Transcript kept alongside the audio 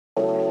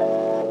Hi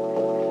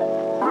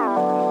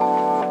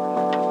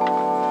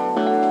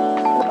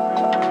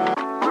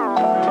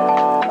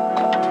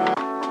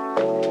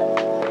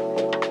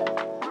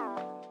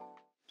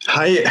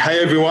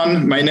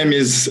everyone. My name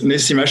is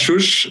Nessim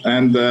Ashouch,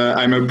 and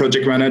I'm a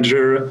project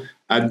manager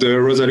at the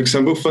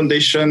Rosa-Luxemburg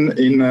Foundation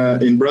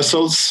in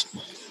Brussels,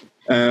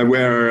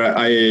 where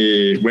I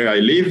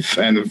live,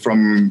 and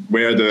from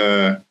where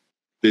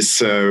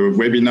this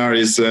webinar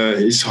is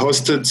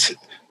hosted.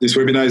 This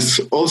webinar is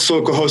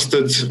also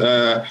co-hosted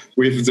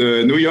with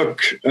the New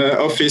York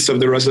office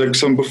of the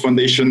Rosa-Luxemburg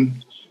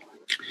Foundation,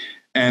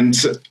 and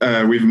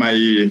with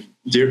my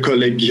dear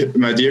colleague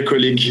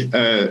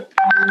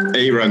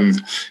Aaron,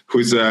 who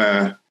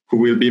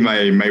will be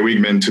my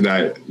wingman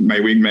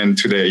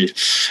today.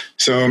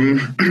 So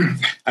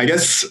I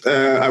guess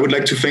I would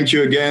like to thank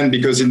you again,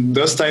 because in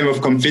those time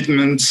of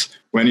confinement,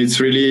 when it's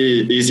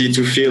really easy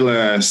to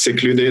feel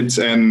secluded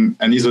and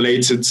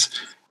isolated,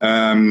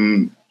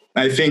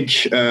 I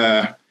think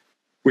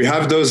we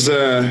have those.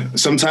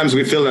 Sometimes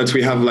we feel that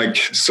we have like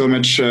so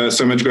much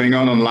going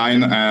on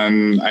online,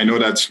 and I know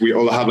that we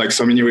all have like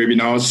so many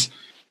webinars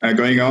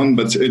going on,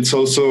 but it's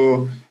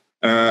also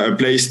a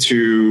place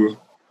to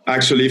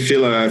actually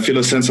feel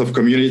a sense of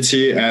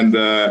community and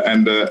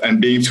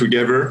being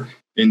together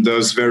in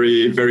those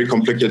very, very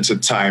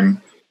complicated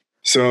time.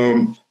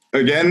 So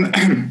again,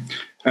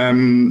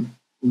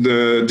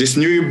 this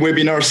new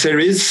webinar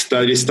series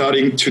that is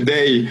starting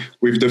today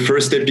with the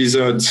first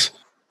episode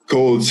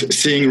called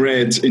Seeing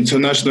Red,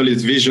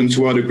 Internationalist Visions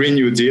Toward a Green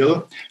New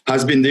Deal,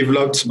 has been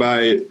developed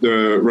by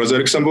the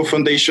Rosa-Luxemburg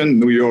Foundation,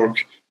 New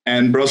York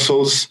and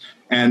Brussels,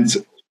 and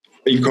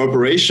in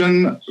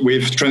cooperation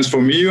with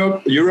Transform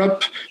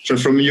Europe.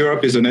 Transform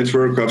Europe is a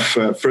network of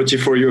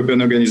 34 European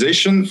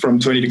organizations from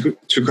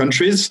 22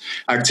 countries,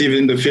 active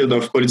in the field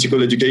of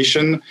political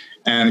education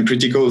and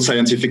critical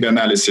scientific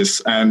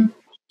analysis. And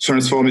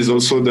Transform is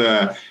also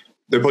the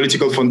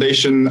political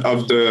foundation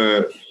of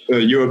the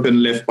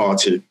European Left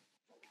Party.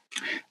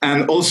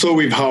 And also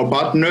with our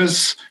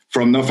partners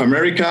from North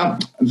America,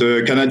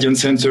 the Canadian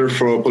Centre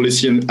for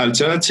Policy and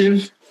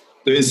Alternative,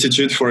 the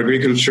Institute for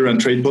Agriculture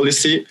and Trade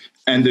Policy,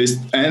 and the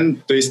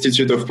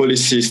Institute of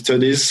Policy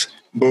Studies,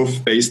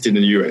 both based in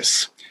the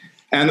US.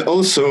 And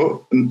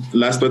also,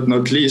 last but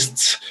not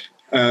least,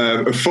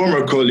 a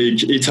former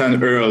colleague,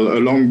 Ethan Earle, a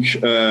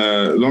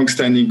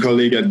long-standing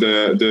colleague at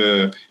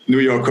the New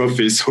York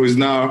office, who is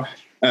now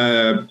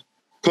a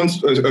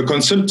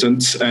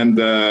consultant and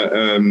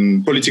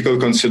political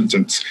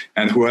consultant,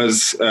 and who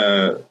has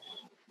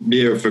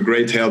been of a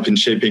great help in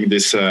shaping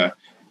this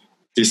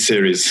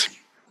series.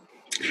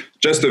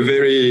 Just a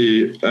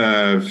very,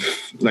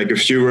 like a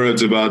few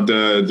words about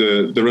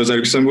the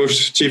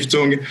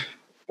Rosa-Luxemburg-Stiftung.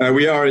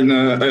 We are an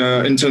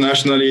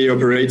internationally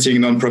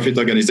operating non-profit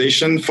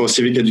organization for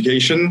civic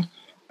education,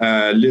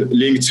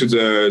 linked to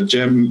the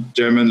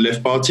German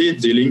Left Party,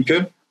 Die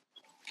Linke.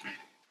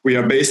 We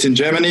are based in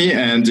Germany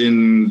and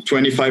in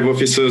 25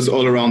 offices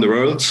all around the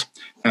world,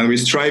 and we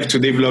strive to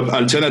develop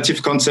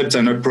alternative concepts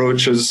and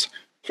approaches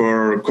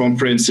for a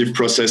comprehensive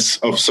process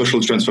of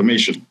social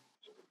transformation.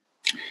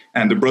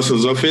 And the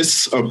Brussels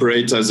office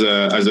operates as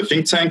a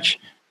think tank,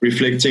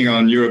 reflecting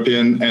on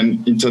European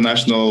and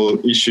international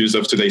issues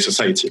of today's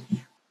society.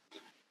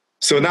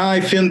 So now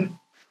I feel,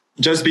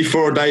 just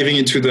before diving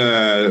into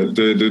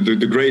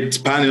the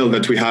great panel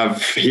that we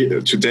have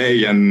here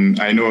today, and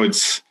I know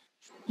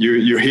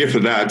you're here for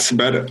that,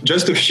 but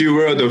just a few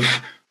words of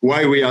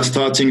why we are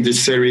starting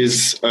this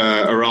series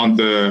around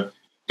the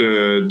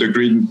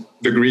Green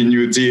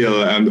New Deal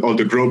or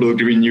the global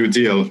Green New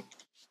Deal.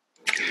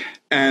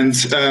 And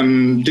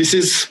this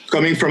is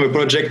coming from a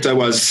project that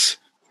was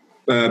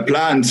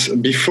planned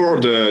before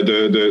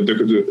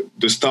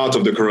the start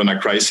of the Corona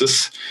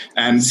crisis,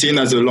 and seen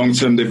as a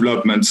long-term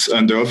development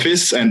in the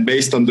office, and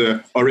based on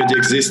the already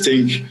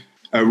existing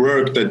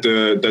work that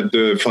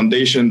the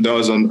foundation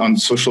does on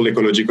social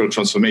ecological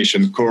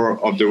transformation, core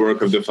of the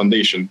work of the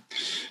foundation.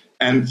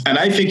 And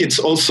I think it's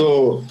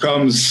also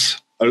comes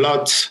a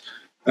lot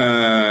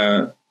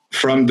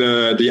from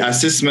the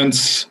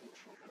assessments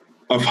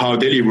of our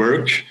daily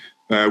work,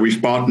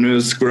 with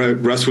partners,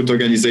 grassroots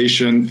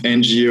organizations,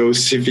 NGOs,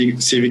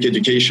 civic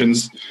education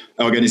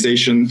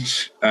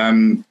organizations,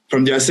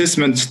 from the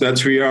assessment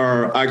that we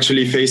are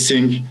actually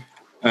facing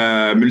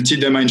a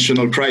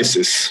multidimensional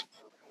crisis.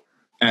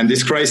 And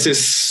this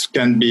crisis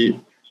can be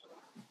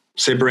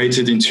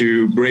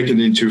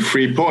broken into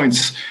 3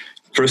 points.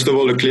 First of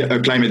all, a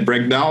climate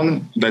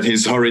breakdown that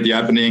is already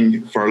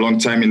happening for a long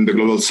time in the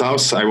global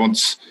south. I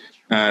won't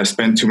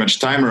spend too much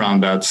time around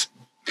that,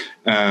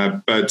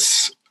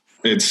 but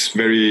it's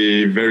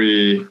very,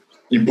 very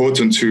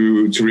important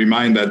to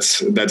remind that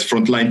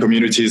frontline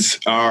communities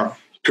are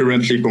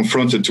currently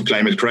confronted to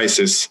climate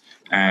crisis,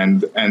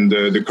 and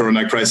the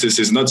Corona crisis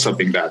is not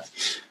stopping that.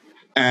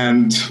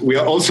 And we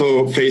are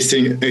also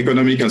facing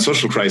economic and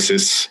social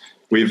crisis,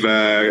 with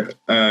a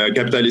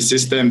capitalist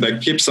system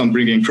that keeps on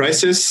bringing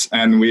crisis,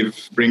 and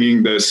with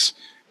bringing the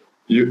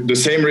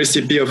same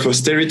recipe of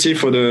austerity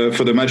for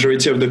the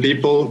majority of the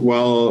people,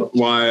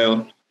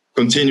 while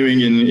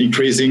continuing in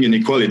increasing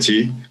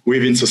inequality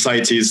within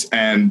societies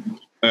and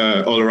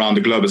all around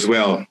the globe as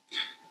well.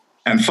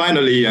 And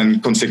finally,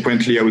 and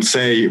consequently, I would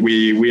say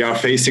we are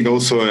facing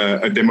also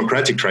a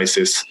democratic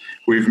crisis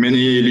with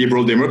many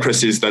liberal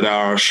democracies that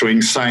are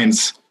showing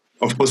signs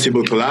of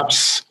possible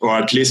collapse, or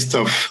at least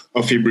of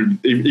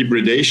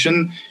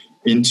hybridation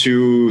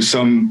into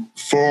some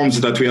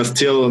forms that we are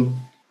still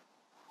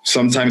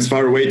sometimes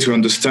far away to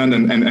understand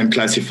and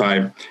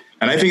classify.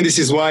 And I think this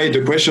is why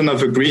the question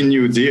of a Green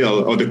New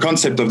Deal, or the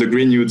concept of the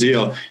Green New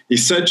Deal,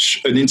 is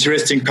such an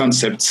interesting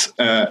concept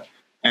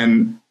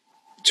and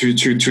to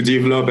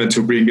develop and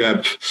to bring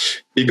up,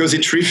 because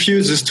it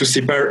refuses to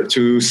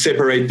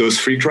separate those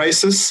three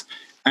crises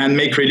and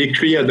make really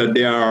clear that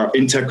they are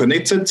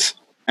interconnected,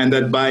 and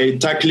that by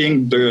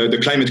tackling the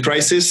climate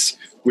crisis,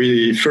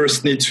 we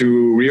first need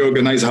to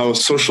reorganize our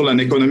social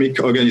and economic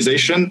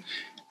organization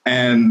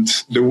and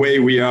the way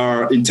we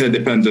are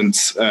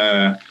interdependent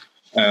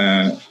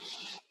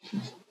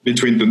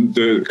between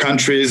the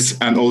countries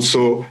and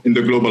also in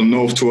the global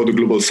north toward the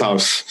global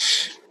south.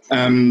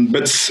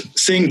 But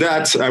saying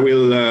that, I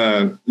will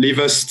leave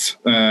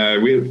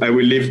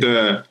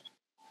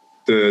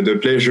the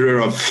pleasure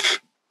of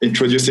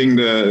introducing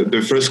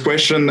the first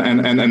question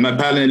and my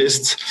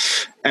panelists.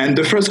 And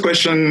the first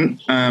question,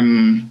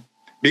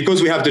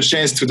 because we have the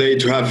chance today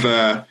to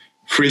have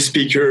three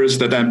speakers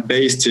that are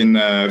based in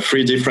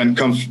three different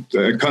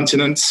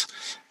continents,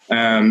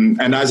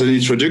 and as an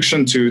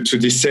introduction to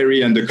this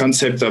series and the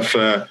concept of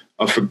a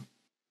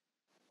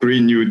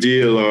Green New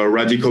Deal or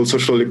radical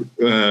social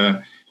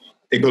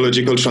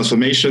ecological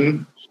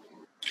transformation,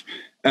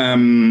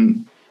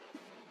 I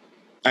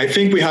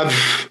think we have.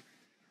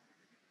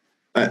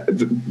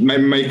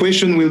 My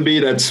question will be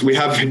that we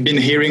have been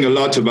hearing a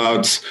lot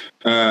about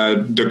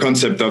the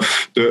concept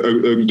of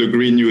the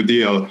Green New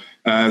Deal,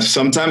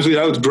 sometimes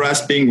without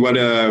grasping what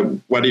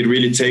it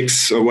really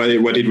takes or what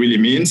it really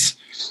means.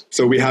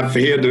 So we have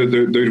here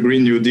the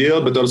Green New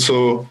Deal, but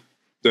also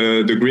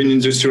the Green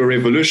Industrial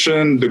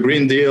Revolution, the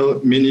Green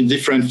Deal, many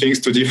different things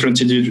to different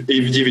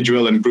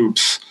individuals and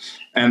groups.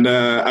 And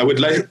I would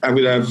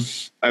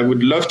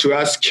love to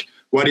ask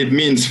what it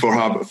means for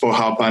our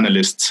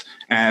panelists,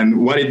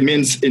 and what it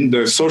means in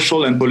the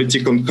social and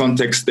political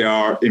context they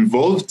are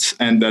involved,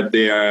 and that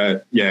they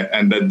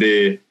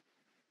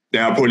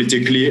are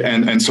politically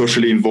and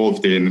socially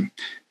involved in.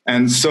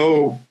 And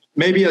so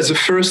maybe as a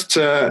first,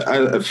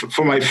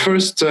 for my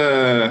first,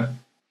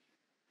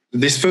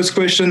 this first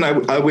question,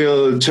 I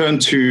will turn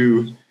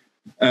to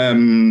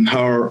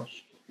our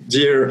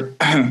dear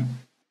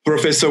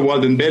Professor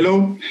Walden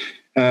Bello.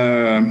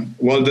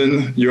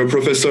 Walden, you're a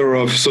professor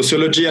of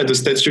sociology at the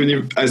State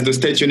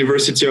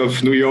University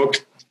of New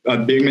York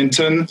at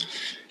Binghamton.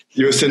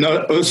 You're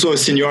also a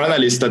senior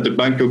analyst at the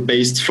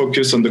Bangkok-based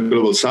Focus on the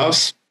Global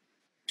South.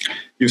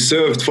 You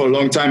served for a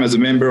long time as a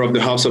member of the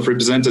House of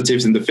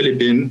Representatives in the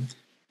Philippines,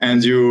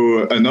 and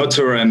you're an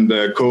author and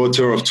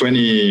co-author of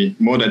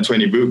more than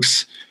 20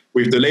 books,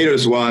 with the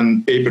latest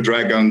one, Paper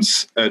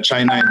Dragons,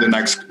 China in the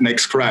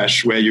next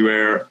crash, where you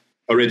were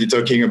already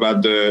talking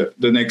about the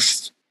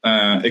next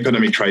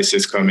economic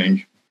crisis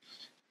coming.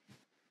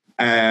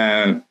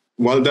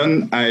 Well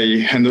done.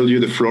 I handle you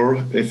the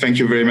floor. Thank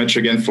you very much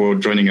again for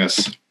joining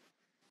us.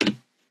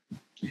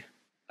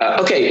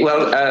 Okay,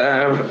 well,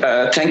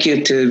 thank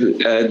you to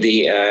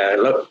the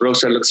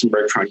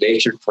Rosa-Luxemburg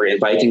Foundation for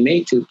inviting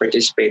me to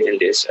participate in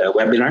this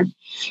webinar.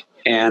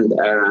 And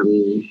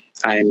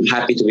I'm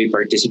happy to be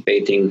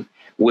participating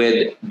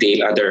with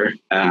the other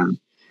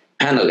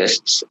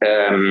panelists.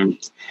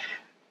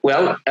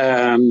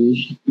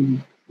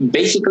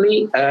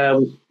 Basically,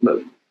 let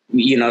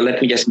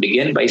me just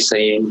begin by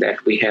saying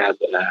that we have,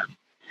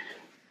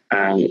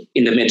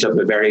 in the midst of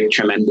a very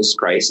tremendous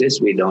crisis,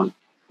 we don't,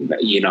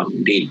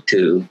 need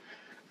to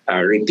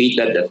repeat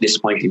that at this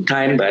point in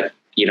time. But,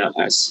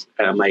 as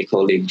my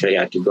colleague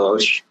Thea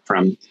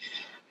from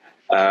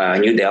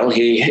New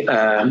Delhi,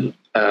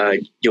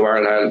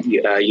 Jawaharlal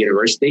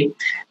University,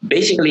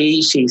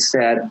 basically she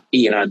said,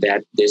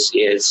 that this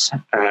is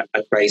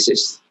a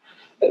crisis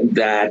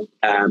that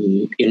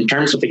in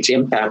terms of its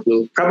impact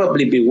will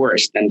probably be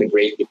worse than the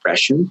Great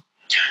Depression,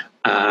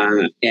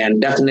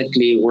 and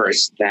definitely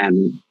worse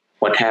than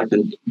what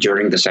happened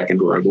during the Second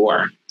World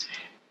War.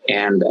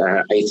 And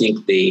I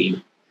think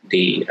the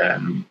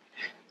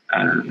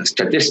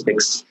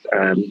statistics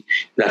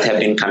that have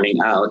been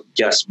coming out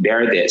just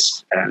bear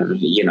this.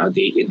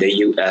 The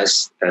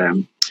U.S.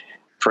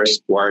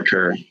 First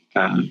quarter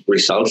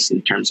results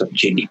in terms of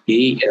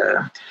GDP,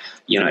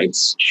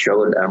 it's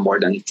showed more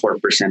than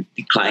 4%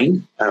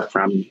 decline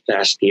from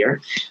last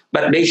year.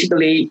 But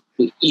basically,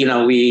 we've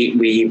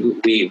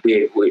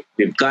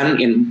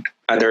gone in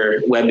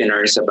other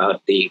webinars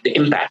about the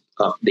impact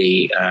of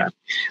the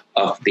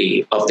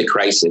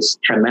crisis,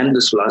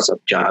 tremendous loss of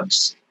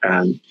jobs,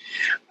 and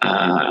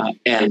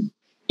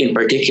in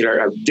particular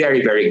a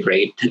very, very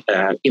great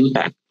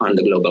impact on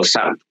the global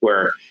south,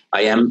 where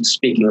I am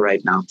speaking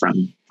right now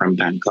from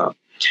Bangkok.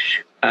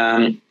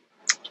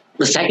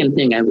 The second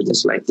thing I would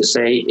just like to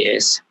say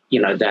is,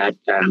 that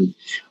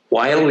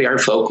while we are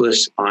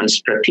focused on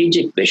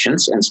strategic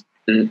visions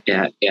and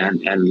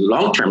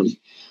long-term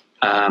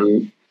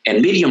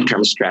and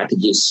medium-term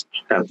strategies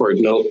for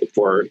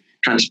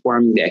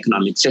transforming the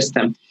economic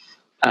system,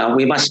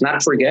 we must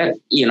not forget,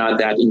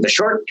 that in the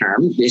short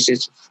term, this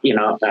is,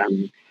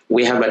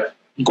 we have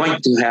going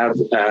to have,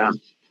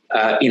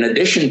 in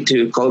addition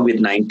to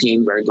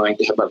COVID-19, we're going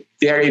to have a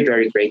very,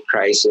 very great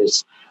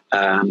crisis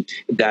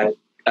that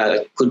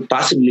could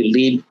possibly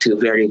lead to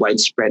very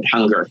widespread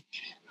hunger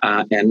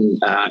in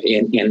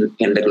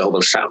the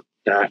global South,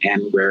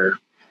 and where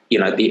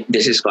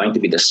this is going to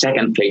be the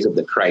second phase of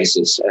the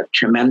crisis, a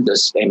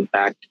tremendous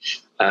impact,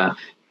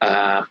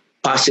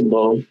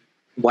 possible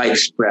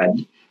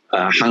widespread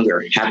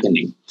hunger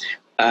happening.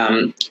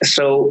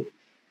 So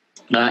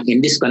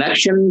in this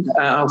connection,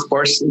 of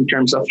course, in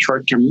terms of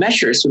short-term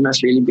measures, we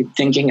must really be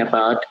thinking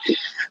about,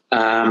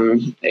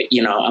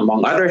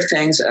 among other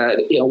things,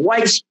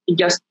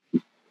 just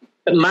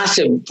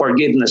massive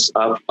forgiveness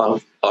of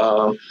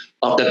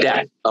the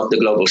debt of the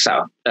global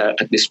South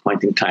at this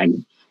point in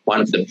time. One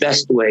of the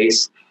best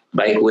ways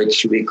by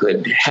which we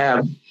could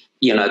have,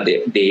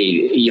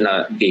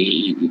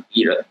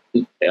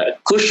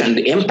 cushion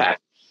the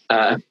impact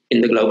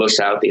in the global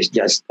South is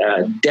just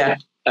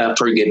debt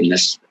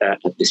forgiveness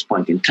at this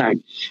point in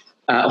time.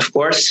 Of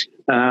course,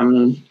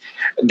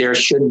 there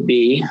should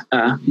be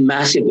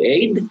massive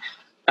aid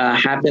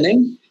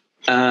happening,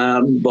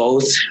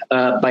 both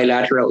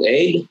bilateral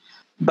aid,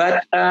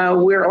 but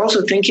we're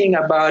also thinking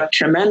about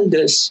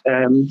tremendous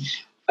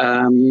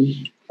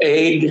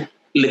aid,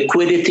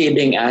 liquidity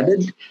being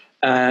added,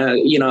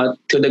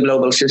 to the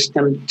global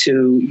system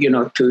to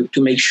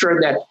make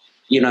sure that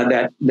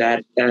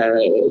that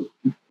the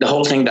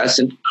whole thing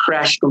doesn't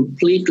crash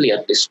completely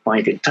at this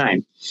point in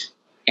time.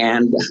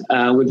 And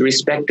with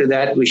respect to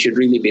that, we should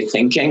really be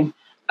thinking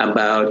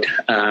about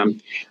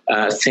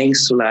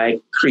things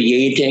like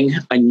creating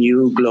a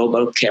new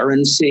global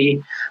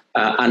currency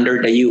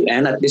under the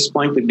UN. At this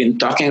point, we've been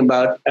talking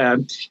about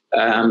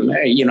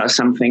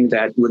something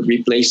that would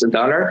replace the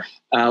dollar.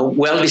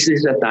 Well, this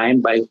is the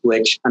time by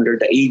which, under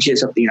the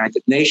aegis of the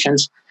United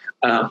Nations,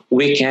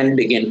 we can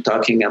begin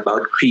talking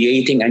about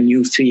creating a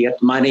new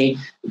fiat money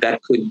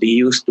that could be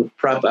used to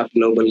prop up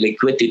global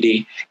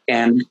liquidity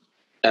and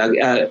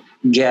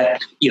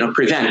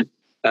prevent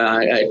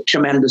a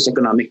tremendous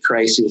economic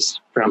crisis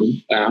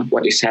from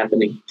what is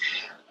happening.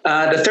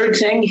 The third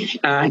thing,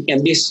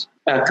 and this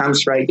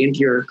comes right into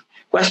your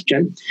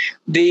question,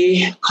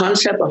 the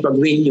concept of a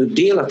Green New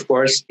Deal, of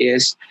course,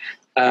 is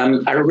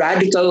a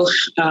radical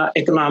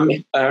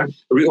economic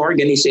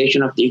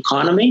reorganization of the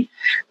economy,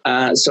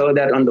 so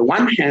that on the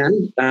one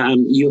hand,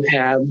 you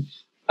have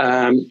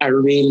a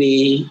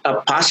really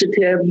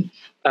positive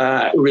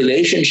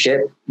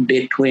relationship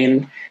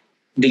between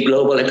the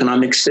global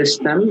economic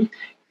system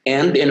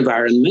and the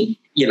environment,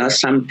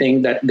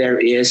 something that there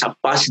is a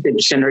positive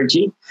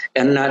synergy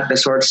and not the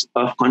sorts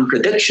of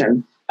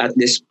contradiction at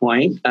this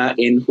point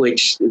in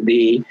which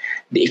the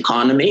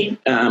economy,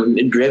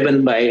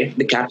 driven by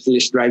the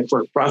capitalist drive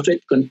for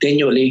profit,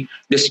 continually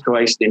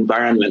destroys the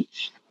environment.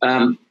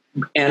 And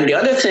the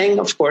other thing,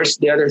 of course,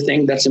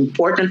 that's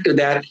important to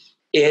that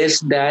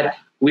is that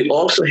we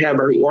also have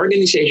a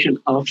reorganization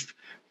of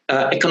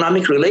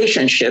economic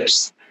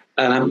relationships,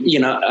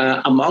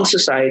 among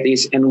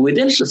societies and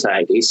within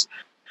societies,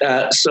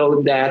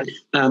 so that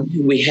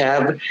we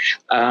have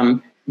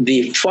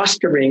the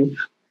fostering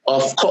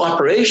of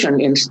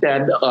cooperation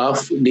instead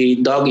of the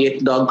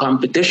dog-eat-dog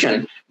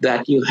competition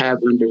that you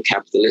have under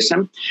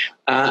capitalism,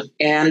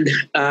 and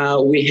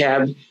we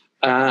have,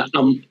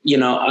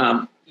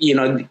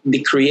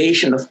 the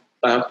creation of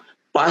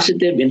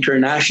positive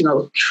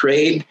international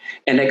trade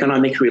and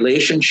economic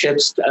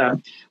relationships.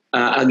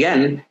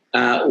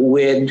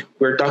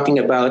 We're talking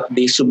about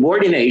the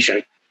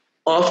subordination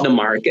of the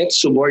market,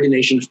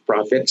 subordination of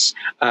profits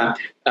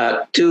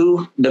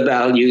to the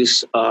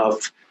values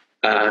of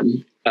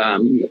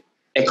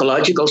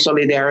ecological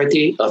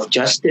solidarity, of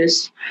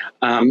justice,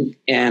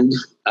 and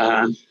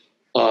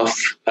of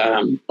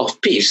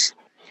peace.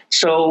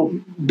 So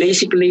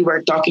basically,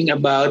 we're talking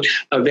about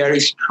a very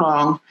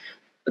strong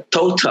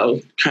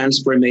total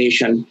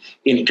transformation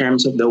in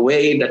terms of the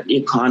way that the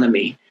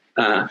economy,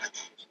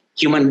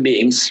 human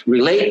beings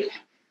relate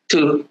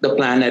to the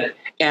planet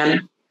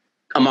and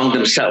among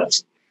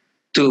themselves,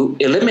 to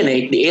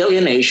eliminate the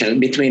alienation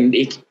between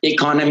the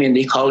economy and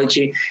the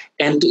ecology,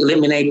 and to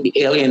eliminate the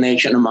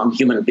alienation among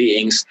human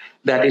beings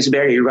that is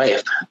very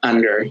rife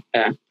under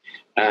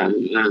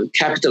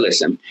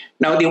capitalism.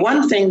 Now, the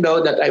one thing,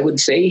 though, that I would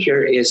say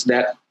here is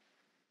that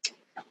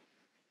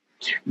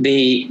the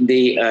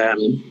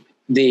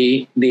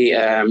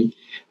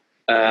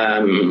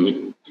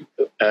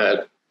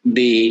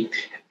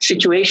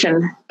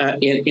situation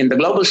in the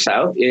global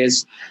South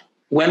is,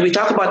 when we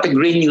talk about the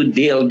Green New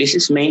Deal, this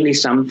is mainly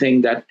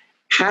something that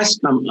has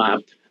come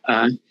up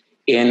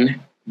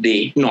in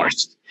the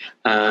North.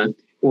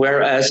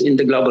 Whereas in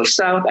the global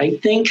South, I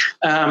think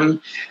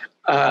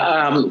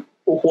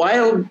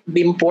while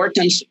the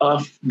importance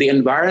of the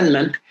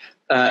environment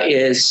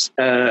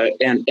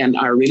and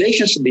our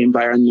relations to the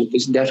environment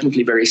is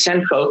definitely very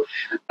central.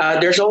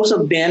 There's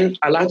also been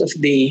a lot of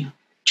the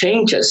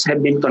changes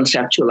have been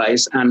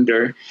conceptualized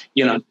under,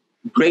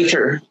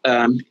 greater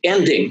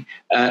ending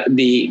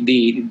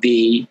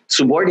the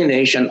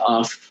subordination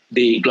of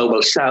the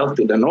global south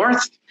to the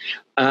north,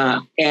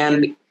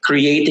 and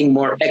creating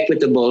more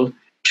equitable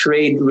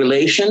trade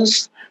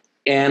relations,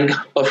 and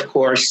of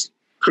course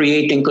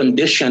creating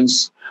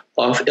conditions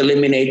of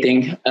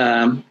eliminating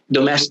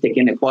domestic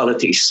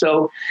inequalities.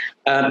 So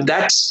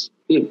that's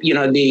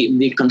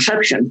the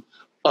conception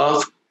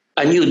of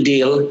a New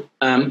Deal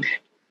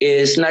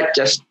is not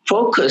just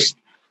focused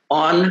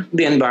on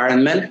the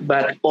environment,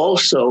 but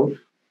also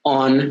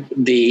on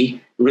the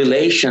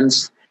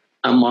relations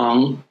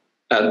among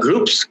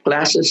groups,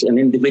 classes, and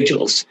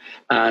individuals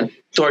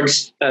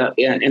towards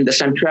and the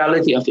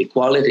centrality of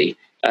equality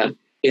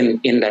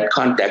in that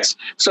context.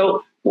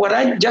 So what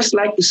I'd just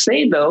like to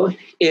say, though,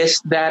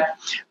 is that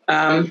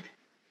the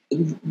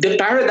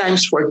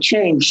paradigms for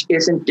change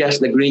isn't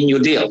just the Green New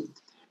Deal.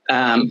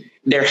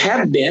 There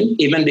have been,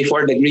 even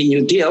before the Green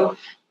New Deal,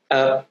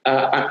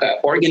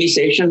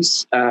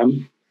 organizations,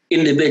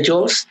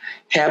 individuals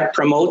have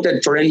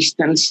promoted, for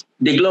instance,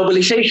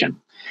 deglobalization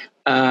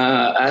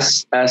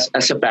as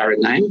a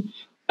paradigm.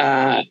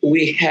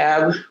 We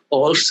have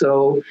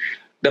also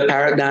the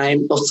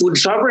paradigm of food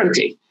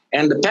sovereignty,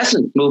 and the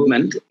peasant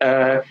movement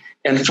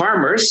and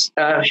farmers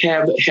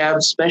have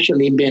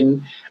especially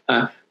been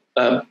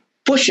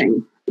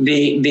pushing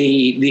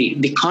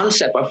the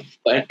concept of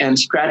and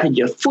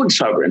strategy of food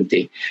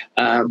sovereignty,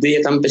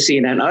 Via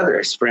Campesina and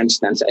others, for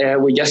instance. I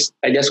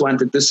just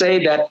wanted to say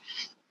that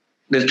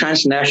the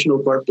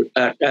Transnational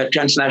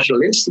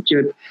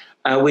Institute,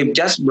 we've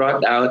just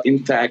brought out,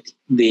 in fact,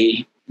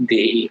 a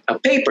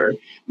paper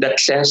that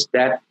says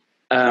that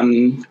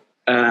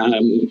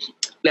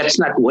let's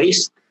not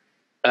waste,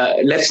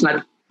 let's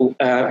not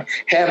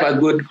have a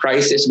good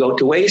crisis go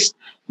to waste.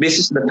 This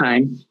is the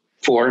time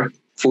for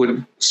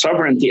food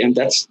sovereignty, and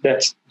that's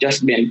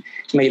just been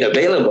made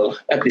available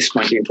at this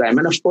point in time.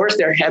 And of course,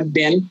 there have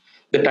been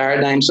the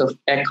paradigms of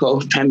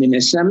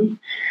ecofeminism,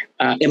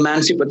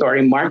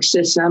 emancipatory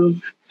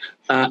Marxism,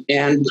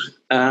 and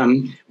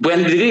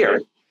Buen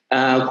Vivir,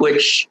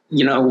 which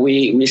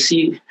we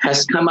see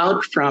has come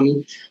out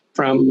from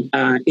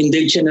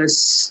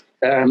indigenous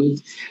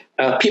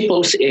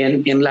peoples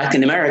in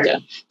Latin America.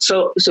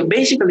 So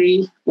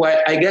basically,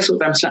 what I'm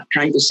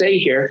trying to say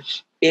here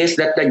is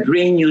that the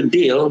Green New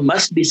Deal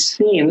must be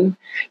seen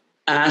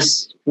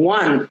as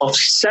one of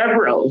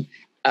several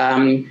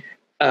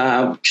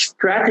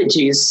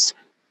strategies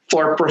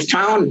for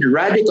profound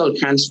radical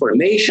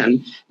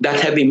transformation that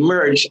have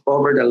emerged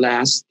over the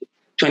last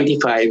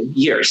 25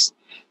 years.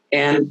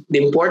 And the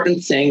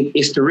important thing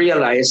is to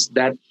realize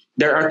that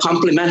there are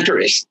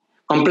complementarities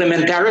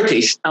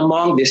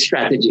among these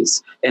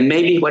strategies. And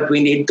maybe what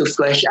we need to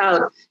flesh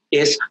out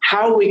is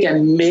how we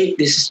can make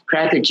these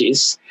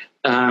strategies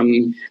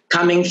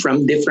coming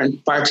from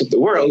different parts of the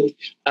world,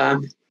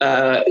 come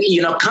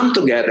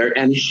together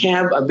and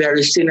have a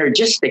very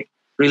synergistic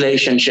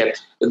relationship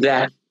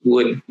that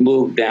would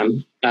move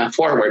them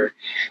forward.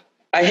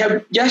 I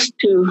have just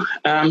two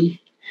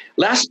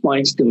last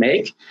points to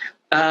make,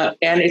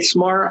 and it's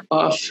more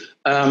of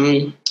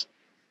the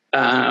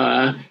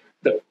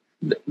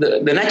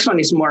next one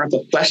is more of a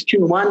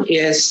question. One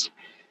is,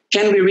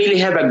 can we really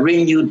have a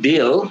Green New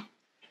Deal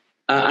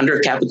under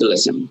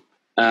capitalism?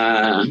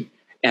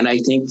 And I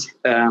think,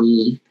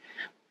 and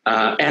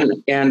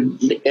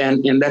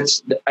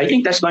that's, I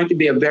think that's going to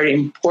be a very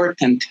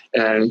important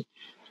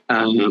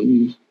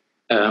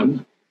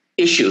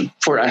issue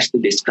for us to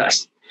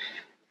discuss.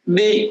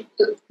 The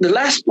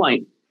last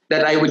point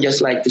that I would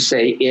just like to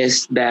say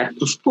is that,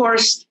 of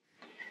course,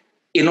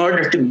 in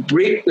order to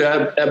bring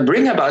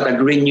about a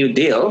Green New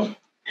Deal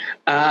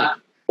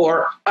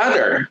or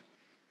other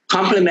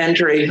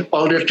complementary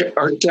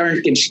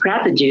alternative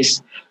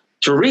strategies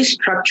to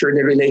restructure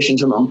the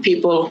relations among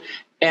people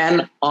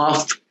and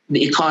of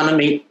the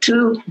economy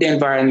to the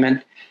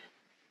environment,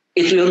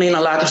 it will mean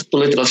a lot of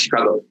political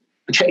struggle.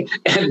 Okay,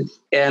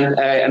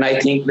 and I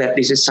think that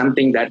this is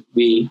something that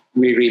we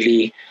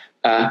really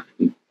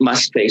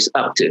must face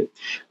up to.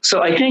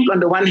 So I think on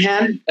the one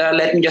hand,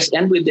 let me just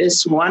end with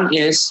this. One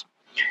is,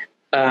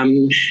 there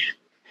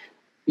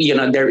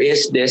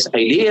is this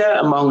idea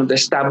among the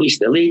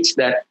established elites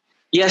that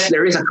yes,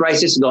 there is a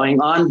crisis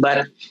going on,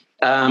 but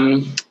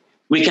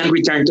we can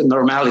return to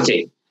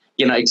normality.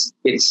 It's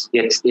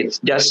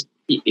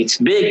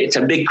big. It's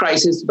a big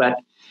crisis, but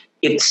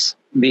it's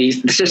the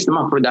system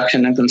of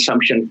production and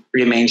consumption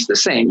remains the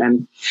same.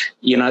 And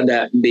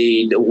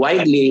the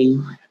widely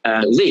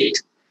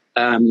leaked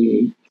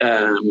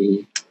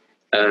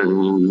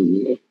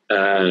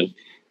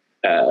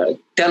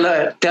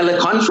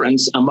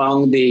teleconference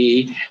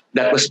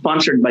that was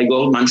sponsored by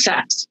Goldman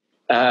Sachs,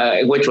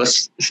 which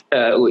was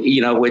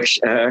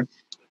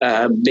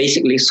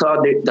basically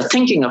saw the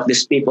thinking of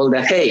these people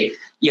that, hey,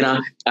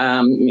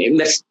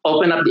 let's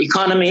open up the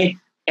economy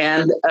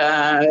and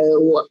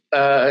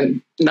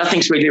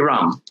nothing's really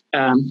wrong.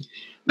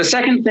 The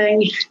second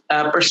thing,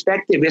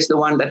 perspective, is the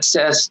one that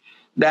says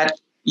that,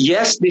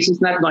 yes, this is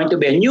not going to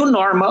be a new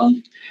normal,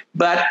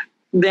 but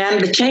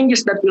then the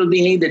changes that will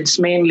be needed is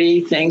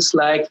mainly things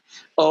like,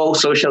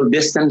 social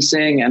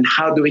distancing, and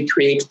how do we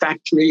create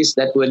factories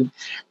that would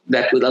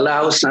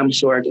allow some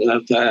sort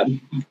of, a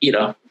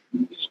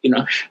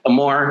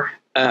more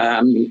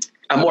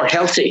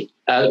healthy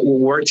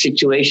work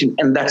situation,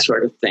 and that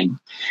sort of thing.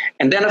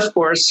 And then, of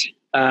course,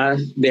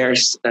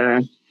 there's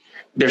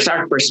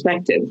our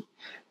perspective,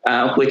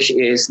 which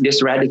is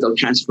this radical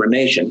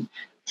transformation.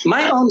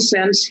 My own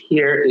sense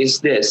here is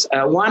this.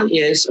 One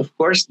is, of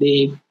course,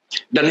 the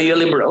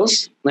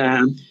neoliberals,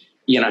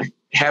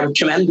 have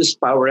tremendous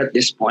power at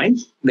this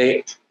point.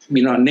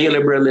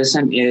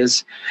 Neoliberalism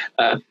is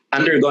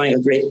undergoing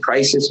a great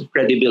crisis of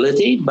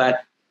credibility,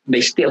 but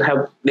they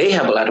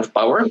have a lot of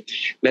power.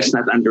 Let's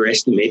not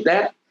underestimate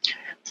that.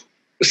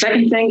 The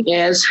second thing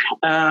is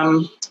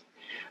the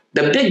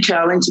big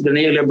challenge to the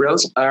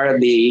neoliberals are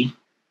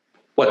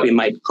what we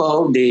might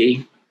call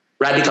the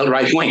radical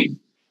right wing.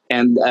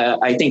 And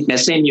I think,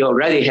 Nassim, you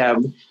already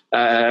have,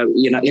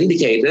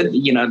 indicated,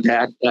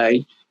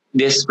 that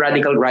this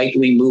radical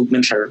right-wing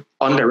movements are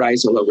on the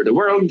rise all over the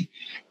world.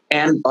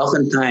 And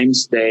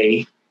oftentimes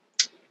they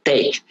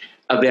take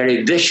a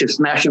very vicious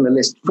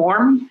nationalist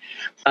form.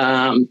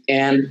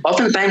 And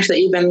oftentimes they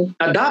even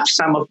adopt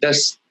some of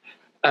this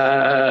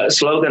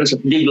slogans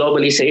of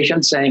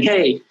deglobalization, saying,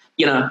 hey,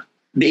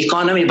 the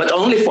economy, but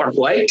only for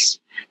whites.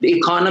 The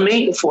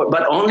economy,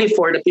 but only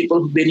for the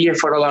people who've been here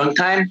for a long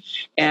time.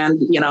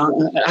 And,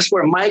 as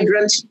for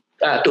migrants,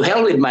 to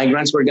hell with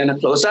migrants, we're going to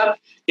close up,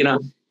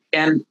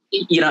 and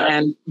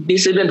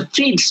this even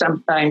feeds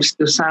sometimes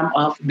to some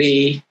of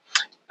the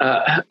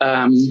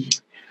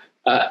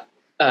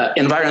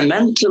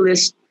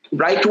environmentalist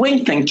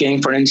right-wing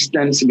thinking. For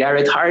instance,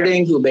 Garrett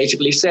Harding, who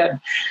basically said,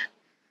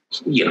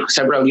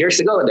 several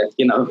years ago that,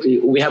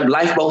 we have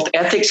lifeboat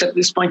ethics at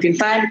this point in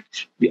time.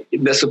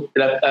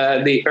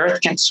 The earth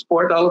can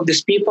support all of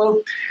these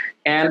people.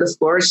 And of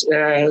course,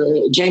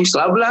 James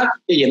Lovelock,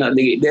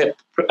 the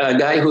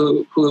guy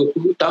who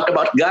talked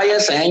about Gaia,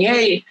 saying,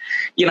 hey,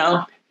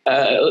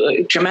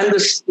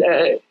 tremendous,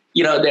 the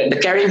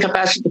carrying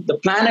capacity of the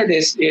planet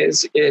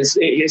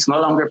is no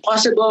longer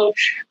possible.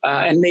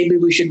 And maybe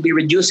we should be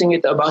reducing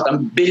it to about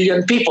 1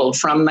 billion people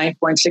from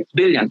 9.6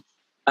 billion.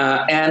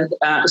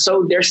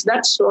 So there's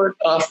that sort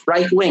of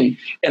right-wing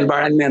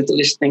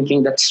environmentalist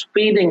thinking that's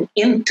feeding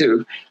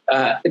into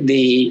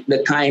the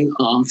kind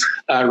of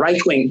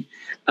right-wing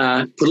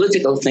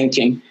political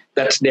thinking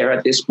that's there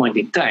at this point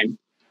in time.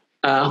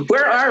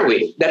 Where are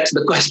we? That's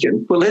the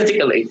question.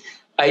 Politically,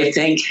 I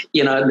think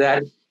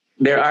that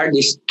there are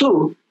these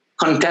two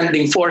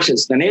contending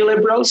forces: the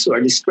neoliberals, who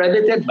are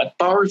discredited but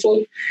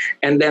powerful,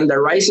 and then the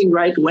rising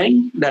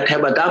right-wing that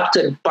have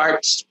adopted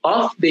parts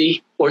of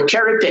or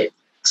cherry-picked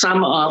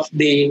some of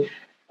the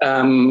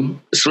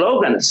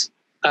slogans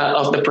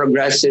of the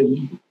progressive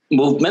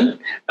movement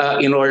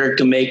in order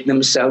to make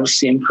themselves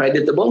seem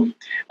creditable,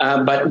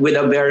 but with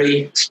a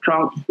very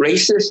strong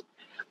racist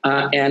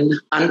and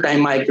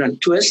anti-migrant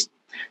twist.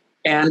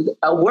 And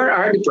where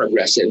are the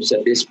progressives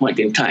at this point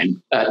in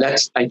time?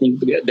 That's, I think,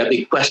 the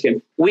big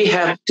question. We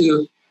have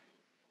to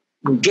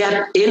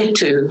get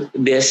into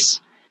this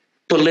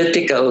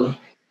political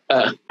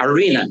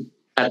arena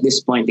at this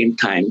point in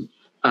time.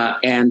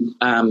 And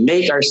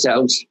make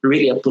ourselves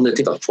really a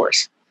political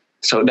force.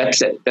 So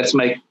that's it. That's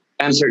my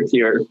answer to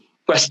your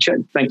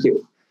question. Thank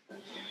you.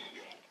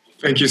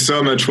 Thank you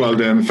so much,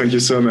 Walden. Thank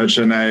you so much.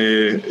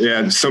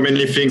 And so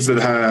many things that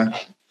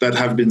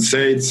have been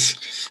said.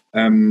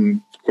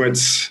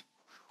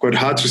 Quite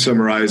hard to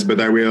summarize,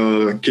 but I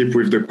will keep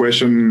with the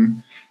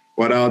question: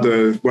 what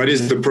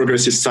is the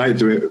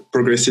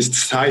progressist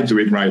side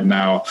doing right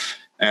now?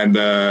 And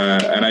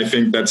I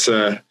think that's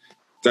an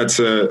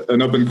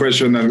open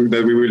question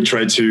that we will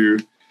try to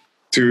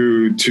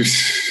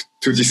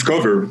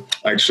discover,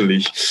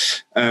 actually.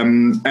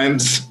 And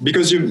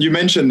because you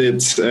mentioned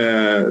it,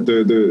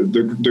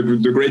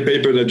 the great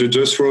paper that you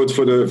just wrote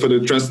for the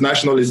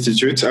Transnational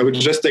Institute, I would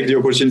just take the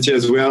opportunity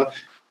as well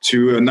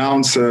to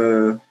announce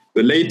the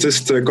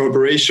latest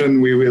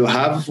cooperation we will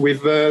have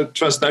with the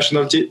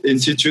Transnational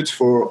Institute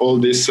for all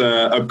this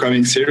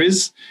upcoming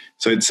series.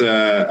 So it's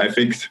I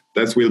think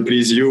that will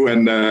please you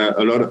and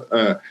a lot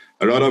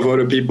of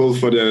other people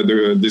for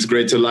this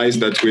great allies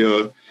that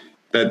will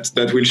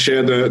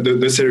share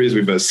the series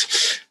with us.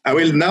 I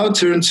will now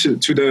turn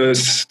to the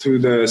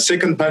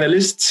second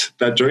panelist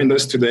that joined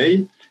us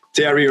today,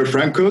 Thea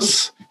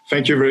Riofrancos.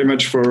 Thank you very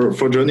much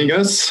for joining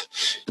us.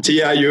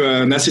 Thea, you're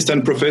an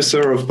assistant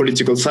professor of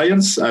political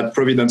science at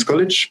Providence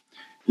College.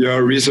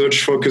 Your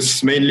research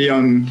focuses mainly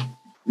on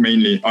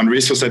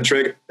resource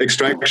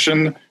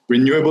extraction,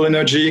 renewable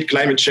energy,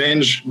 climate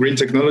change, green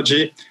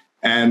technology,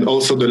 and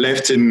also the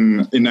left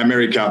in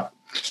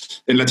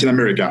Latin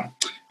America.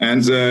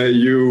 And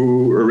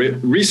you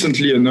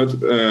recently an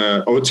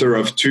author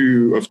of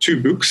two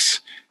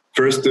books.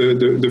 First,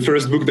 the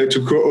first book that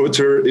you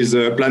co-author is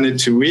Planet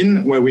to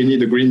Win, Where We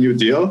Need a Green New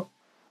Deal.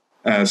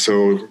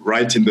 So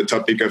right in the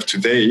topic of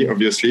today,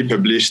 obviously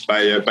published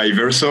by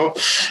Verso.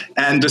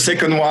 And the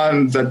second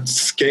one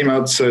that came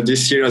out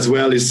this year as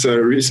well is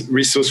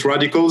Resource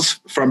Radicals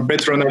from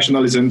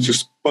Petronationalism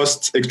to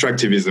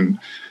Post-Extractivism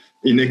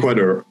in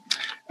Ecuador.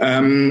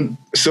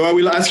 So I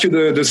will ask you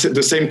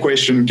the same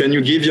question. Can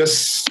you give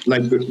us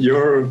like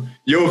your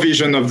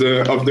vision of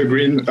the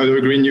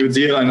Green New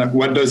Deal, and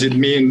what does it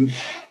mean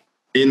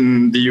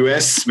in the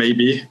US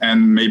maybe,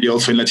 and maybe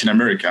also in Latin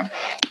America?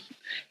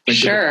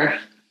 Sure.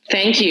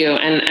 Thank you.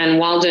 And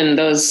Walden,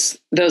 those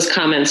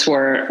comments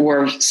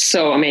were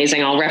so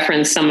amazing. I'll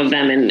reference some of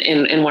them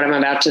in what I'm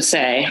about to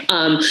say.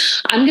 I'm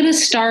going to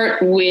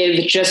start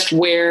with just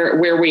where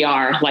we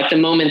are, like the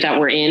moment that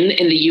we're in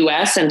the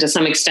U.S. And to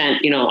some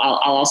extent, I'll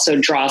also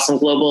draw some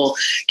global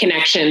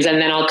connections,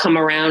 and then I'll come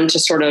around to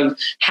sort of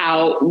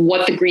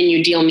what the Green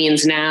New Deal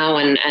means now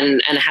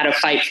and how to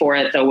fight for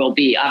it, though we'll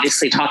be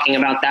obviously talking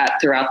about that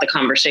throughout the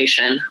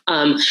conversation.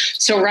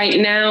 So right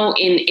now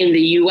in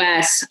the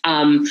U.S.,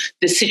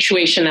 the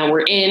situation that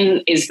we're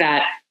in is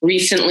that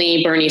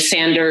recently Bernie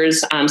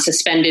Sanders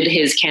suspended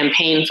his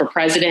campaign for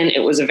president.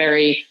 It was a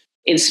very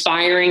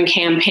inspiring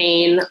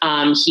campaign.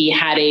 He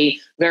had a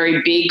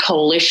very big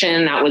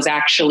coalition that was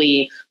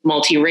actually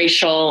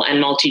multiracial and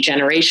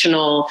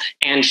multi-generational,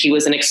 and he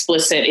was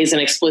is an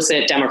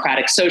explicit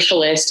democratic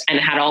socialist, and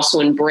had also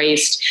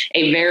embraced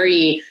a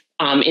very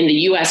in the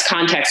U.S.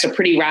 context, a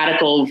pretty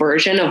radical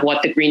version of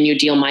what the Green New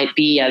Deal might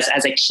be as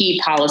a key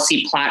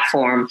policy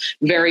platform,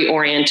 very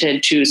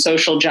oriented to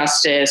social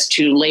justice,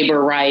 to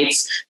labor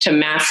rights, to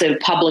massive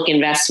public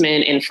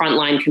investment in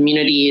frontline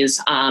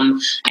communities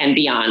and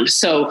beyond.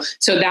 So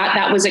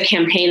that was a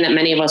campaign that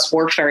many of us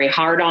worked very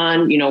hard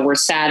on. We're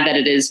sad that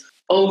it is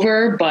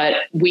over,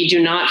 but we do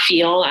not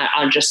feel,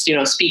 I'll just,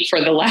 speak for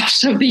the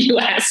left of the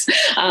US,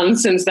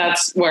 since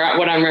that's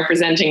what I'm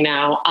representing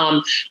now.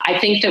 I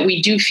think that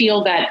we do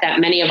feel that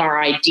many of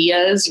our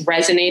ideas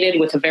resonated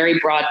with a very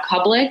broad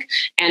public,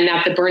 and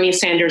that the Bernie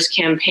Sanders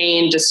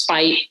campaign,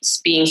 despite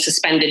being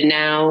suspended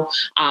now,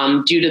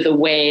 due to the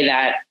way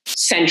that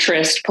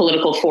centrist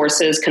political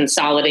forces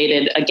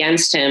consolidated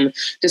against him,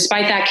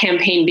 despite that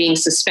campaign being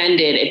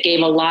suspended, it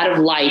gave a lot of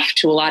life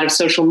to a lot of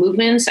social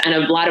movements and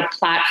a lot of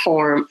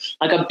platform,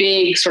 like a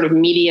big sort of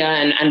media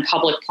and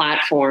public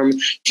platform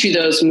to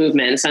those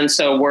movements. And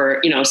so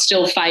we're,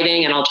 still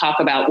fighting, and I'll talk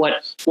about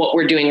what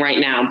we're doing right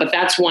now. But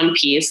that's one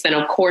piece. Then,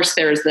 of course,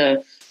 there's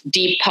the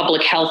deep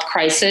public health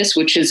crisis,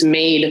 which is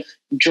made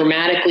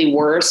dramatically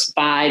worse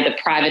by the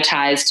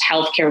privatized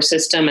healthcare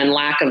system and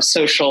lack of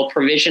social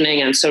provisioning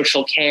and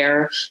social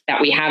care that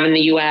we have in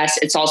the U.S.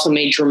 It's also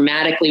made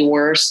dramatically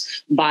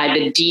worse by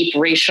the deep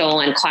racial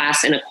and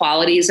class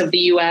inequalities of the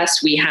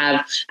U.S. We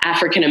have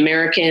African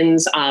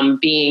Americans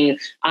getting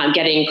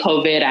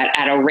COVID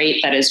at a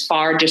rate that is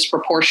far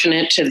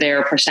disproportionate to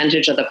their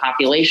percentage of the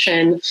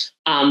population.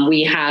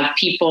 We have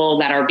people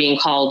that are being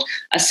called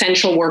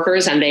essential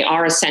workers, and they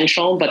are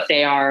essential, but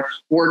they are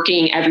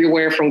working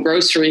everywhere from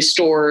grocery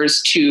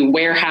stores to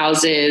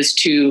warehouses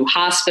to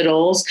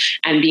hospitals,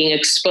 and being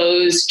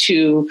exposed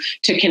to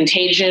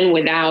contagion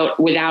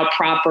without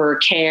proper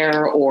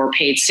care or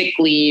paid sick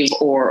leave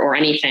or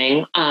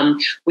anything.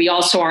 We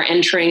also are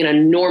entering an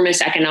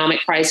enormous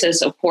economic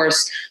crisis. Of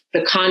course,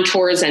 the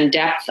contours and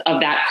depth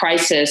of that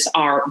crisis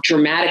are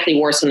dramatically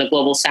worse in the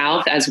global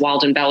South, as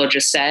Walden Bello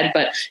just said.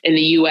 But in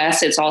the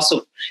U.S., it's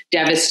also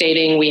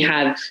devastating. We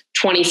have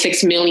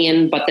 26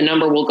 million, but the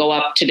number will go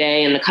up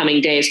today in the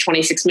coming days,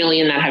 26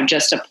 million that have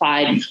just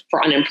applied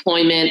for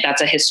unemployment.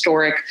 That's a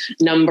historic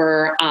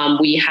number.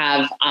 We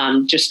have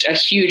just a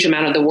huge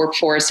amount of the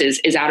workforce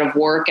is out of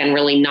work and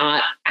really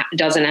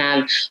doesn't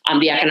have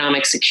the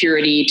economic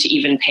security to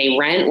even pay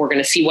rent. We're going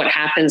to see what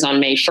happens on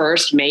May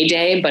 1st, May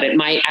Day, but it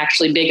might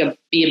actually be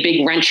a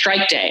big rent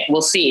strike day.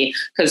 We'll see,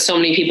 because so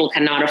many people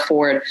cannot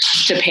afford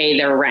to pay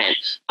their rent.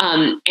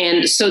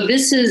 And so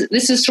this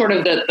is sort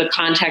of the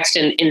context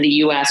in the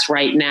U.S.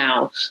 right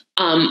now.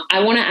 I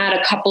want to add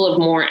a couple of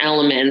more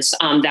elements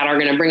that are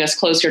going to bring us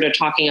closer to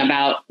talking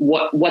about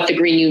what the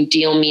Green New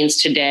Deal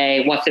means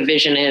today, what the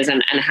vision is,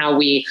 and how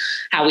we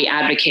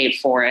advocate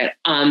for it.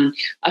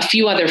 A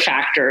few other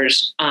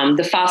factors.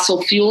 The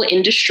fossil fuel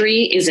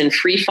industry is in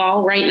free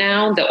fall right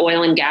now. The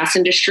oil and gas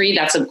industry,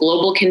 that's a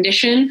global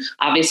condition.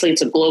 Obviously,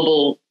 it's a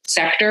global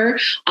sector,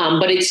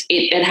 but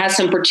it has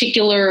some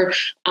particular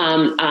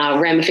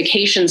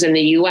ramifications in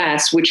the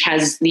U.S.,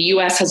 the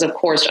U.S. has, of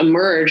course,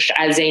 emerged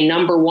as a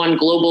number one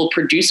global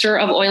producer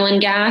of oil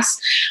and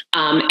gas,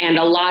 and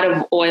a lot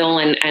of oil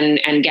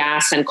and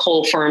gas and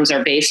coal firms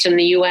are based in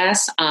the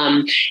U.S.,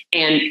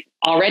 and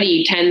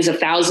already tens of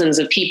thousands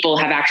of people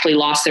have actually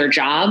lost their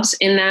jobs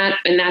in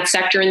that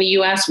sector in the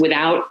U.S.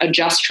 without a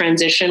just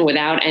transition,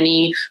 without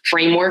any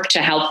framework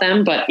to help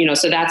them. But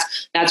so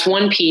that's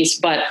one piece.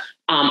 But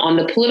on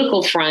the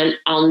political front,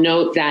 I'll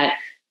note that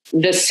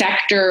the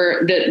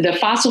sector, the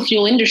fossil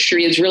fuel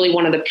industry is really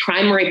one of the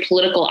primary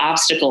political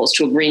obstacles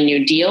to a Green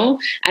New Deal.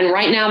 And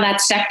right now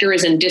that sector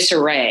is in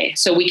disarray.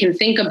 So we can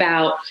think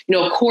about,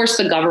 of course,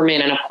 the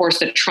government and of course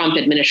the Trump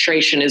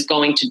administration is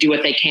going to do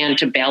what they can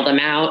to bail them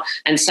out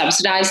and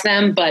subsidize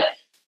them. But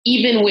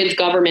even with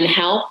government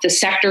help, the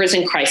sector is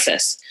in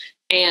crisis.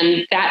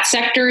 And that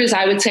sector is,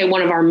 I would say,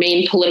 one of our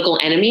main political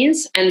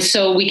enemies. And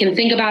so we can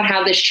think about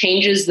how this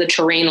changes the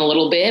terrain a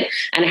little bit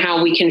and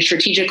how we can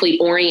strategically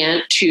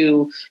orient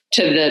to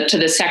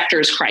the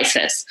sector's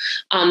crisis.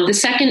 The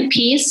second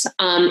piece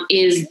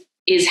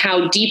is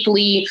how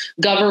deeply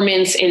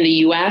governments in the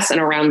US and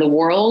around the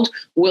world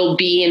will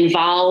be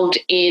involved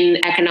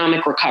in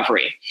economic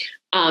recovery.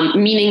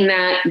 Meaning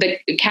that the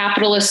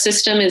capitalist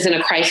system is in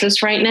a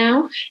crisis right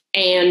now.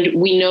 And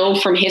we know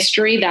from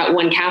history that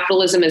when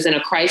capitalism is in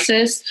a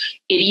crisis,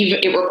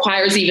 it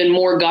requires even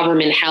more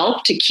government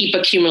help to keep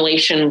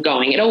accumulation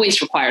going. It always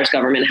requires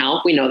government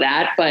help. We know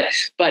that. But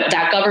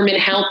that government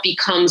help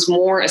becomes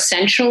more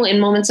essential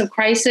in moments of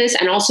crisis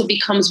and also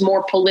becomes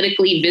more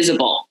politically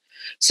visible.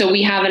 So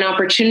we have an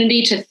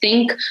opportunity to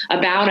think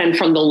about, and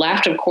from the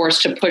left, of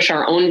course, to push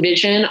our own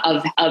vision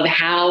of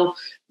how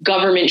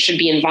government should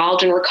be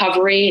involved in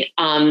recovery.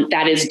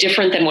 That is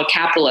different than what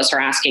capitalists are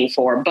asking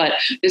for. But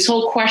this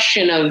whole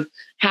question of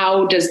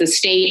how does the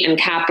state and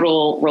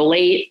capital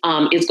relate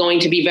is going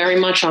to be very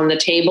much on the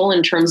table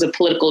in terms of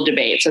political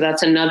debate. So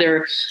that's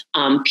another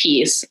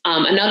piece.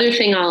 Another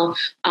thing I'll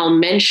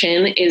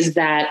mention is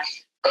that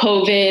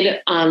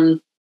COVID-19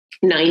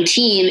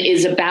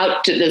 is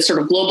about the sort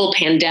of global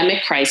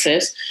pandemic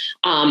crisis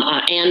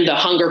and the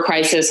hunger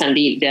crisis and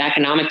the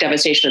economic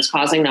devastation it's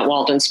causing that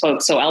Walden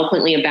spoke so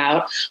eloquently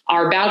about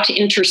are about to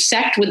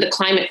intersect with the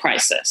climate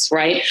crisis,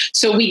 right?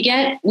 So we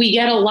get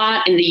a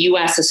lot in the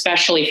US,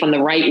 especially from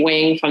the right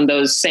wing, from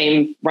those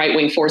same right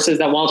wing forces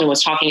that Walden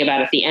was talking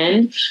about at the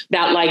end,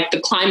 that like the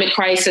climate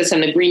crisis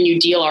and the Green New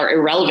Deal are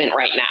irrelevant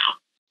right now.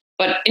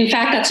 But in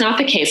fact, that's not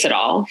the case at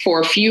all for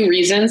a few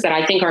reasons that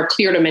I think are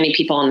clear to many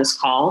people on this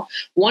call.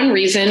 One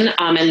reason,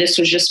 and this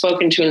was just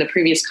spoken to in the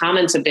previous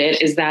comments a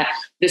bit, is that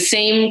the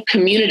same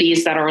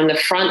communities that are on the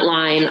front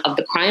line of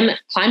the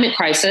climate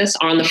crisis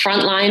are on the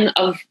front line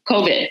of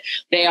COVID.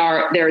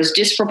 There is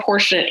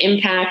disproportionate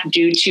impact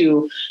due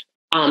to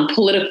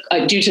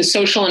due to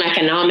social and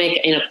economic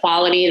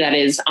inequality that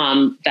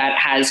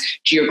has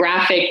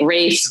geographic,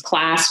 race,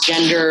 class,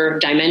 gender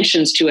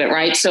dimensions to it,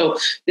 right? So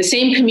the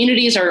same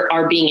communities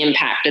are being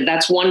impacted.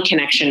 That's one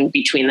connection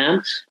between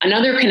them.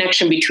 Another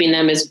connection between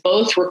them is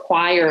both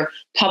require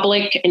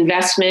public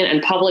investment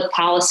and public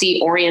policy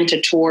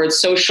oriented towards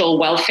social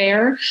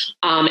welfare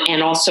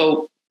and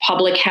also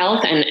public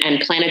health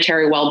and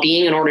planetary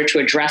well-being in order to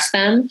address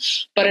them.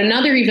 But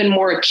another even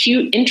more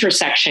acute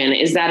intersection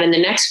is that in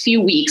the next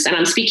few weeks, and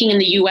I'm speaking in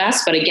the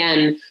US, but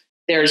again,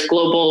 there's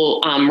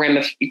global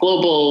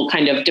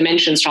kind of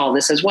dimensions to all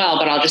this as well.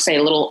 But I'll just say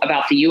a little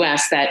about the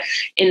US, that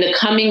in the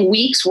coming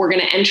weeks, we're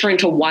going to enter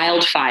into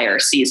wildfire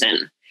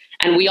season.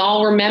 And we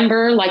all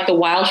remember like the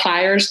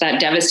wildfires that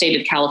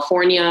devastated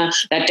California,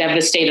 that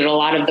devastated a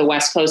lot of the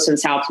West Coast and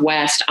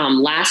Southwest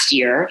last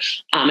year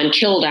and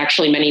killed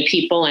actually many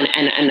people and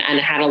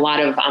had a lot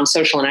of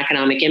social and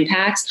economic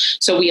impacts.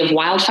 So we have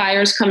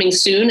wildfires coming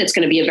soon. It's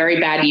going to be a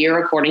very bad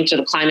year, according to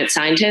the climate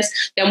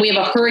scientists. Then we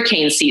have a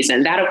hurricane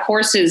season. That, of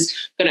course, is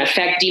going to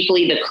affect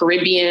deeply the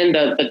Caribbean,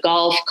 the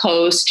Gulf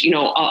Coast,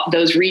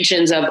 those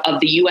regions of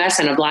the U.S.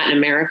 and of Latin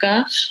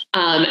America.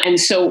 And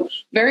so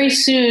very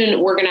soon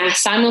we're going to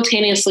simultaneously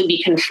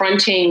be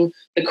confronting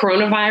the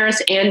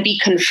coronavirus and be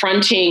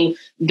confronting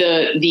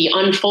the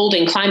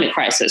unfolding climate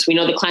crisis. We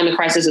know the climate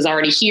crisis is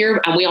already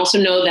here. And we also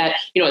know that,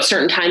 at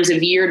certain times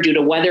of year, due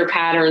to weather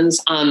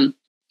patterns,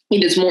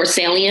 it is more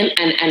salient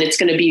and it's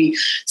going to be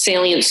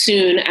salient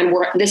soon. And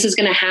this is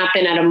going to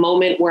happen at a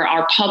moment where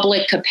our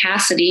public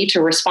capacity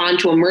to respond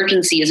to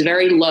emergency is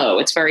very low.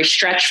 It's very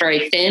stretched,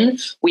 very thin.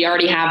 We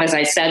already have, as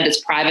I said,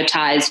 this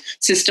privatized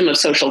system of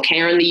social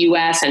care in the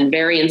US and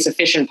very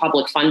insufficient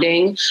public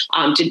funding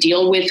to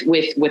deal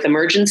with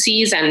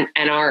emergencies, and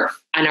our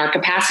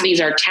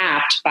capacities are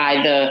tapped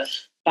by the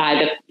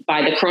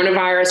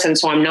coronavirus. And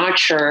so I'm not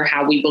sure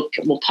how we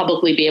will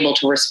publicly be able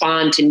to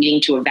respond to needing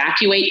to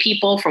evacuate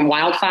people from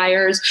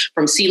wildfires,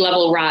 from sea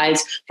level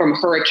rise, from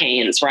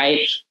hurricanes,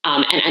 right?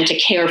 And to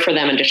care for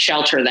them and to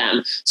shelter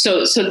them.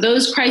 So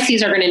those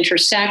crises are going to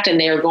intersect, and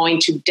they are going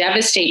to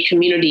devastate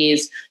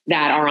communities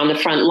that are on the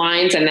front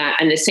lines, and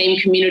the same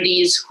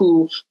communities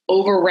who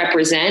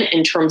overrepresent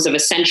in terms of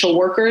essential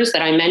workers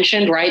that I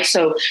mentioned, right?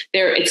 So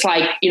it's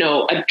like,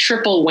 a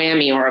triple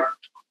whammy, or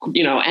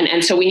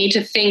and so we need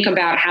to think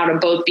about how to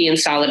both be in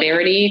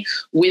solidarity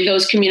with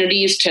those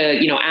communities, to,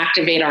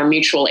 activate our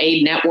mutual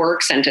aid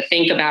networks, and to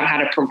think about how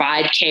to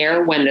provide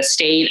care when the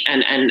state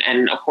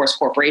and of course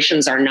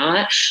corporations are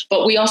not.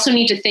 But we also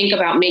need to think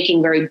about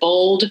making very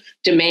bold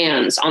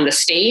demands on the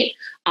state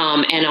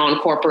and on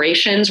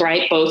corporations,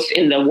 right? Both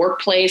in the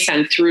workplace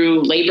and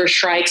through labor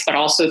strikes, but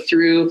also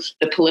through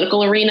the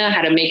political arena,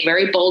 how to make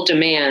very bold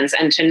demands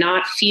and to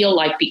not feel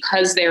like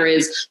because there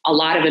is a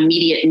lot of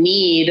immediate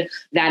need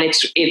that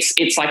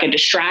it's like a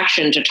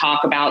distraction to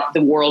talk about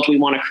the world we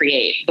want to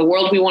create. The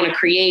world we want to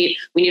create,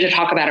 we need to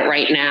talk about it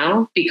right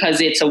now because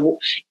it's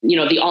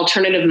the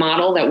alternative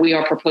model that we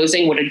are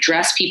proposing would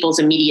address people's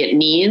immediate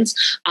needs.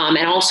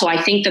 And also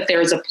I think that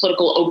there is a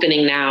political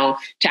opening now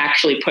to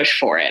actually push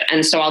for it.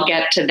 And so I'll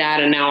get to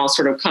that. And now I'll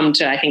sort of come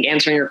to, I think,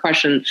 answering your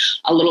question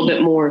a little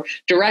bit more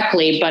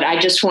directly, but I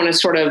just want to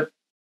sort of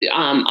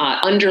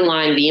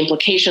underline the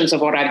implications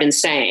of what I've been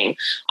saying.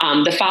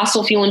 The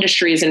fossil fuel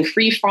industry is in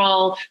free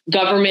fall.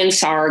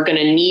 Governments are going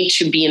to need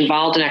to be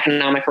involved in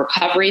economic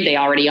recovery. They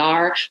already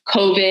are.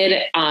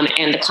 COVID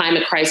and the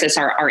climate crisis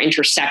are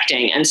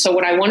intersecting. And so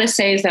what I want to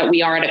say is that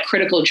we are at a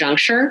critical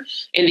juncture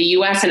in the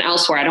US and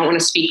elsewhere. I don't want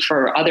to speak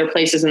for other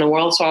places in the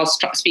world, so I'll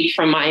speak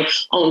from my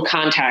own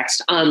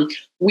context.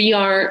 We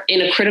are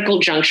in a critical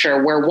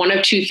juncture where one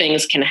of two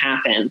things can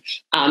happen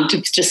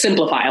to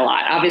simplify a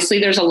lot. Obviously,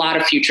 there's a lot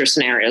of future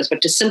scenarios,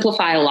 but to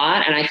simplify a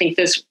lot, and I think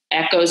this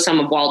echoes some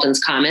of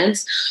Walden's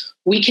comments,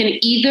 we can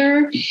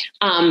either,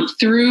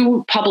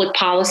 through public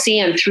policy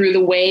and through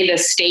the way the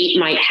state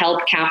might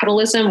help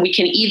capitalism, we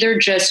can either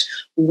just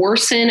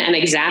worsen and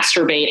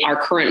exacerbate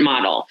our current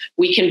model.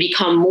 We can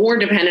become more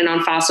dependent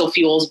on fossil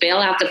fuels, bail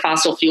out the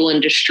fossil fuel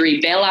industry,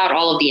 bail out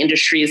all of the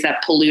industries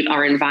that pollute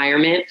our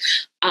environment.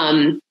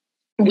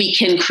 We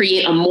can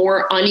create a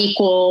more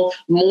unequal,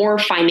 more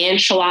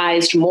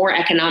financialized, more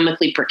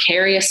economically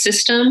precarious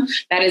system.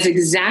 That is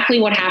exactly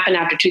what happened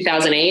after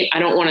 2008. I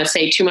don't want to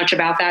say too much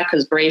about that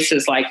because Grace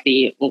is like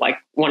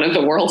one of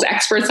the world's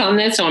experts on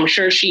this. So I'm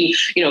sure she,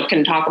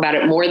 can talk about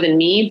it more than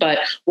me. But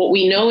what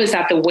we know is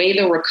that the way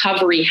the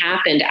recovery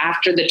happened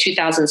after the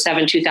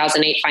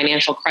 2007-2008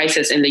 financial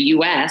crisis in the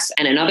US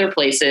and in other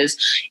places,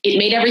 it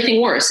made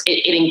everything worse.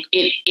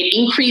 It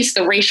increased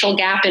the racial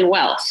gap in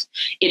wealth.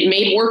 It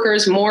made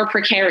workers more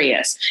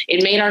precarious.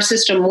 It made our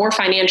system more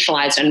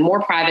financialized and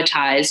more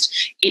privatized.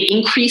 It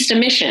increased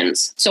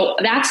emissions. So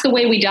that's the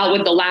way we dealt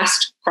with the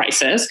last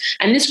crisis.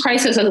 And this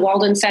crisis, as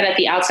Walden said at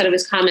the outset of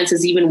his comments,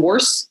 is even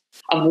worse.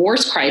 A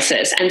worse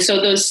crisis. And so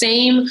those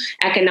same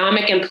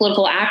economic and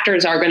political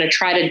actors are going to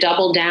try to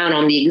double down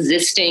on the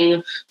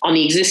existing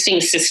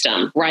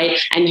system, right?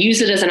 And use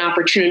it as an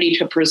opportunity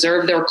to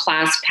preserve their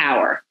class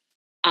power.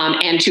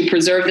 And to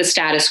preserve the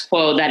status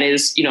quo that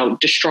is,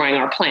 destroying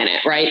our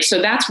planet, right?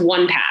 So that's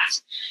one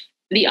path.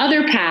 The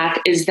other path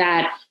is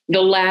that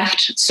the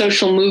left,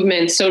 social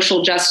movements,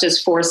 social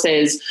justice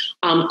forces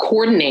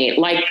coordinate,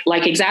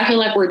 exactly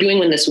like we're doing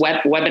with this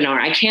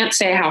webinar. I can't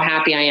say how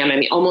happy I am. I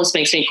mean, it almost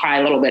makes me cry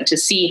a little bit to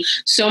see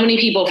so many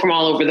people from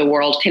all over the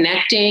world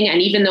connecting.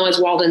 And even though, as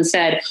Walden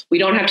said, we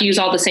don't have to use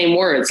all the same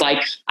words,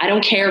 I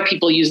don't care if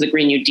people use the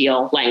Green New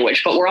Deal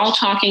language, but we're all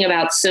talking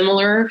about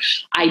similar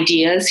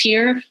ideas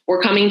here.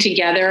 We're coming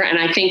together. And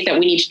I think that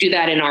we need to do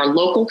that in our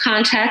local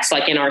context,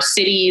 like in our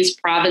cities,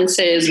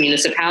 provinces,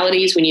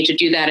 municipalities. We need to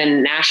do that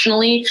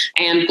nationally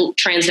and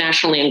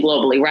transnationally and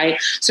globally, right?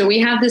 So we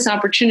have this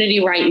opportunity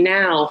right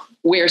now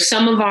where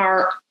some of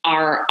our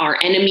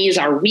enemies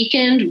are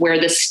weakened, where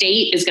the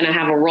state is going to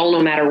have a role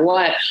no matter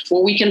what,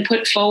 where we can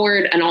put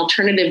forward an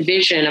alternative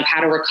vision of how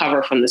to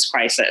recover from this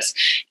crisis.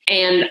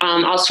 And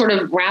I'll sort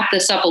of wrap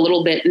this up a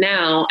little bit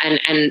now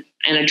and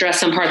address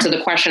some parts of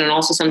the question and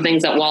also some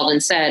things that Walden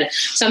said.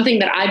 Something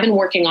that I've been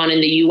working on in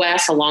the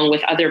US along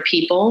with other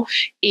people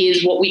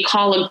is what we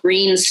call a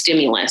green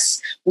stimulus.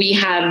 We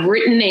have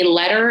written a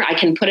letter, I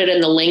can put it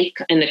in the link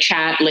in the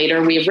chat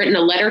later. We have written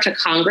a letter to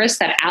Congress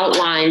that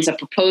outlines a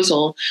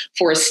proposal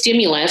for a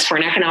stimulus for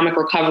an economic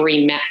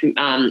recovery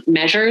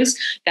measures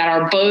that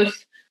are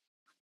both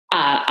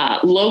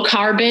low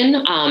carbon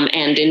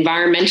and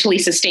environmentally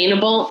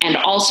sustainable and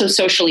also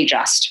socially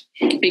just,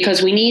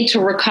 because we need to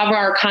recover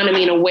our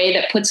economy in a way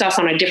that puts us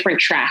on a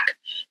different track,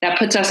 that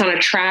puts us on a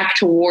track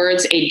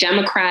towards a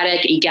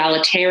democratic,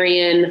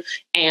 egalitarian,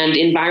 and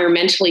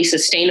environmentally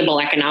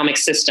sustainable economic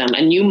system,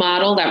 a new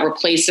model that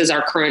replaces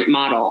our current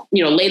model,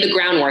 lay the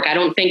groundwork. I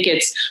don't think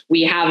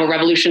we have a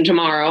revolution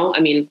tomorrow. I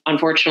mean,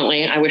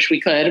 unfortunately, I wish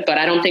we could, but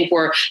I don't think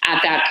we're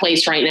at that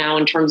place right now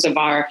in terms of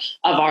our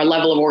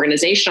level of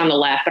organization on the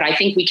left. But I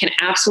think we can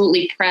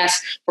absolutely press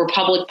for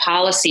public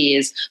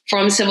policies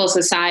from civil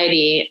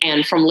society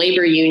and from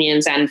labor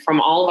unions and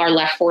from all of our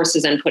left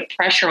forces and put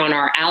pressure on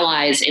our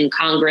allies in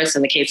Congress.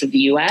 In the case of the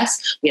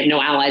US, we have no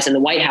allies in the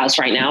White House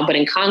right now, but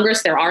in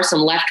Congress, there are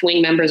some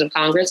left-wing members of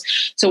Congress.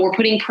 So we're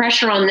putting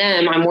pressure on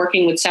them. I'm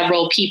working with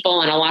several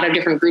people and a lot of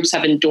different groups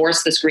have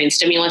endorsed this green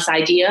stimulus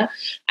idea.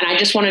 And I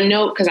just want to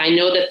note, because I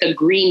know that the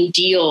Green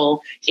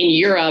Deal in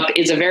Europe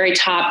is a very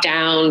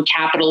top-down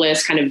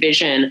capitalist kind of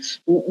vision.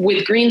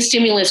 With green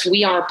stimulus,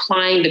 we are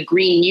applying the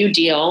Green New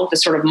Deal, the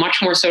sort of much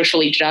more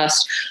socially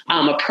just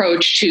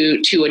approach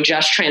to a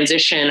just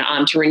transition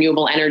to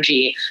renewable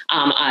energy.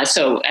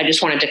 So I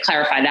just wanted to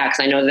clarify that because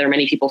I know there are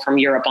many people from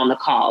Europe on the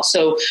call.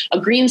 So a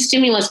green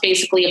stimulus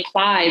basically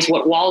applies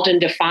what Walden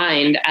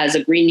defined as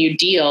a Green New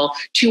Deal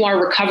to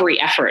our recovery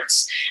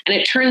efforts. And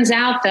it turns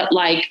out that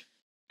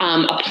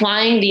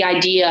applying the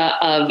idea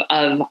of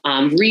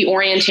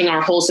reorienting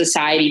our whole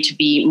society to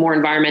be more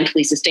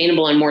environmentally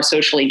sustainable and more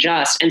socially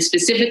just, and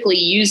specifically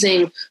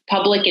using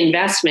public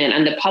investment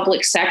and the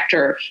public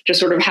sector to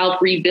sort of help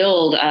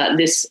rebuild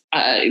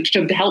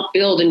to help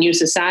build a new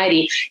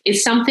society,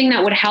 is something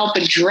that would help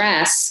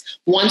address,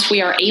 once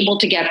we are able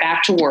to get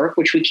back to work,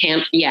 which we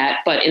can't yet,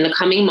 but in the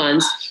coming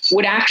months,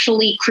 would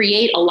actually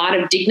create a lot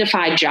of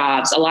dignified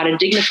jobs, a lot of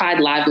dignified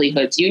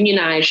livelihoods,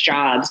 unionized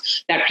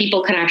jobs that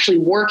people can actually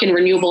work in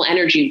renewable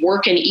energy,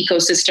 work in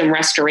ecosystem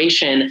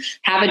restoration,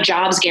 have a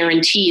jobs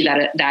guarantee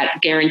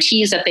that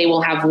guarantees that they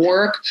will have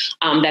work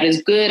that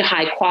is good,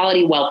 high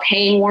quality,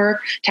 well-paying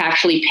work, to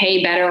actually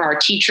pay better our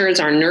teachers,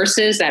 our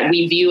nurses that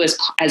we view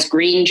as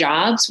green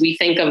jobs. We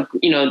think of,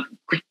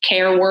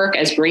 care work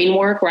as green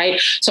work,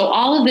 right? So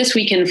all of this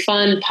we can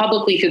fund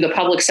publicly through the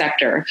public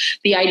sector.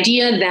 The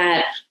idea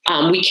that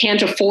we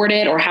can't afford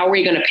it or how are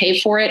we going to pay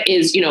for it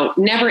is,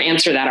 never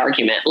answer that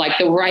argument. Like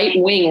the right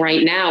wing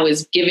right now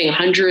is giving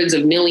hundreds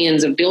of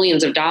millions of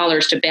billions of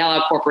dollars to bail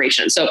out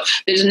corporations. So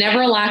there's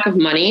never a lack of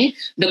money.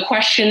 The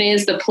question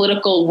is the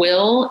political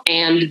will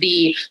and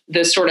the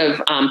sort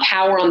of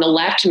power on the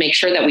left to make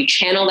sure that we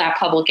channel that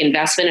public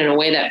investment in a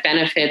way that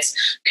benefits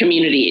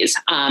communities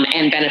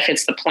and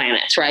benefits the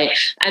planet, right?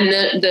 And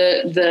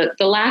the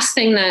last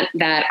thing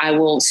that I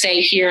will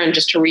say here, and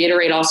just to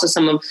reiterate also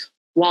some of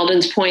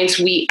Walden's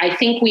points, I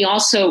think we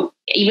also,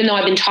 even though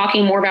I've been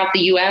talking more about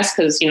the U.S.,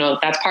 because,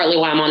 that's partly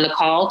why I'm on the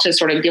call, to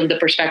sort of give the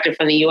perspective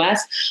from the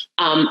U.S.,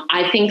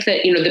 I think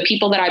that, the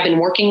people that I've been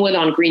working with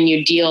on Green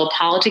New Deal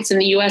politics in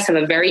the U.S. have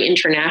a very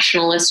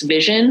internationalist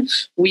vision.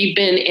 We've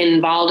been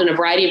involved in a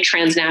variety of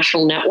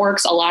transnational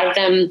networks, a lot of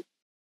them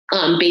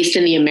based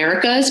in the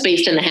Americas,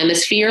 based in the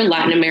hemisphere,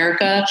 Latin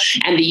America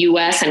and the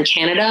US and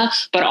Canada,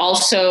 but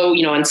also,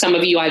 and some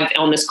of you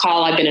on this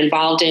call, I've been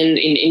involved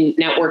in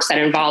networks that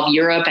involve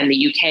Europe and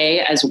the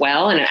UK as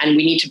well. And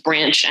we need to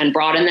branch and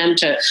broaden them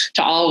to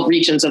all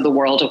regions of the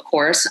world, of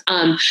course.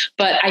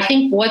 But I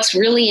think what's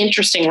really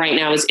interesting right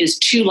now is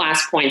two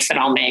last points that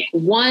I'll make.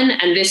 One,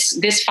 and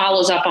this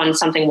follows up on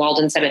something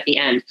Walden said at the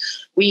end.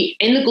 We,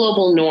 in the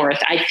global north,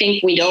 I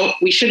think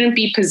we shouldn't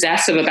be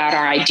possessive about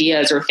our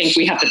ideas or think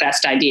we have the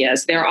best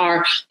ideas. There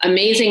are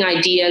amazing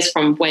ideas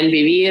from Buen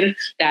Vivir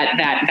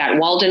that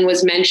Walden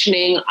was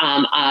mentioning,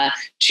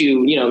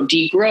 to,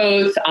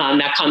 degrowth,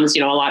 that comes,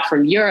 a lot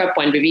from Europe,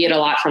 Buen Vivir, a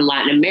lot from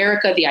Latin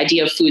America, the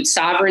idea of food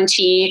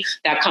sovereignty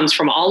that comes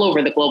from all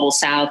over the global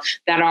south,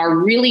 that are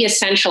really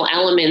essential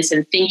elements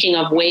in thinking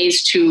of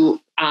ways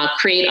to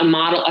create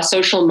a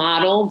social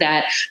model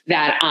that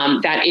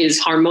is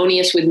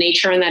harmonious with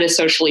nature and that is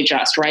socially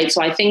just, right?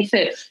 So I think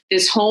that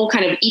this whole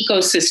kind of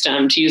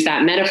ecosystem, to use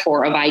that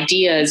metaphor, of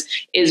ideas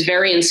is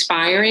very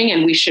inspiring,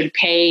 and we should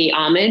pay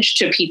homage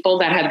to people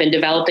that have been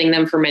developing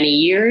them for many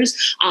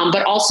years,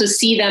 but also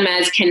see them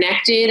as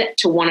connected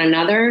to one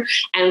another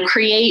and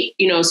create,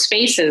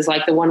 spaces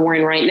like the one we're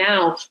in right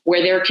now,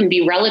 where there can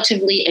be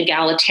relatively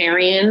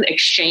egalitarian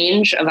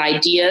exchange of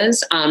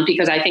ideas,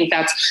 because I think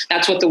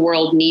that's what the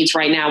world needs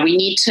right now. We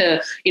need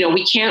to,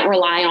 we can't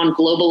rely on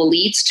global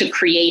elites to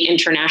create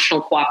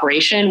international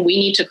cooperation. We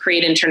need to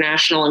create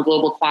international and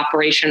global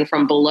cooperation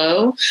from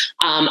below,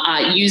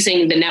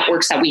 using the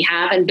networks that we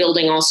have and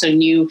building also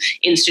new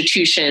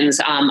institutions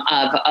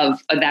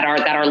that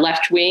are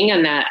left wing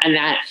and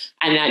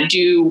that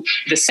do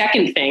the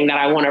second thing that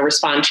I want to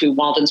respond to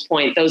Walden's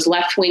point, those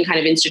left-wing kind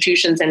of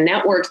institutions and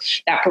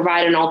networks that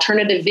provide an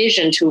alternative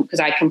vision to, because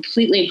I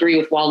completely agree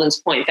with Walden's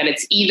point that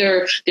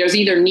there's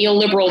either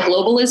neoliberal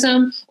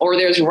globalism or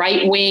there's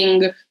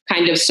right-wing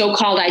kind of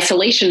so-called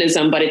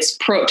isolationism, but it's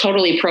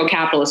totally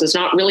pro-capitalist. It's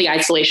not really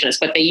isolationist,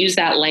 but they use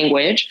that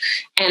language.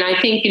 And I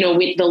think,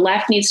 the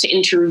left needs to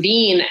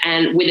intervene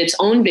and with its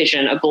own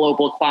vision of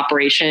global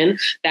cooperation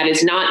that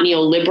is not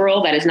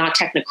neoliberal, that is not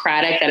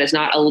technocratic, that is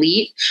not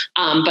elite,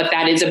 but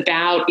that is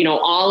about,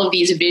 all of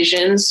these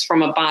visions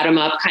from a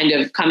bottom-up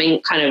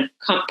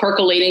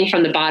percolating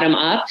from the bottom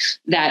up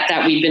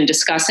that we've been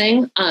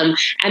discussing.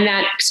 And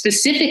that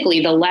specifically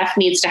the left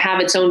needs to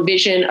have its own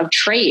vision of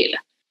trade.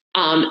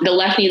 The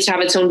left needs to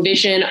have its own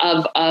vision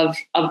of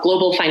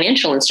global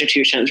financial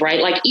institutions, right?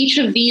 Like each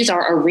of these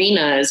are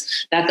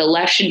arenas that the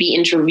left should be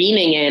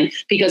intervening in,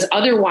 because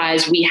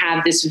otherwise we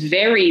have this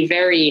very,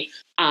 very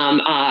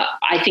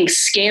I think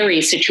scary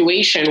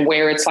situation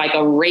where it's like a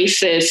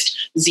racist,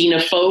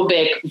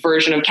 xenophobic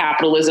version of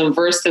capitalism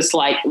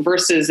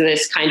versus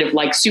this kind of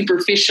like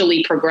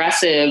superficially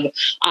progressive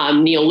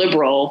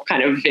neoliberal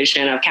kind of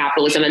vision of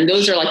capitalism. And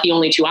those are like the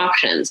only two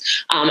options.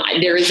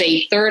 There is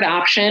a third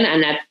option,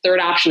 and that third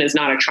option is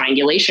not a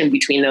triangulation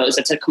between those.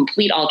 It's a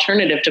complete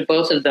alternative to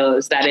both of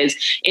those. That is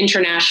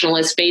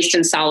internationalist, based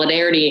in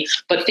solidarity,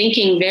 but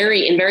thinking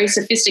in very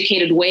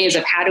sophisticated ways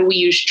of how do we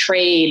use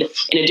trade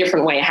in a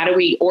different way? How do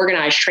we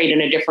organize trade in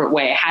a different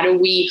way? How do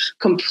we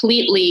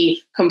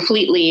completely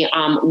completely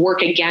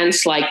work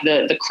against like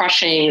the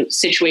crushing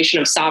situation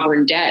of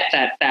sovereign debt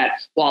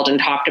that Walden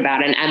talked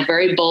about, and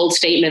very bold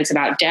statements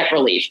about debt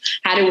relief.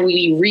 How do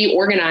we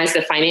reorganize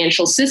the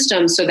financial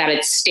system so that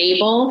it's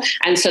stable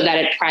and so that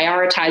it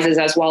prioritizes,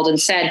 as Walden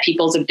said,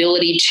 people's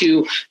ability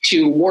to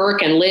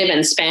work and live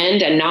and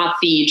spend, and not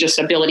the just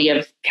ability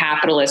of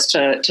capitalists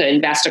to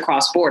invest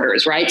across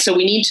borders, right? So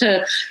we need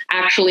to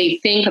actually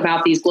think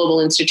about these global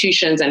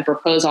institutions and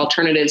propose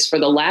alternatives for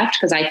the left,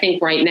 because I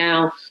think right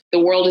now the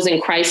world is in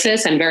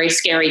crisis and very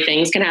scary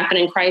things can happen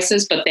in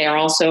crisis, but they are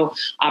also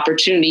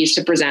opportunities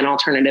to present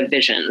alternative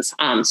visions.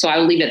 So I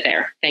will leave it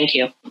there. Thank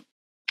you.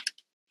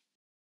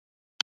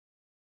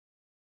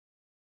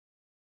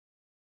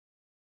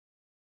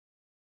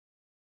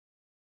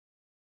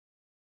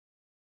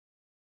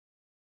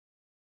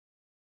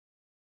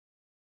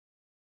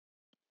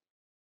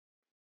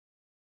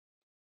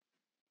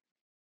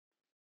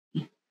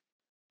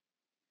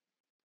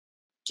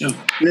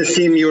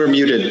 Nassim, you were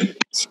muted.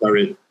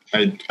 Sorry,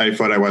 I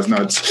thought I was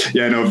not.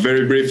 Yeah, no,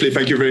 very briefly,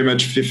 thank you very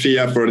much,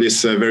 Thea, for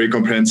this very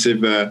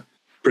comprehensive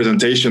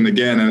presentation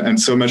again, and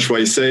so much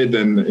what you said,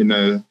 and in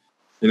a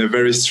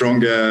very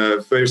strong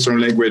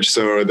language.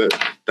 So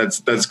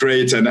that's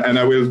great, and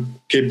I will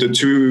keep the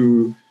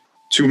two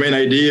main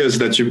ideas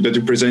that you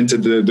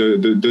presented,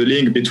 the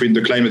link between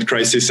the climate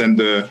crisis and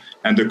the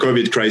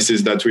COVID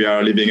crisis that we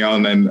are living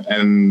on,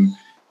 and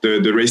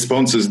the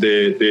responses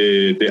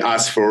they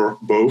ask for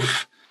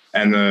both.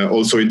 And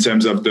also in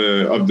terms of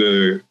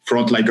the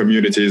frontline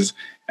communities,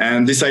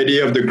 and this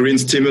idea of the green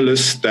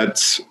stimulus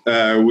that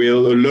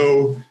will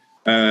allow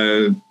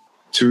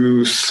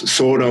to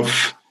sort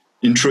of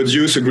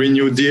introduce a Green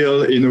New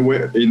Deal in a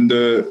way,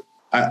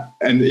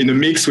 and in a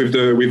mix with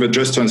a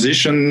just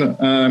transition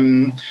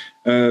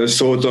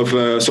sort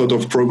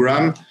of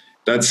program.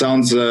 That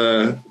sounds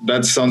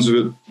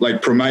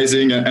like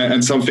promising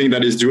and something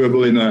that is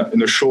doable in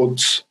a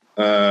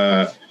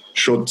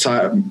short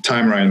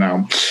time right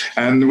now.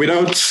 And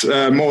without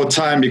more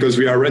time, because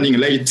we are running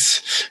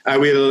late, I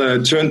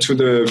will turn to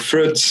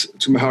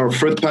our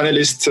third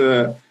panelist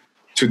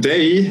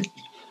today,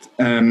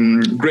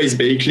 Grace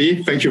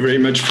Blakeley. Thank you very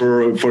much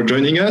for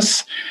joining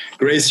us.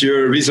 Grace,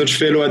 you're a research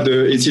fellow at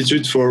the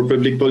Institute for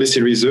Public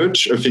Policy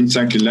Research, a think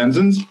tank in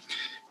London.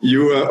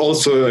 You are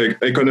also an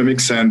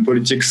economics and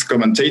politics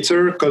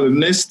commentator,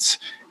 columnist,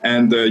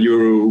 and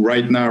you're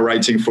right now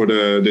writing for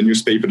the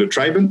newspaper, The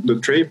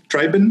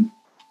Tribune.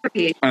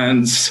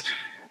 And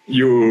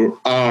you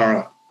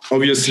are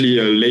obviously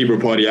a Labour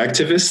Party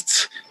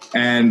activist,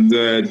 and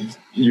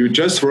you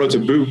just wrote a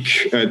book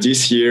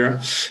this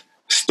year,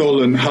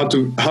 Stolen: How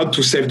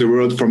to Save the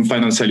World from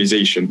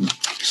Financialization.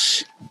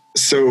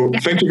 So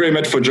thank you very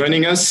much for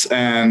joining us,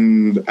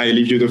 and I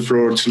leave you the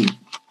floor to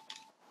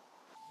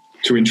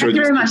introduce. Thank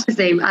you very much,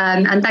 Nassim,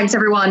 and thanks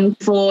everyone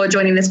for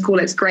joining this call.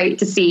 It's great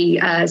to see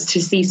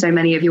so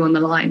many of you on the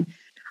line.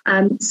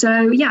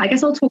 So I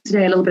guess I'll talk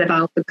today a little bit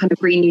about the kind of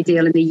Green New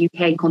Deal in the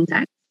UK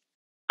context.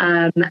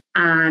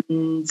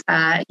 Nassim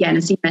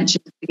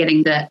mentioned at the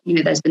beginning that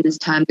there's been this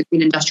term, the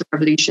Green Industrial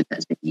Revolution,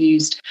 that's been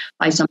used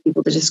by some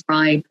people to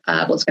describe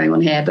what's going on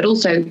here, but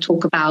also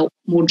talk about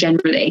more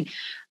generally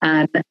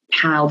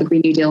how the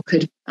Green New Deal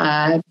could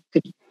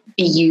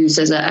be used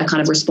as a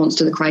kind of response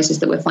to the crisis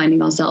that we're finding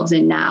ourselves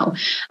in now,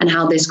 and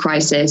how this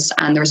crisis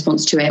and the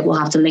response to it will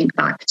have to link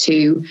back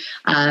to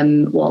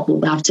what will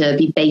have to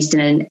be based in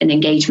an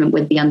engagement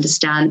with an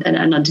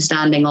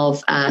understanding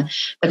of the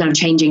kind of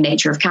changing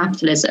nature of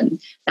capitalism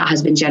that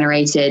has been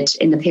generated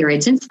in the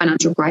period since the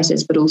financial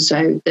crisis, but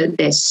also that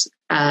this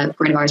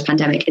coronavirus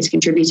pandemic is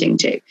contributing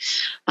to.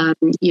 So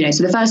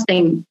the first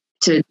thing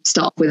to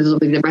start with is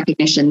the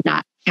recognition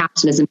that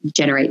capitalism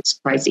generates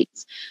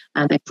crises.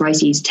 And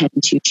crises tend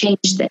to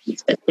change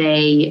things, but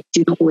they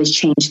do not always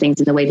change things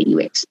in the way that you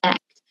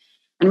expect.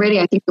 And really,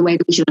 I think the way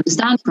that we should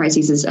understand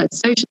crises as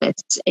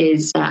socialists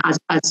is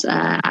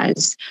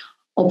as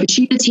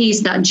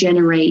opportunities that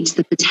generate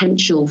the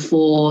potential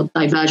for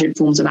divergent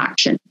forms of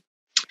action.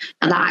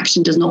 And that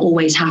action does not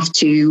always have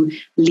to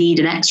lead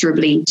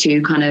inexorably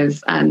to kind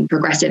of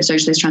progressive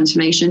socialist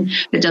transformation,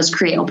 but it does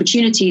create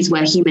opportunities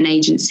where human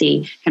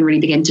agency can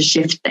really begin to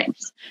shift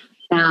things.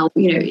 Now,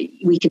 we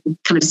can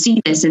kind of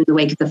see this in the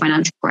wake of the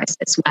financial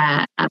crisis,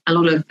 where a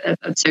lot of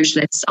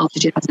socialists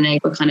after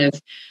 2008 were kind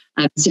of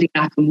sitting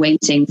back and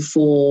waiting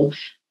for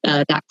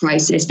that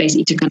crisis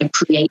basically to kind of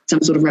create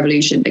some sort of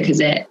revolution, because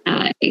it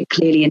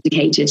clearly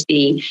indicated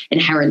the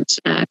inherent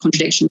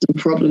contradictions and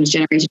problems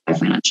generated by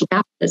financial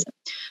capitalism.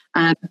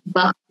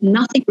 But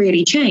nothing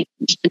really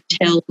changed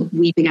until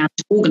we began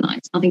to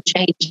organize. Nothing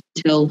changed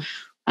until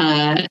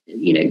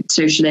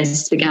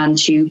socialists began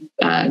to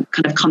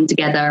kind of come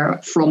together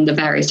from the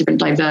various different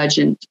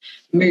divergent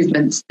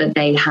movements that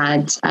they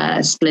had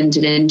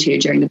splintered into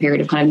during the period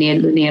of kind of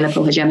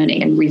neoliberal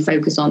hegemony, and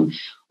refocus on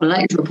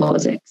electoral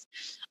politics.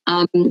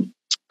 And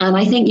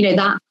I think,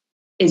 that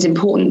is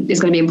going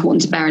to be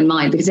important to bear in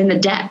mind, because in the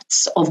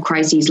depths of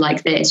crises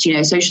like this,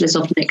 socialists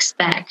often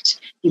expect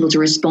people to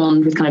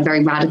respond with kind of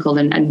very radical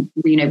and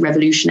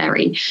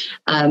revolutionary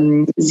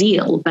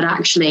zeal, but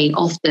actually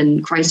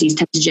often crises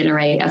tend to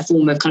generate a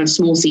form of kind of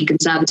small c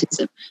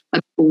conservatism,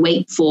 where people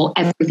wait for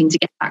everything to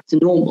get back to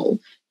normal.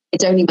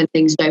 It's only when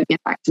things don't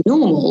get back to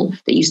normal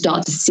that you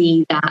start to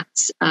see that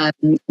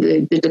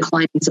the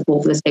decline in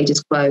support for the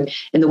status quo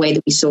in the way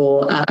that we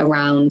saw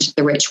around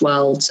the rich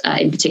world,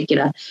 in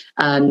particular,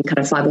 kind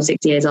of 5 or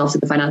 6 years after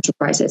the financial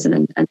crisis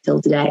and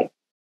until today.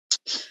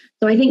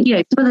 So I think,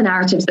 some of the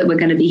narratives that we're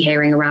going to be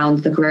hearing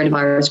around the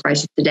coronavirus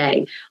crisis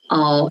today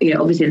are,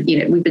 obviously,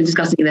 we've been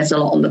discussing this a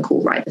lot on the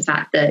call, right? The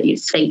fact that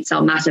states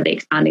are massively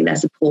expanding their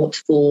support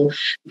for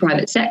the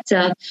private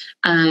sector,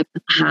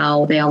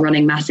 how they are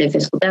running massive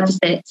fiscal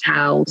deficits,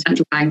 how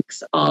central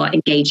banks are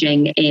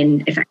engaging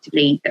in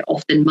effectively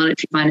often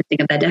monetary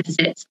financing of their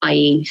deficits,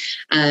 i.e.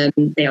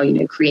 They are,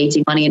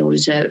 creating money in order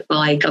to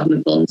buy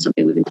government bonds,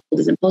 something we've been told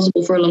is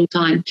impossible for a long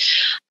time.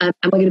 And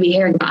we're going to be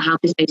hearing about how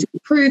this basically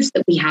proves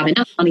that we have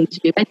enough money to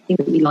do anything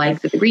that we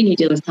like, that the Green New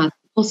Deal is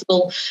perfectly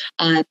possible,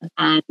 and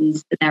that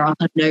there are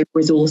no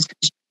resource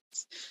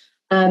constraints.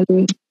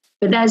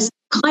 But there's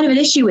kind of an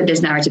issue with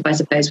this narrative, I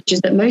suppose, which is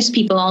that most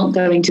people aren't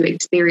going to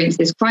experience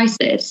this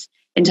crisis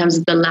in terms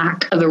of the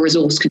lack of a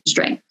resource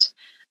constraint.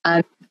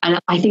 And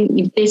I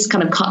think this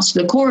kind of cuts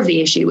to the core of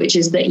the issue, which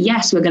is that,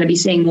 yes, we're going to be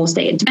seeing more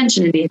state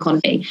intervention in the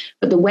economy,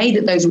 but the way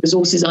that those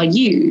resources are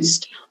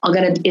used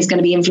is going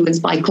to be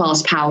influenced by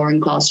class power and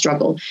class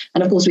struggle.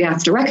 And of course, we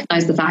have to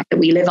recognize the fact that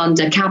we live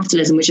under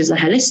capitalism, which is a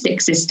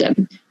holistic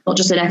system, not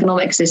just an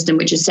economic system,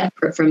 which is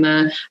separate from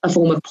a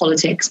form of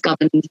politics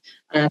governed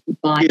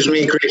by... Excuse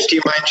me, Grace, do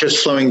you mind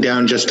just slowing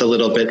down just a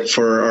little bit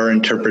for our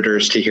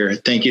interpreters to hear?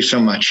 Thank you so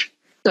much.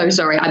 So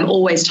sorry, I'm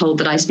always told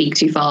that I speak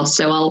too fast,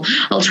 so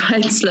I'll try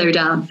and slow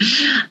down.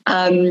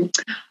 Most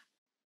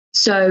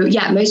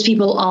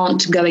people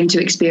aren't going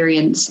to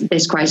experience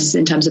this crisis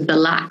in terms of the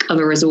lack of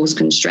a resource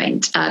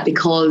constraint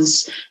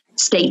because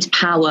state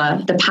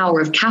power, the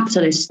power of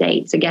capitalist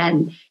states,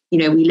 again, we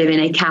live in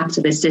a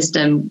capitalist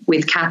system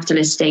with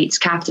capitalist states,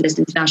 capitalist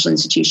international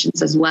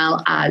institutions, as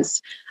well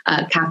as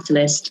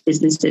capitalist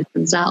businesses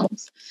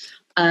themselves.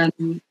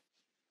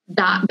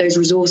 That those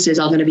resources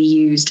are going to be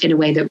used in a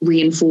way that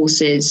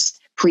reinforces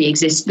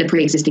the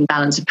pre-existing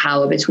balance of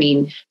power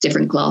between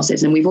different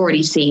classes. And we've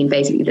already seen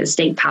basically that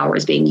state power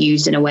is being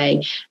used in a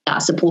way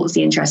that supports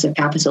the interests of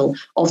capital,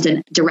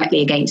 often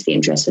directly against the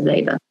interests of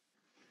labour.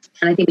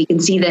 And I think we can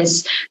see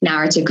this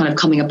narrative kind of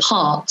coming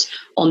apart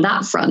on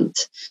that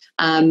front,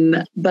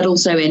 but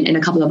also in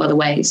a couple of other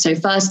ways. So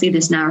firstly,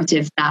 this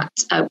narrative that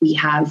we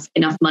have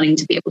enough money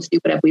to be able to do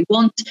whatever we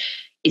want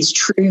is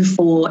true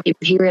for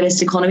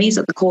imperialist economies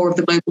at the core of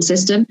the global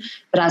system.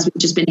 But as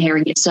we've just been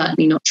hearing, it's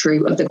certainly not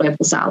true of the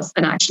global south.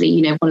 And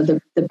actually, one of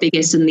the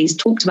biggest and least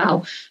talked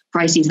about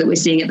crises that we're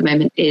seeing at the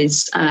moment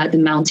is the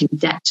mounting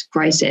debt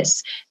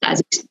crisis that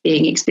is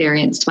being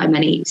experienced by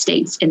many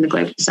states in the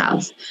global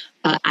south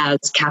as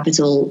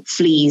capital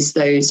flees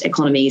those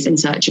economies in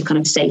search of kind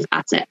of safe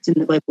assets in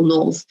the global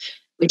north,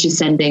 which is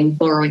sending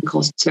borrowing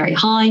costs very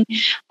high,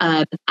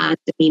 and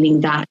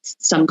meaning that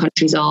some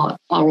countries are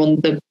on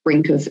the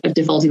brink of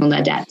defaulting on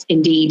their debt.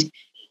 Indeed,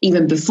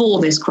 even before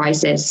this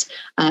crisis,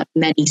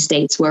 many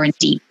states were in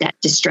deep debt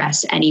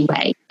distress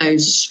anyway.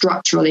 Those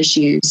structural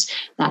issues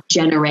that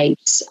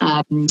generate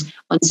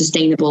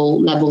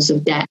unsustainable levels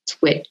of debt,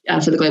 which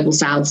for the global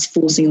south,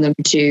 forcing them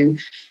to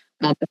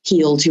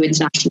appeal to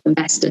international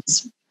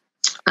investors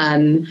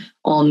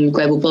on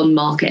global bond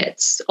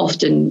markets,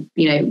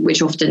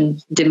 which often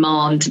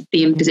demand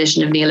the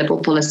imposition of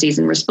neoliberal policies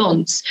in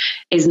response,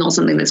 is not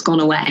something that's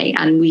gone away.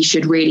 And we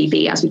should really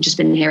be, as we've just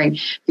been hearing,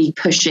 be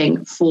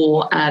pushing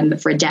for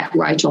a debt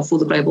write-off for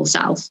the global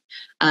south,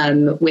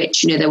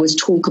 which there was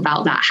talk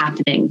about that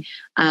happening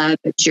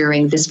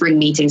during the spring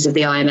meetings of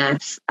the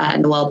IMF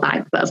and the World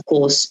Bank, but of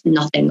course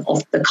nothing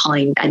of the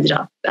kind ended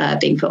up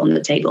being put on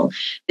the table.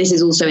 This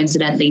is also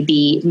incidentally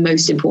the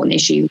most important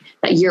issue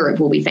that Europe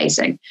will be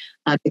facing,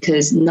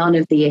 because none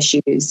of the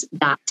issues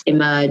that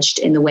emerged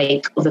in the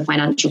wake of the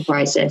financial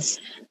crisis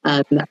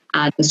and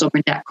the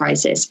sovereign debt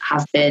crisis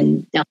have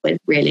been dealt with,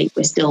 really.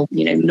 We're still,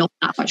 not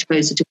that much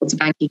closer towards a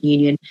banking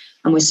union,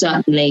 and we're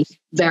certainly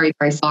very,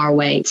 very far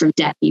away from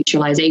debt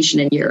mutualization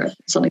in Europe,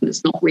 something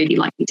that's not really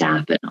likely to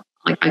happen.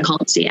 I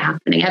can't see it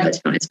happening ever,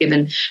 to be honest,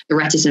 given the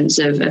reticence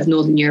of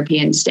Northern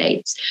European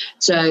states.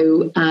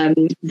 So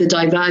the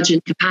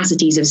divergent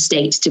capacities of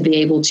states to be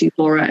able to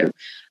borrow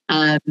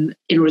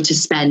in order to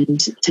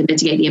spend to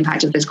mitigate the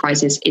impact of this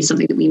crisis is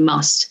something that we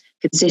must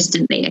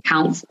consistently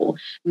account for.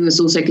 We must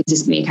also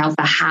consistently account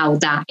for how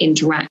that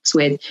interacts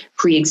with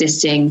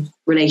pre-existing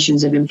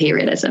relations of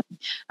imperialism.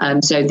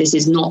 So this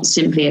is not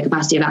simply a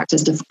capacity of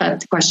access to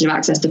question of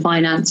access to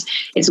finance.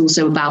 It's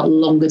also about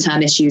longer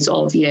term issues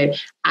of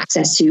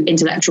access to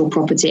intellectual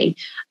property.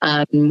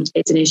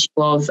 It's an issue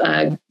of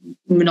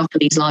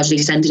monopolies largely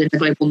centered in the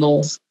global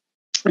north.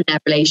 and their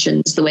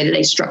relations, the way that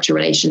they structure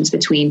relations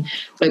between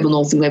global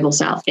north and global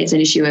south. It's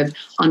an issue of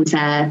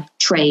unfair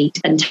trade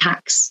and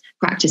tax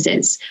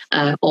practices,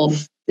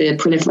 of the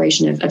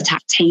proliferation of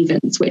tax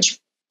havens, which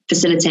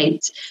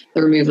facilitate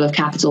the removal of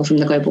capital from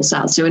the global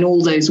south. So in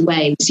all those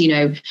ways,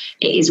 it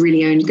is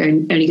really only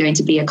going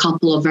to be a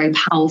couple of very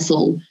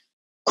powerful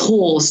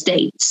core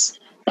states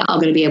that are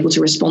going to be able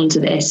to respond to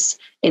this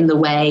in the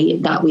way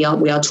that we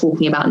are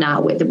talking about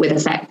now, with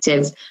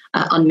effective,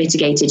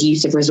 unmitigated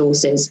use of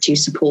resources to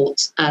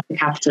support the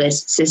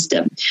capitalist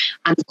system.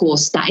 And of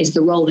course, that is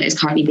the role that is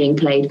currently being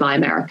played by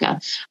America.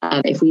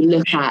 If we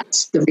look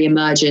at the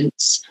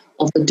reemergence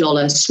of the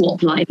dollar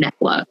swap line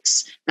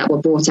networks that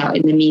were brought out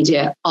in the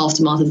immediate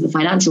aftermath of the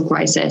financial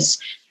crisis,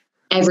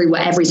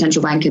 every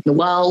central bank in the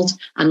world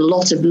and a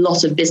lot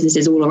of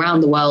businesses all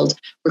around the world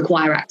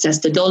require access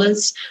to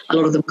dollars. A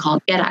lot of them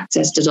can't get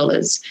access to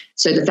dollars.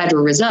 So the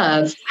Federal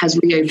Reserve has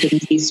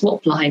reopened these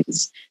swap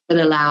lines that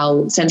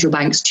allow central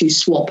banks to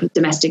swap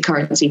domestic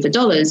currency for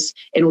dollars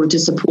in order to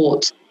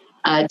support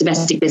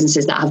domestic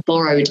businesses that have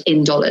borrowed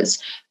in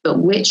dollars. But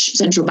which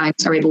central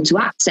banks are able to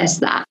access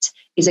that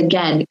is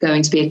again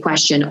going to be a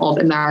question of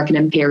American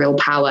imperial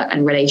power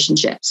and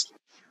relationships.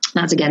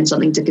 That's again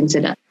something to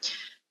consider.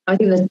 I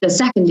think the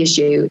second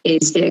issue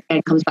is, it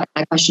again comes back to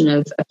that question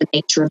of the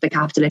nature of the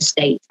capitalist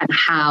state and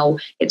how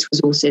its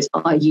resources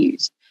are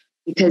used.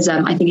 Because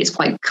I think it's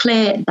quite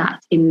clear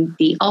that in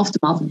the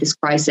aftermath of this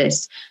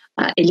crisis,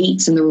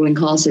 elites and the ruling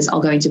classes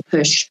are going to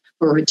push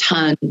for a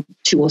return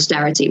to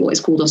austerity, what is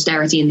called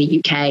austerity in the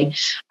UK.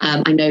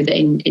 I know that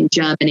in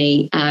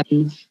Germany,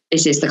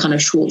 this is the kind of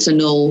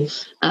Schwarzer-Null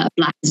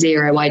black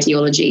zero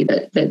ideology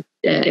that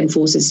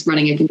enforces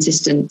running a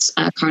consistent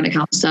current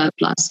account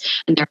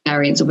surplus. And there are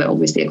variants of it,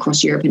 obviously,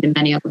 across Europe and in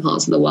many other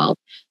parts of the world.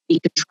 The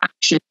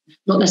contraction,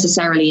 not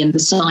necessarily in the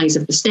size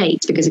of the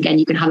state, because again,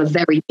 you can have a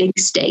very big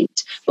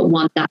state, but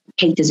one that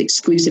caters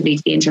exclusively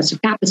to the interests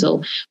of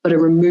capital, but a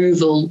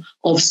removal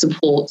of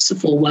supports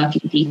for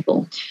working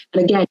people.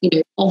 And again,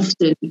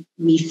 often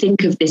we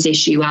think of this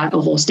issue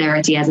of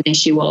austerity as an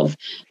issue of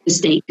the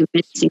state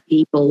convincing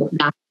people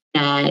that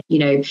there,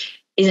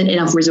 isn't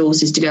enough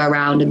resources to go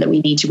around and that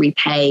we need to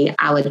repay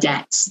our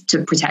debts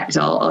to protect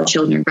our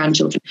children and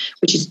grandchildren,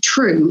 which is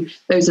true.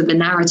 Those are the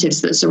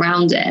narratives that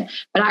surround it.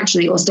 But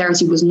actually,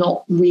 austerity was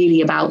not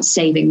really about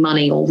saving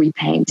money or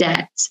repaying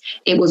debts.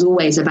 It was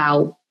always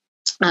about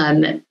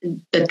a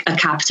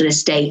capitalist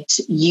state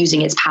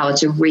using its power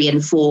to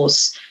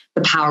reinforce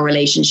the power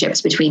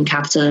relationships between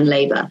capital and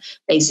labor,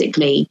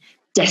 basically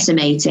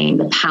decimating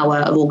the power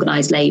of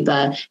organized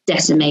labor,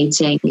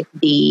 decimating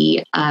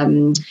the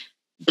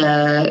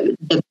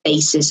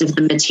basis of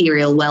the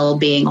material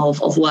well-being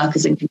of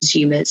workers and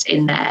consumers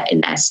in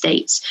their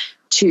states,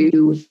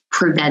 to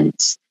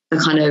prevent the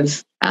kind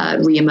of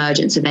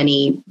re-emergence of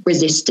any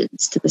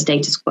resistance to the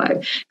status quo.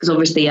 Because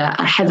obviously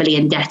a heavily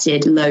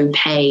indebted,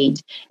 low-paid,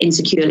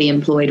 insecurely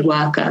employed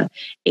worker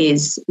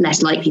is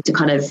less likely to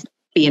kind of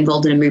be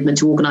involved in a movement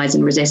to organise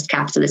and resist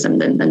capitalism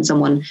than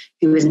someone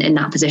who isn't in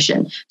that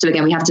position. So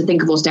again, we have to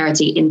think of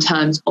austerity in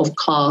terms of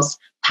class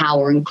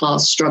power and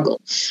class struggle.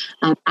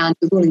 And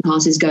the ruling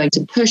class is going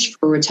to push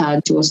for a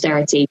return to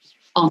austerity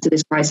after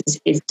this crisis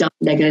is done.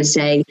 They're going to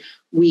say,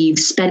 we've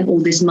spent all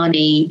this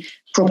money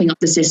propping up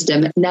the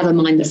system, never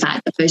mind the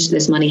fact that most of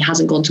this money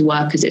hasn't gone to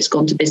workers, it's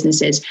gone to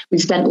businesses.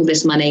 We've spent all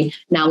this money,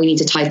 now we need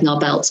to tighten our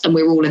belts, and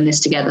we're all in this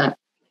together.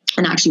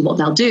 And actually what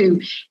they'll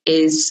do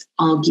is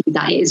argue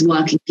that it is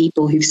working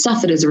people who've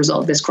suffered as a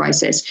result of this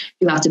crisis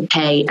who have to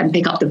pay and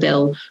pick up the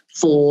bill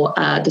for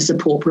the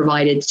support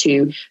provided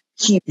to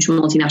huge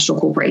multinational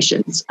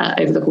corporations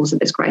over the course of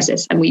this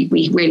crisis. And we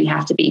really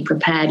have to be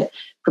prepared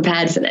for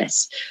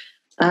this.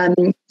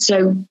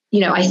 So,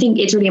 I think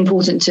it's really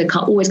important to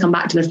always come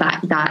back to the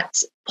fact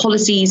that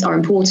policies are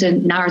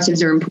important,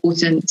 narratives are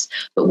important,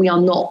 but we are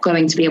not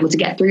going to be able to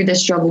get through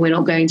this struggle. We're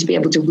not going to be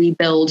able to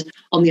rebuild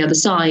on the other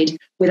side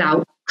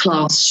without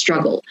class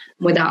struggle,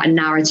 without a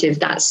narrative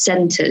that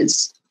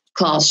centers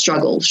class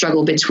struggle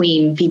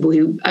between people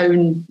who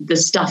own the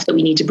stuff that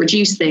we need to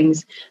produce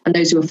things and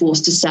those who are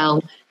forced to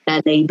sell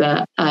their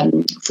labour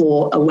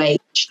for a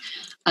wage.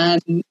 I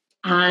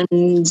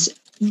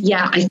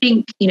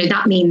think,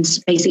 that means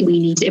basically we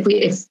need to,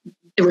 if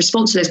the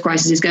response to this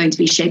crisis is going to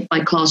be shaped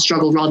by class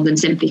struggle rather than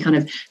simply kind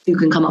of who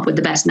can come up with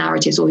the best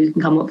narratives or who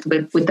can come up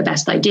with the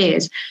best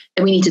ideas,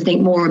 then we need to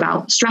think more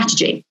about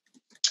strategy.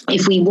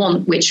 If we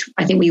want, which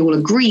I think we all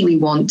agree we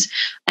want,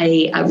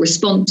 a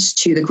response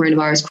to the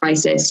coronavirus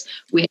crisis,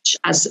 which,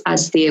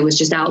 as Thea was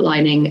just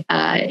outlining,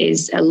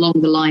 is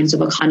along the lines of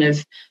a kind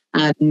of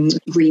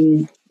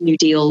Green New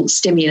Deal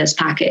stimulus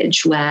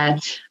package, where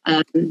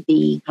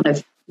the kind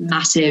of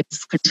massive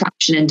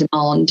contraction in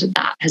demand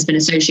that has been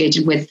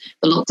associated with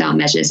the lockdown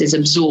measures is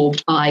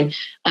absorbed by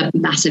a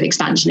massive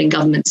expansion in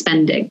government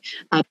spending,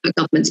 but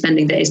government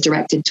spending that is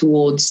directed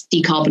towards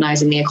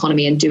decarbonising the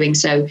economy and doing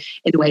so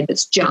in a way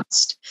that's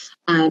just.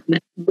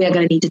 We're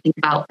going to need to think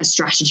about a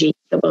strategy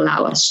that will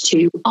allow us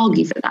to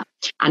argue for that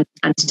and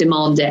to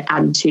demand it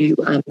and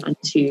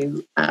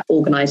to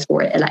organise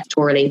for it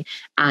electorally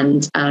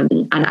and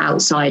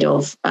outside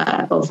of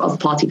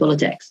party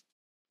politics.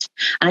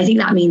 And I think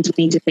that means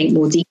we need to think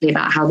more deeply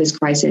about how this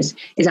crisis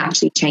is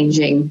actually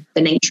changing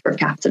the nature of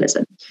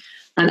capitalism.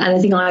 And I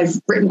think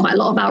I've written quite a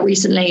lot about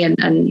recently,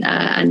 and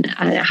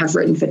I have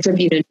written for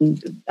Tribune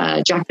and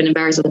Jacobin and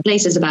various other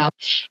places about,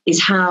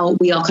 is how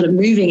we are kind of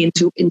moving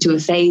into a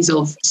phase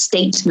of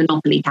state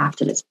monopoly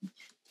capitalism.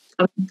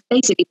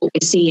 Basically, what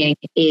we're seeing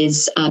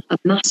is a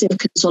massive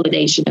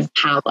consolidation of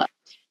power,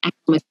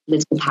 economic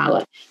political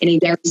power, in a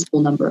very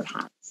small number of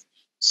hands.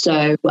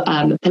 So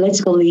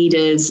political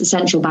leaders,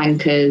 central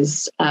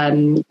bankers,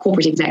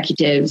 corporate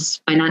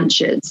executives,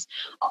 financiers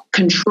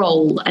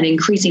control an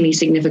increasingly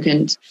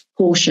significant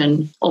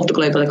portion of the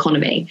global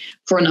economy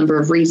for a number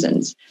of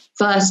reasons.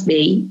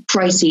 Firstly,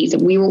 crises.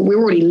 We're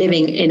already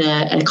living in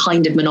a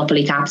kind of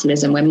monopoly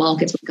capitalism where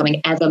markets are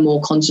becoming ever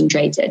more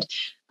concentrated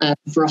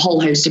for a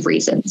whole host of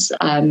reasons,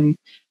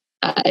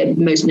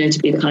 most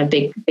notably the kind of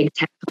big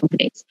tech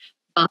companies.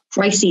 But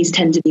crises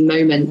tend to be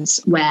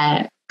moments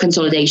where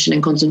consolidation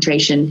and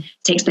concentration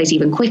takes place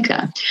even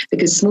quicker,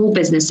 because small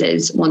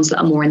businesses, ones that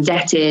are more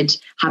indebted,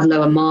 have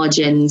lower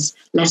margins,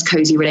 less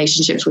cozy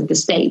relationships with the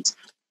state,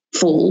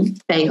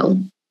 fail,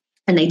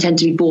 and they tend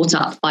to be bought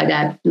up by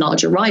their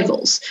larger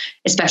rivals,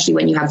 especially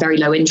when you have very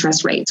low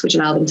interest rates, which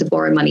allow them to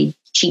borrow money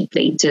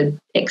cheaply to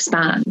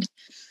expand.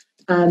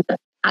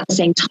 At the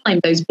same time,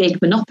 those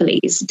big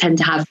monopolies tend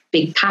to have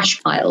big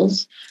cash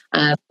piles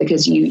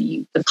because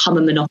you become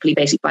a monopoly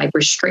basically by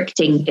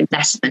restricting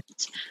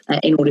investment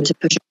in order to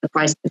push up the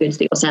price of the goods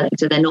that you're selling.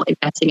 So they're not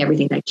investing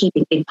everything, they're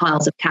keeping big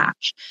piles of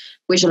cash,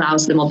 which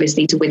allows them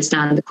obviously to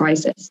withstand the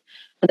crisis.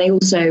 And they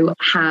also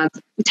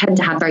tend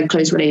to have very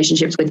close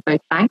relationships with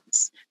both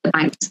banks, the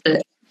banks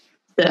that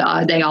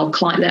are their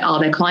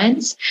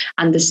clients,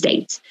 and the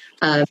state,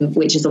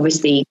 which is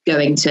obviously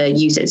going to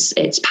use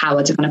its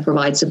power to kind of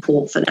provide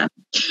support for them.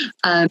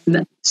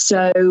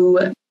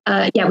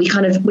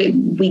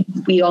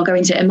 We are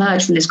going to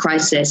emerge from this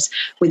crisis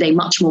with a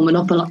much more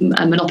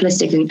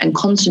monopolistic and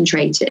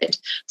concentrated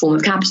form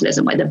of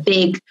capitalism, where the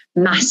big,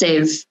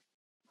 massive,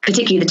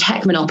 particularly the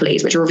tech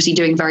monopolies, which are obviously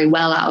doing very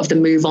well out of the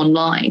move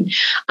online,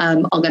 are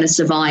going to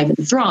survive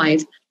and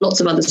thrive. Lots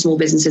of other small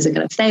businesses are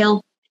going to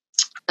fail.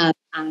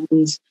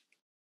 And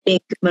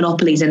big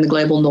monopolies in the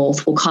global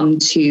north will come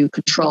to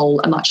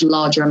control a much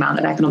larger amount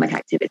of economic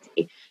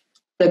activity.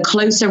 The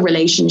closer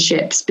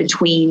relationships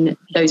between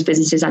those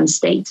businesses and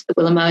states that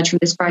will emerge from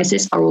this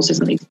crisis are also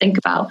something to think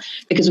about,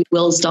 because we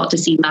will start to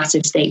see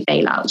massive state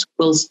bailouts.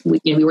 We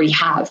already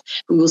have,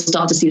 but we will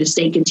start to see the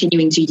state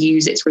continuing to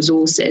use its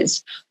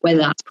resources, whether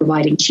that's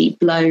providing cheap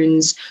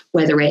loans,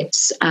 whether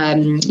it's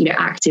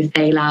active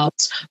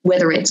bailouts,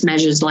 whether it's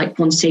measures like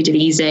quantitative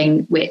easing,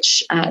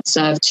 which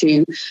serve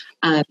to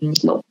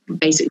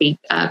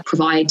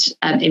provide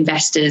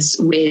investors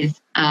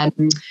with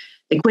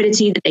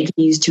liquidity that they can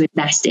use to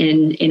invest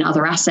in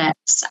other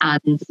assets,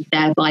 and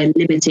thereby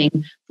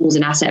limiting falls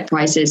in asset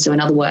prices. So in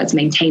other words,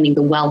 maintaining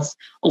the wealth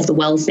of the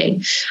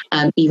wealthy,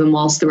 even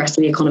whilst the rest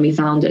of the economy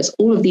founders.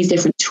 All of these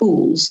different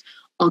tools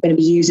are going to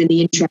be used in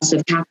the interest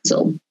of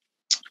capital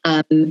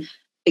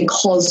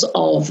because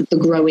of the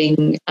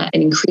growing and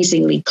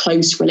increasingly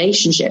close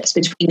relationships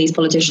between these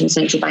politicians,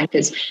 central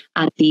bankers,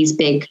 and these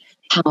big,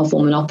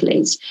 powerful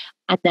monopolies.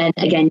 And then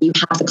again, you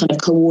have the kind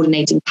of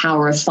coordinating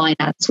power of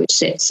finance, which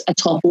sits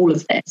atop all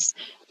of this.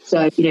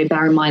 So,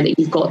 bear in mind that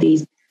you've got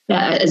these,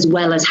 as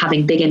well as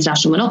having big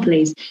international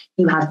monopolies,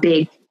 you have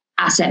big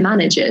asset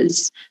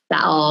managers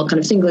that are kind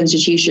of single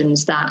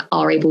institutions that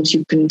are able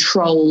to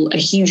control a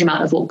huge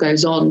amount of what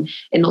goes on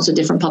in lots of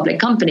different public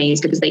companies,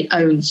 because they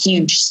own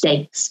huge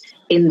stakes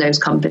in those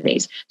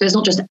companies. So it's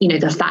not just,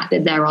 the fact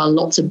that there are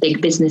lots of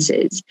big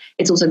businesses.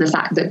 It's also the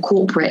fact that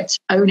corporate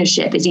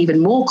ownership is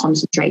even more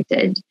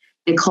concentrated,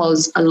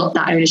 because a lot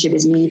that ownership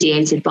is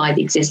mediated by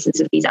the existence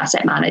of these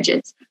asset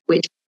managers,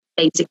 which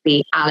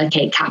basically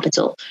allocate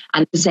capital.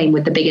 And the same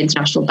with the big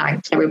international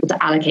banks. They're able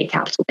to allocate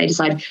capital. They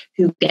decide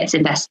who gets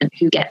investment,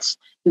 who gets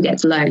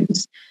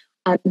loans.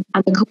 And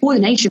the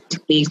coordination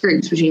between these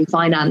groups, between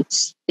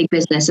finance, big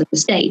business, and the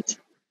state,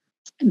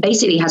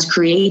 basically has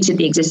created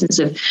the existence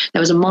of,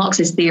 there was a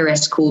Marxist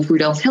theorist called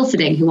Rudolf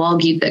Hilferding who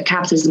argued that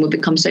capitalism would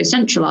become so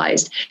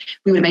centralized,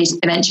 we would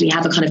eventually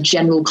have a kind of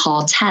general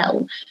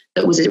cartel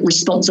that was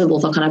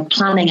responsible for kind of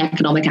planning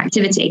economic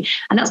activity.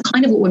 And that's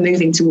kind of what we're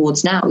moving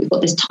towards now. We've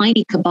got this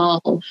tiny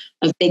cabal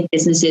of big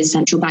businesses,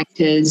 central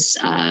bankers,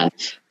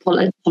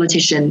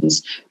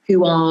 politicians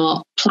who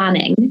are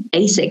planning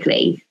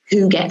basically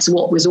who gets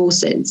what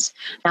resources.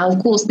 Now,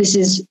 of course, this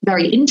is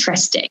very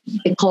interesting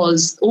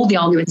because all the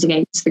arguments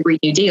against the Green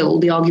New Deal, all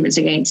the arguments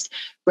against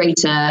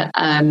greater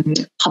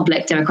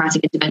public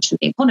democratic intervention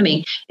in the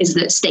economy is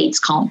that states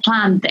can't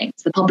plan things,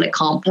 the public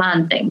can't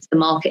plan things, the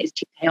market is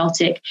too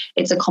chaotic,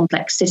 it's a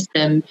complex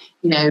system,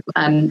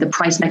 the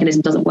price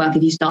mechanism doesn't work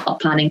if you start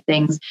planning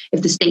things.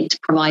 If the state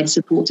provides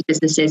support to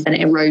businesses, then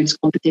it erodes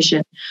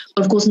competition.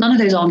 But of course, none of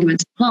those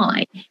arguments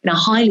apply in a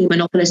highly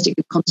monopolistic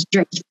and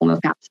concentrated form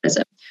of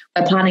capitalism,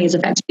 where planning is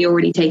effectively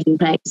already taking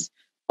place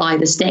by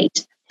the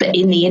state, but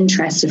in the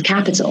interest of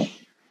capital.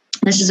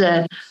 This is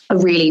a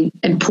really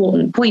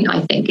important point,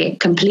 I think. It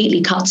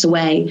completely cuts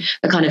away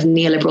the kind of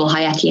neoliberal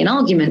Hayekian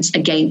arguments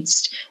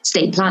against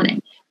state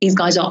planning. These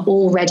guys are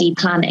already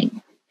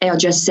planning. They are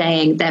just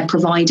saying they're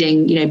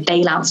providing,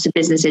 bailouts to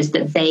businesses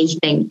that they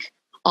think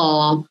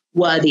are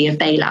worthy of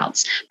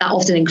bailouts. That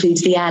often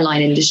includes the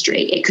airline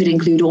industry. It could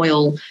include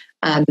oil,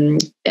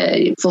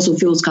 fossil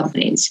fuels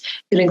companies.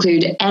 It could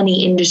include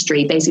any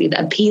industry basically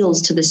that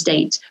appeals to the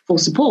state for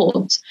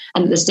support,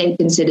 and the state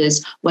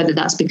considers whether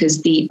that's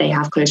because they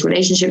have close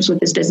relationships with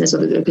this business,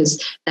 or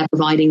because they're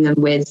providing them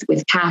with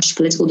cash,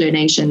 political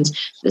donations,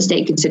 the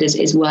state considers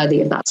is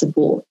worthy of that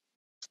support.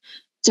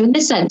 So in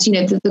this sense,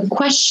 the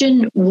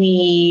question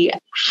we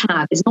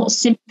have is not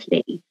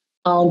simply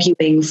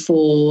arguing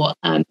for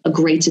a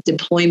greater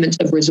deployment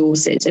of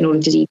resources in order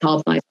to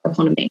decarbonize our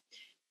economy.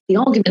 The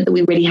argument that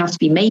we really have to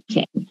be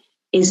making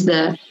is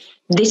that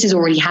this is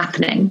already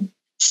happening.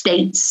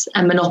 States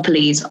and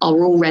monopolies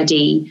are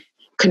already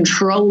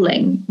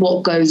controlling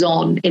what goes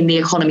on in the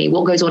economy,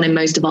 what goes on in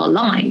most of our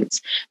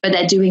lives, but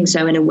they're doing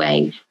so in a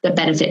way that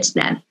benefits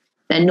them.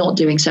 They're not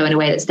doing so in a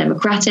way that's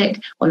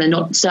democratic, or they're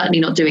certainly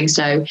not doing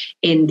so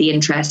in the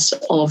interests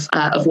of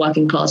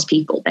working class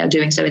people. They're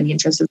doing so in the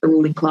interests of the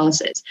ruling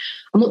classes.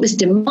 And what this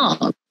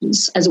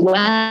demands, as well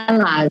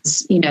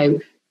as,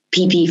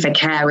 PP for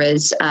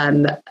carers,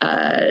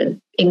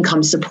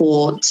 income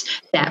support,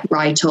 debt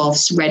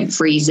write-offs, rent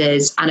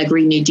freezes, and a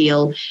Green New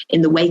Deal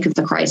in the wake of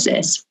the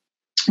crisis,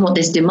 what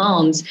this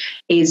demands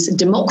is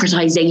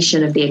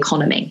democratization of the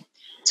economy.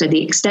 So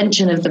the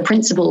extension of the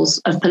principles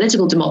of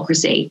political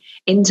democracy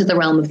into the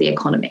realm of the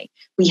economy.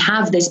 We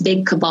have this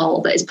big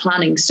cabal that is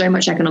planning so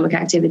much economic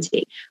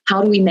activity.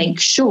 How do we make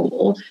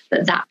sure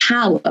that that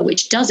power,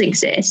 which does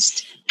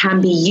exist, can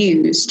be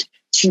used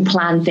to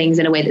plan things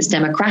in a way that's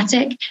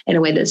democratic, in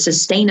a way that's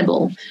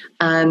sustainable,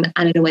 and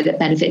in a way that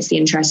benefits the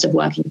interests of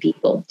working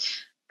people?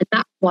 And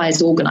that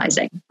requires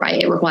organizing,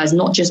 right? It requires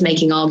not just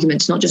making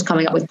arguments, not just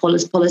coming up with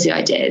policy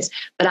ideas,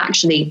 but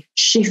actually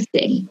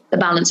shifting the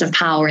balance of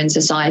power in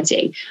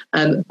society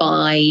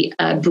by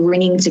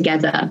bringing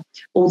together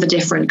all the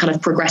different kind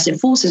of progressive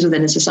forces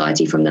within a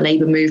society, from the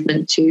labor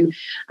movement to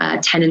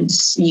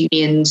tenants'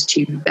 unions,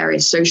 to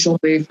various social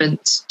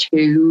movements,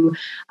 to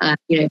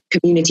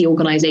community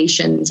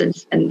organizations,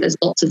 and there's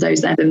lots of those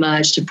that have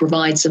emerged to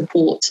provide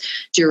support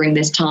during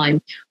this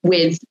time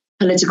with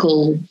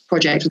political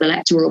projects, with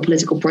electoral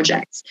political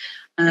projects,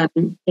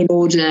 in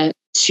order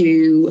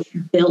to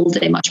build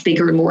a much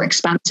bigger and more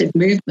expansive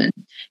movement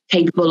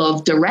capable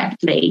of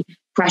directly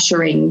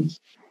pressuring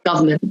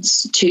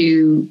governments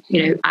to,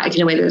 act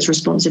in a way that is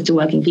responsive to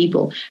working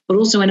people, but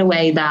also in a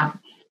way that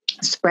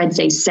spreads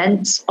a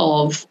sense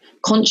of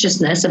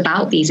consciousness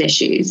about these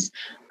issues,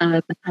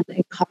 and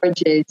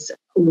encourages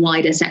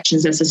wider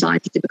sections of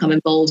society to become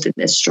involved in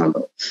this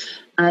struggle.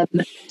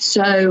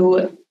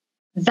 So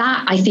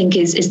that, I think,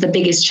 is the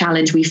biggest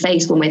challenge we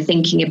face when we're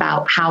thinking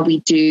about how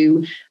we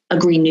do a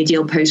Green New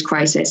Deal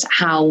post-crisis,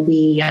 how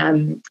we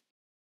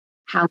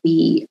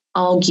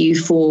argue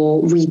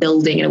for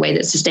rebuilding in a way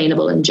that's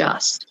sustainable and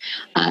just.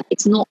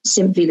 It's not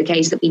simply the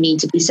case that we need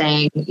to be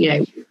saying,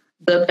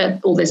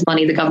 all this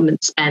money the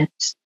government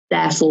spent,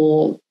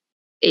 therefore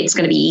it's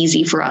going to be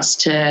easy for us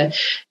to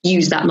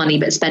use that money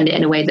but spend it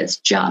in a way that's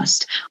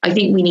just. I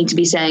think we need to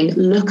be saying,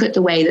 look at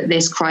the way that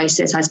this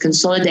crisis has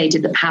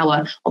consolidated the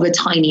power of a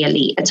tiny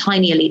elite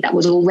that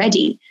was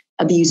already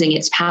abusing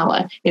its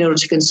power in order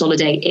to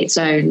consolidate its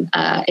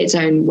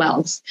own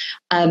wealth.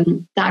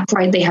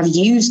 They have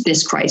used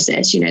this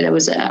crisis. There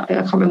was I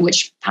can't remember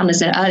which panelist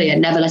said earlier,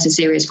 never let a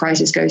serious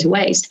crisis go to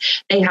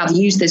waste. They have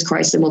used this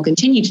crisis and will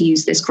continue to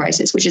use this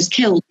crisis, which has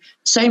killed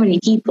so many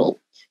people,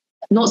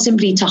 not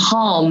simply to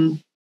harm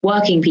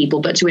working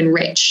people, but to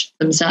enrich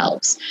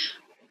themselves.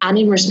 And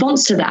in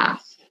response to that,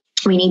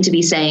 we need to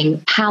be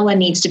saying power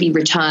needs to be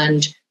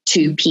returned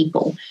to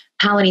people.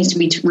 Power needs to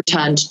be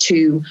returned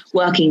to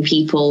working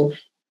people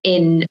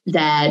in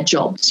their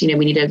jobs. We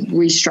need a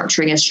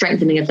restructuring, a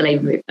strengthening of the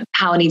labour movement.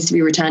 Power needs to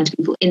be returned to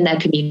people in their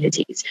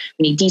communities.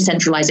 We need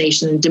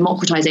decentralisation and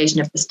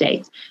democratisation of the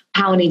state.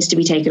 Power needs to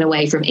be taken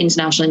away from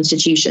international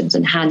institutions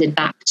and handed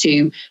back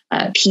to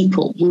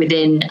people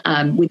within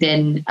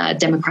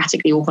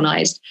democratically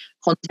organised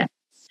context.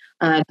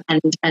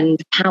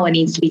 And power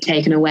needs to be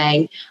taken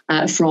away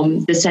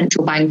from the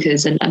central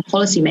bankers and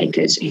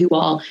policymakers who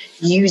are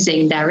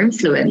using their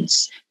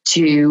influence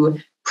to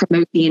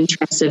promote the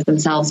interests of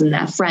themselves and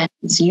their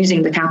friends,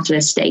 using the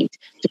capitalist state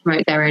to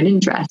promote their own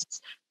interests,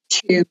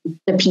 to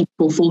the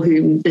people for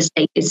whom the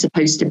state is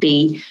supposed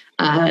to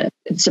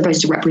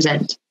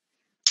represent.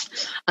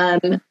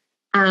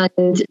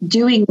 And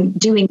doing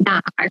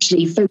that,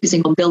 actually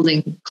focusing on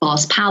building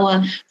class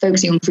power,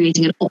 focusing on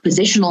creating an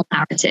oppositional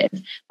narrative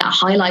that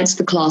highlights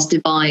the class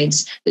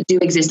divides that do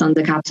exist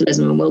under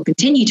capitalism and will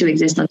continue to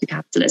exist under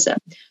capitalism,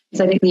 is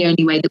I think the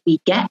only way that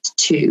we get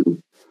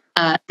to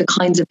the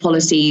kinds of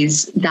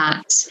policies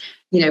that,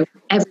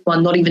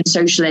 everyone, not even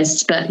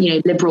socialists, but,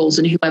 liberals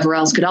and whoever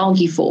else could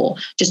argue for,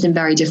 just in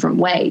very different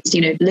ways.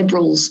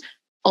 Liberals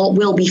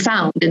will be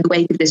found in the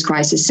wake of this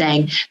crisis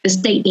saying the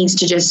state needs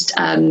to just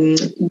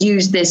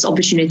use this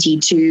opportunity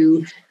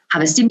to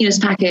have a stimulus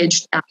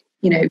package that,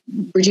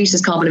 reduces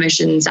carbon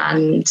emissions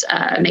and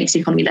makes the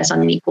economy less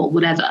unequal,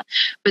 whatever.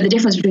 But the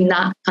difference between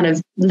that kind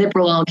of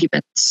liberal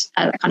argument,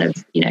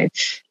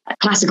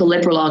 classical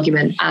liberal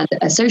argument and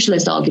a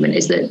socialist argument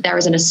is that there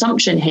is an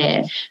assumption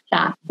here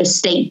that the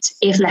state,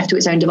 if left to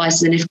its own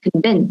devices and if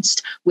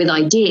convinced with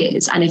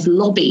ideas and if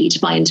lobbied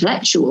by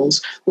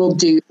intellectuals, will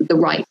do the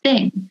right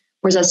thing.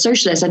 Whereas as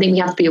socialists, I think we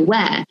have to be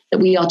aware that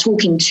we are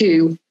talking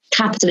to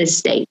capitalist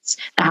states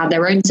that have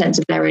their own sense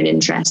of their own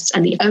interests.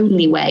 And the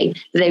only way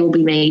that they will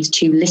be made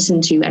to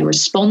listen to and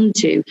respond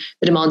to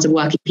the demands of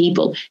working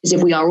people is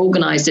if we are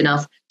organized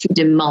enough to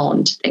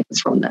demand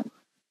things from them.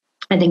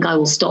 I think I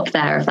will stop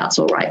there if that's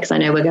all right, because I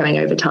know we're going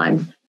over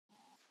time.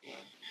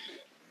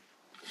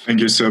 Thank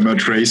you so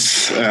much,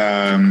 Grace.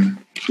 Thank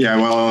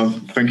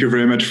you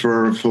very much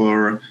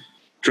for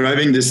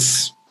driving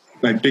this,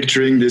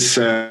 picturing this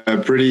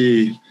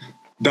pretty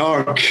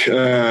dark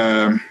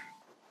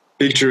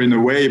picture in a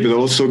way, but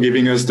also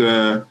giving us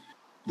the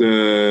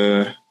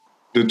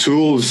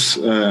tools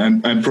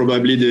and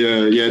probably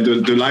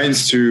the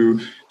lines to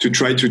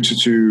try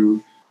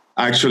to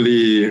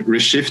actually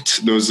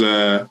reshift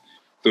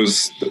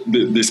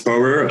this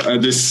power,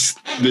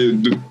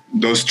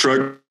 those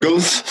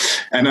struggles,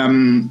 and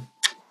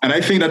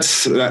I think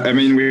that's.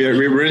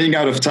 We're running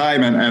out of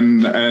time,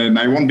 and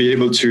I won't be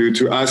able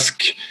to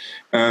ask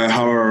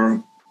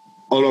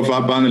all of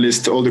our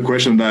panelists all the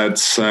questions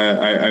that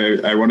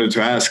I wanted to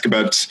ask,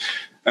 but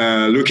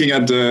looking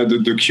at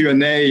the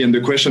Q&A and the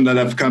question that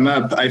have come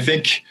up, I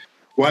think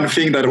one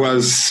thing that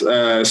was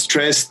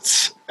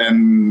stressed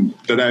and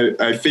that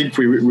I think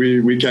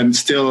we can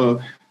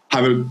still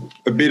have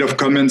a bit of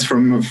comments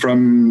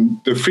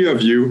from the three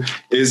of you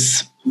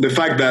is the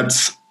fact that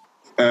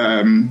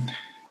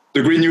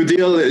the Green New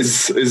Deal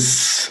is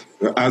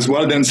as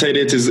Walden said,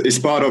 is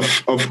part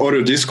of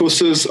other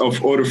discourses,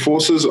 of other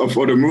forces, of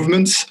other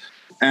movements.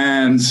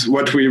 And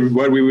what we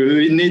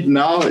really need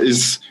now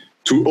is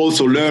to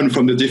also learn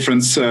from the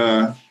different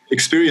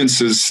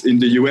experiences in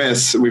the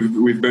US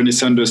with Bernie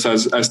Sanders,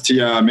 as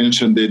Thea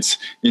mentioned it,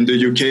 in the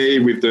UK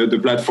with the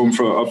platform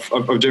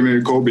of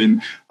Jeremy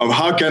Corbyn, of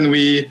how can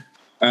we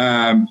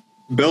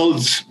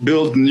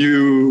build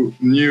new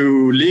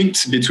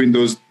links between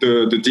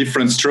the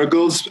different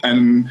struggles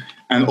and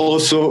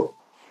also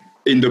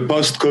in the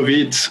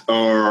post-COVID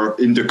or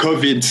in the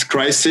COVID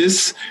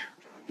crisis,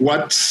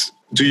 what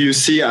do you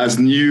see as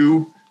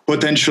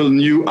potential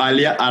new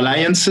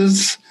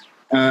alliances?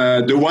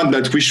 The one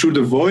that we should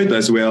avoid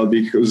as well,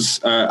 because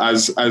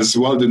as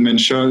Walden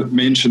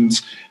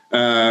mentioned,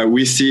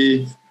 we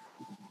see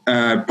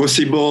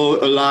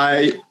possible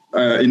ally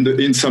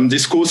in some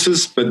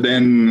discourses, but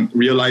then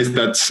realize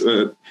that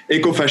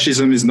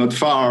ecofascism is not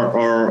far,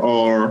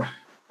 or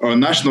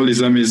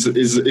nationalism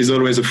is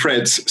always a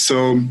threat.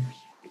 So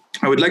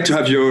I would like to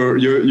have your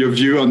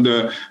view on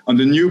the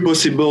new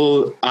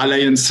possible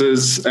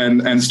alliances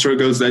and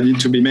struggles that need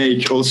to be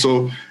made.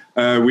 Also,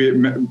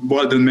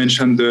 Walden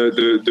mentioned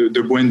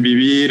the Buen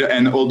Vivir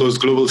and all those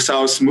global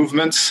South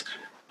movements.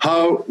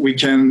 How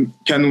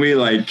can we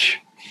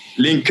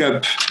link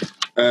up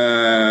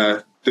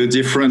the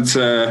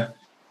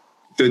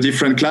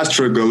different class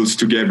struggles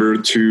together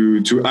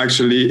to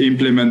actually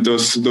implement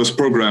those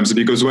programs?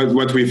 Because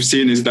what we've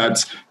seen is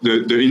that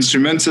the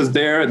instruments are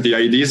there, the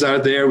ideas are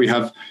there, we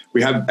have,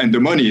 and the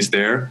money is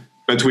there,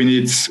 but we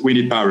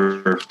need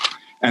power.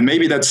 And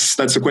maybe that's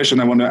a question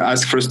I want to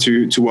ask first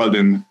to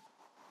Walden.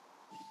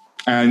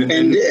 And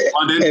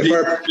Walden,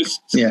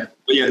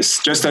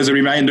 just as a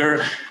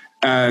reminder,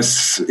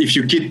 if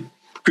you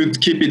could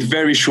keep it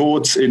very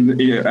short and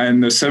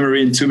a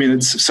summary in 2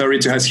 minutes. Sorry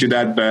to ask you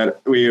that,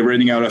 but we're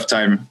running out of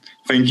time.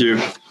 Thank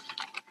you.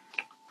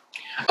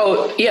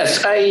 Oh, yes.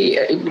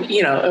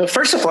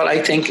 First of all,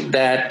 I think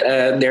that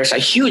there's a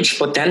huge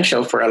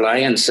potential for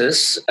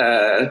alliances,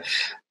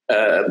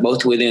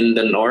 both within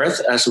the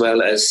North as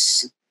well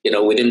as,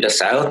 within the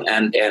South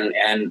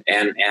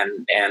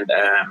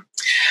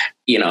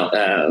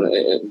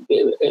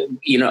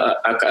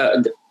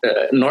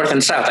North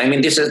and South. I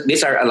mean,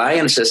 these are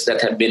alliances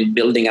that have been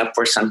building up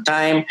for some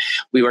time.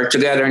 We were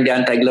together in the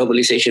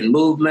anti-globalization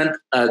movement,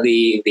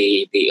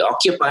 the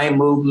Occupy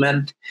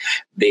movement,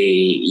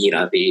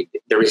 the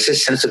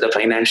resistance to the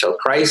financial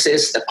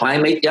crisis, the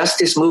climate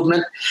justice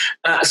movement.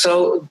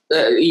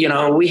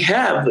 We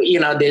have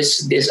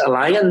these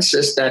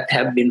alliances that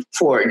have been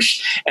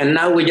forged, and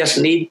now we just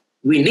need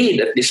we need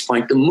at this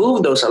point to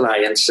move those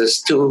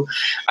alliances to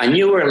a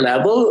newer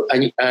level,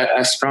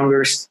 a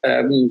stronger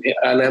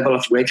a level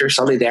of greater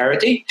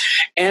solidarity,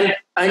 and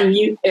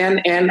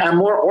a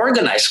more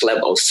organized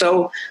level.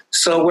 So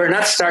we're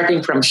not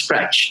starting from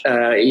scratch,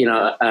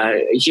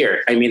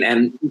 here. I mean,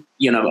 and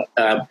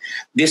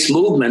these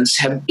movements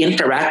have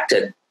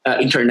interacted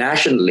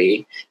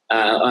internationally,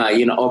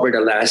 over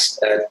the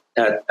last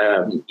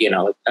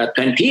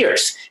 20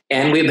 years,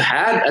 and we've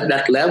had at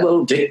that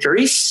level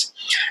victories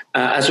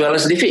as well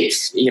as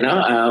defeats.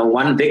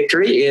 One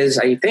victory is,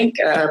 I think,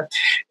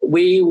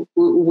 we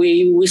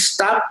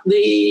stopped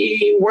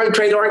the World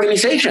Trade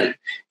Organization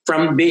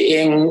from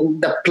being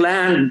the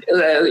planned,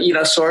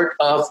 sort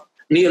of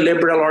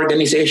neoliberal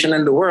organization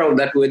in the world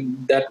that would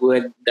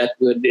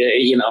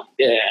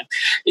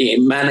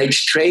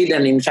manage trade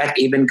and, in fact,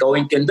 even go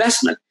into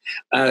investment.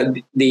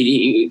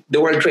 The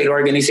World Trade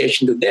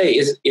Organization today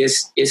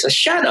is a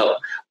shadow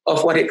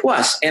of what it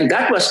was, and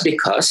that was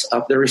because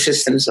of the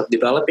resistance of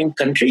developing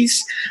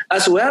countries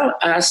as well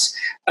as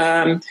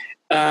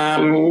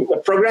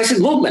progressive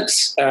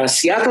movements.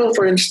 Seattle,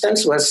 for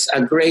instance, was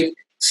a great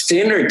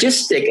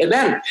synergistic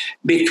event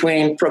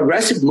between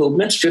progressive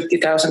movements,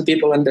 50,000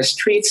 people on the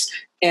streets,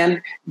 and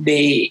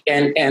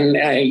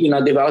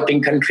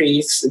developing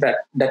countries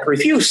that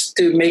refuse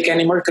to make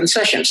any more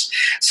concessions.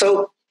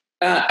 So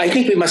I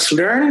think we must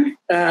learn,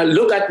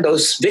 look at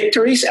those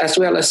victories as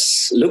well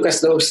as look at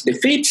those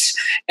defeats,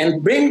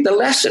 and bring the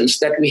lessons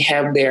that we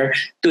have there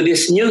to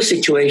this new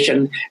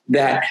situation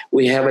that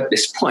we have at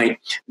this point.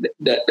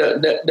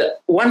 The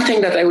one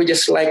thing that I would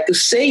just like to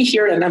say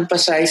here and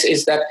emphasize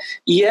is that,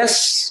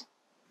 yes,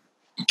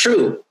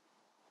 true,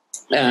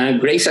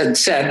 Grace had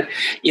said,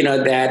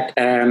 that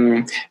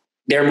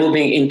they're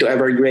moving into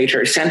ever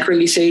greater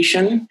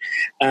centralization,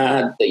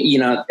 and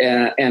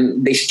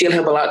they still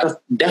have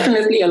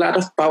definitely a lot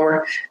of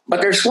power.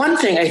 But there's one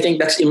thing I think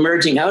that's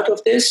emerging out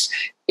of this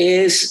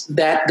is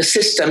that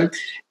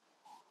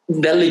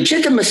the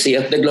legitimacy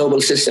of the global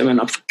system and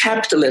of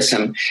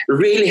capitalism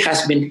really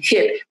has been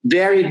hit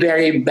very,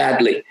 very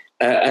badly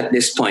at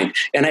this point.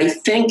 And I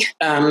think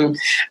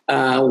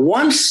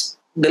once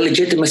the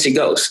legitimacy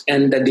goes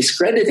and the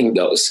discrediting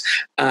goes,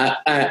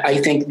 I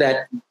think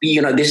that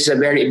this is a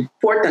very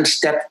important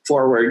step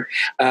forward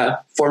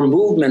for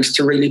movements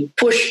to really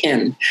push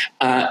in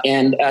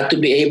and to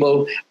be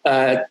able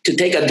to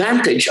take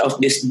advantage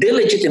of this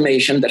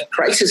delegitimation that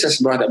crisis has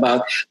brought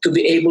about, to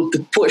be able to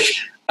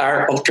push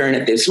our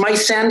alternatives. My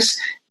sense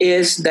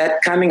is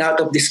that coming out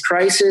of this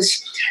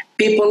crisis,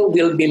 people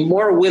will be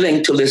more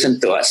willing to listen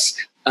to us.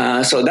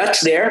 So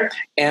that's there.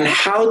 And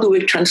how do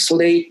we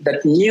translate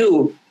that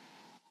new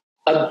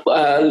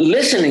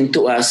listening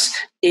to us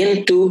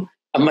into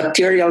a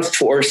material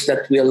force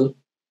that will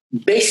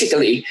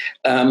basically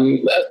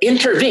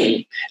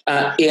intervene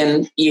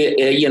in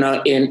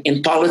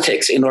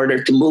politics in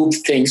order to move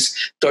things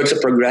towards a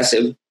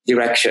progressive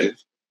direction?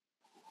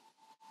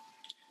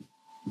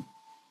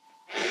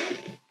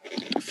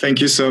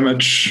 Thank you so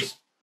much.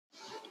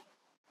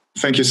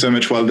 Thank you so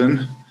much,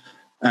 Walden.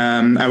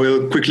 I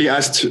will quickly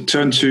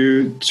turn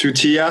to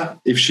Thea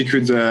if she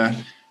could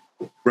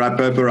wrap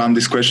up around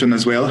this question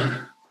as well.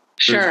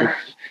 Sure.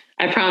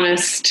 I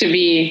promise to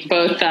be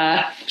both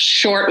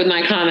short with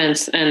my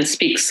comments and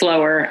speak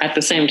slower at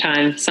the same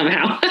time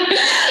somehow.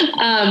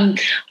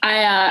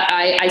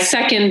 I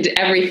second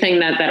everything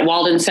that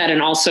Walden said,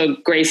 and also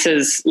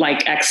Grace's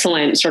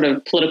excellent sort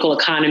of political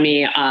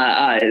economy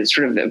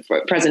sort of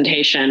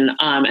presentation.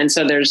 And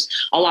so there's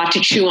a lot to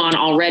chew on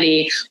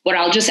already. What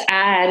I'll just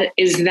add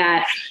is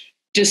that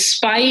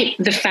despite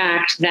the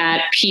fact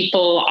that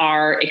people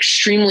are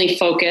extremely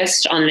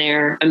focused on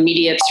their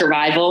immediate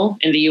survival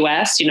in the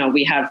U.S.,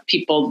 we have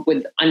people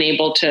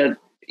unable to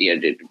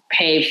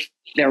pay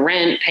their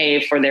rent,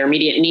 pay for their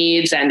immediate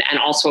needs, and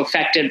also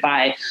affected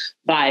by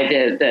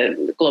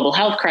the global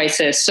health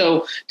crisis.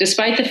 So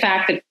despite the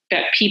fact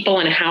that people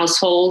and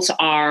households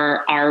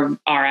are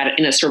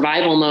in a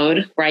survival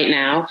mode right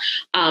now,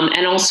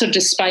 and also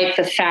despite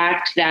the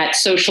fact that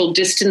social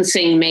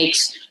distancing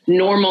makes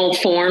normal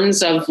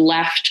forms of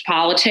left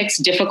politics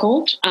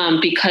difficult,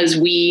 because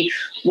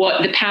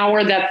what the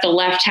power that the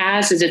left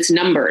has is its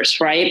numbers,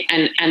 right?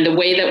 And the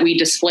way that we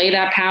display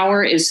that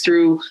power is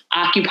through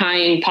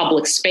occupying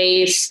public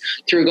space,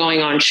 through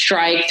going on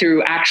strike,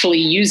 through actually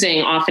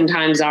using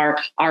oftentimes our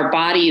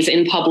bodies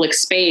in public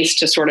space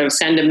to sort of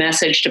send a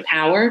message to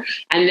power.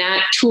 And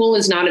that tool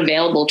is not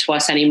available to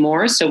us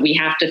anymore. So we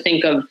have to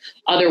think of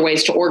other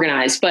ways to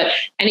organize. But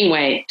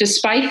anyway,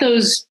 despite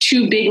those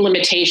two big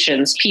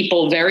limitations,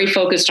 people very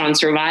focused on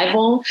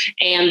survival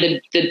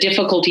and the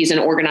difficulties in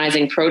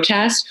organizing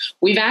protest,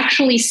 we've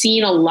actually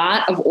seen a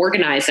lot of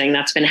organizing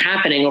that's been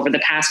happening over the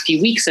past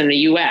few weeks in the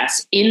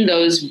US in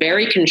those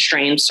very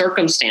constrained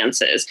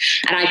circumstances.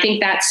 And I think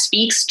that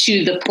speaks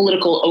to the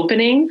political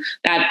opening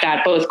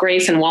that both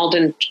Grace and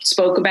Walden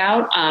spoke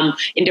about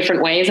in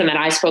different ways, and that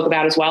I spoke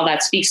about as well.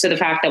 That speaks to the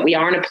fact that we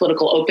are in a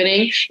political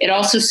opening. It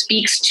also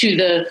speaks to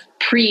the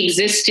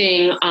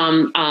pre-existing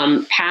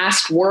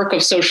past work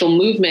of social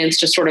movements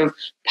to sort of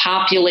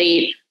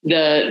populate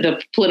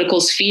the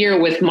political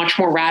sphere with much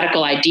more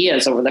radical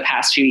ideas over the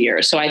past few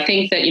years. So I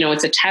think that,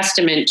 it's a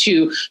testament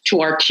to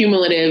our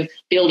cumulative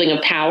building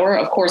of power.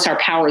 Of course, our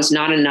power is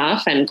not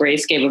enough. And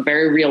Grace gave a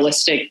very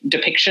realistic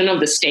depiction of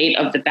the state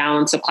of the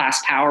balance of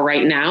class power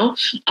right now.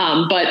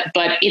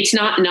 But it's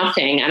not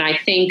nothing. And I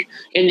think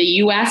in the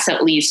US,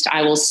 at least,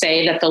 I will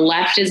say that the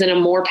left is in a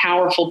more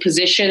powerful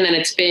position than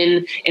it's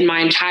been in my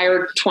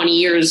entire 20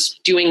 years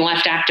doing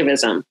left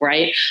activism,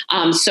 right?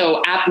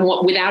 So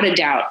without a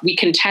doubt, we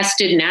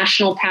contested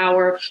national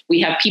power. We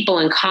have people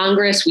in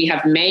Congress. We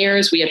have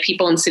mayors. We have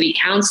people in city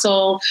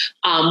council.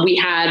 We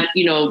had,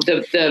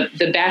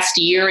 the best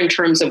year in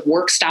terms of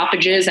work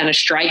stoppages and a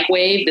strike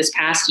wave this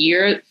past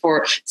year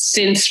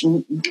since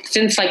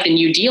like the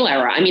New Deal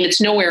era. I mean, it's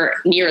nowhere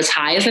near as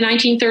high as the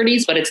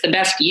 1930s, but it's the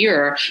best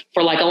year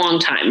for like a long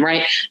time,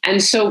 right?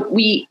 And so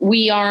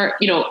we are,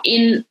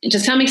 to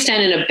some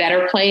extent in a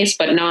better place,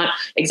 but not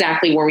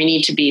exactly where we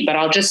need to be. But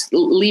I'll just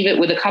leave it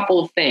with a couple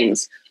of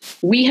things.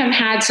 We have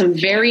had some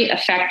very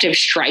effective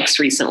strikes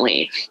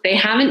recently. They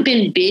haven't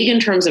been big in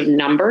terms of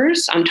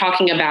numbers. I'm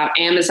talking about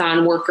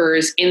Amazon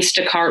workers,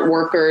 Instacart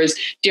workers,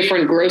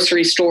 different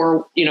grocery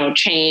store,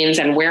 chains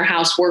and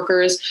warehouse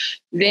workers.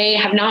 They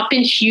have not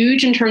been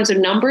huge in terms of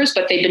numbers,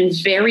 but they've been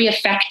very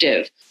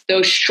effective.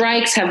 Those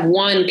strikes have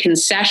won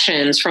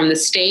concessions from the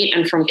state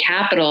and from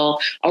capital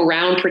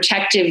around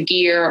protective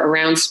gear,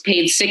 around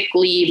paid sick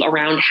leave,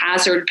 around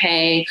hazard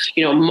pay,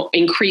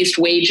 increased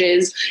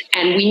wages.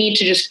 And we need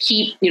to just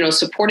keep,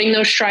 supporting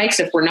those strikes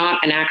if we're not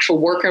an actual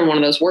worker in one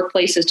of those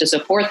workplaces to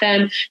support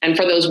them. And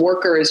for those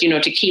workers,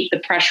 to keep the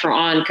pressure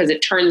on, because it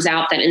turns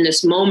out that in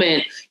this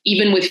moment,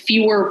 even with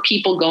fewer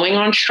people going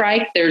on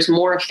strike, there's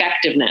more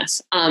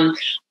effectiveness.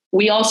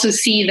 We also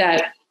see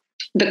that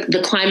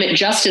the climate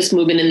justice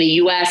movement in the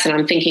US, and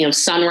I'm thinking of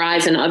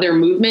Sunrise and other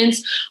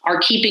movements, are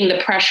keeping the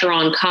pressure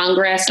on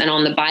Congress and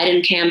on the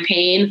Biden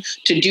campaign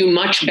to do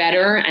much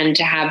better and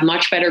to have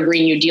much better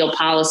Green New Deal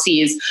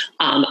policies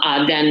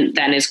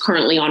than is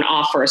currently on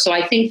offer. So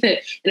I think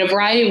that in a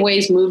variety of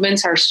ways,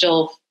 movements are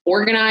still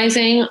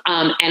organizing,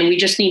 and we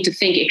just need to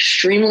think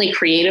extremely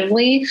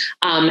creatively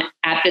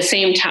at the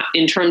same time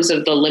in terms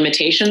of the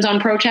limitations on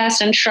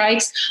protest and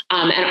strikes.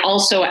 And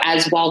also,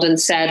 as Walden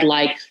said,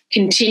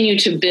 continue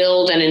to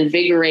build and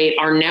invigorate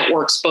our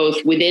networks,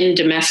 both within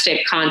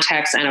domestic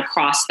contexts and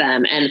across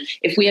them. And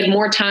if we had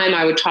more time,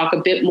 I would talk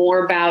a bit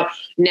more about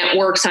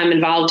networks I'm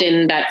involved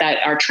in that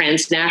are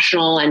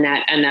transnational and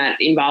that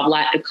involve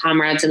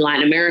comrades in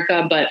Latin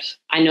America. But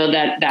I know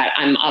that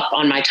I'm up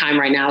on my time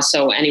right now.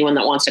 So anyone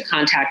that wants to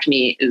contact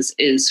me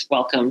is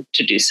welcome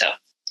to do so.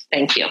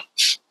 Thank you.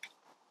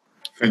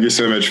 Thank you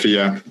so much,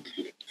 Thea.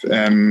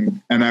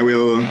 And I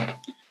will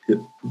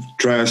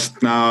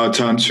just now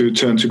turn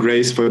to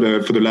Grace for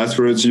the last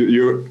words.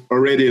 You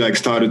already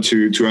started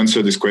to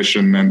answer this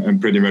question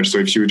and pretty much. So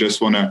if you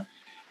just want to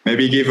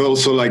maybe give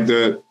also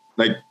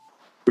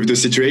with the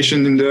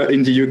situation in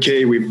the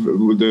UK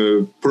with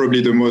the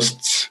probably the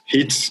most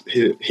hit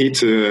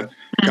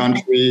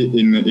country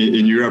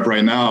in Europe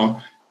right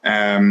now,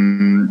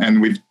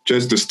 and with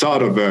just the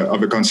start of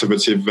a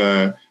conservative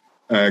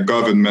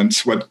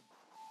government, what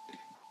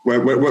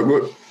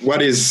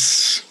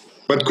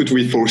could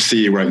we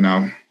foresee right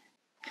now?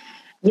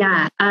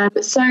 Yeah.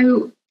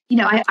 So,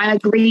 I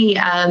agree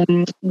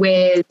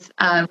with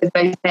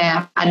both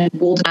Thea and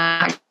Walden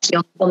actually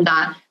on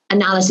that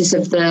analysis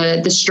of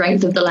the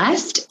strength of the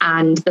left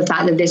and the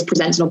fact that this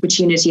presents an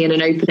opportunity and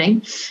an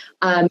opening.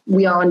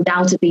 We are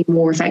undoubtedly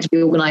more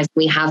effectively organised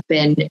than we have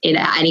been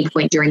at any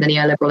point during the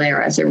neoliberal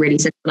era, so really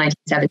since the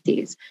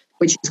 1970s,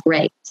 which is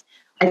great.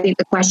 I think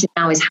the question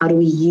now is, how do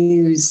we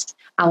use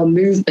our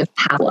movement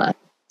power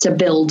to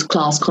build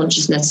class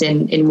consciousness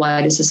in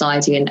wider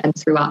society and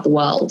throughout the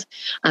world,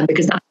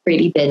 because that's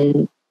really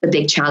been the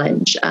big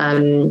challenge.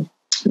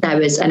 There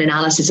was an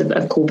analysis of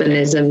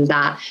Corbynism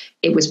that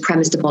it was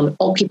premised upon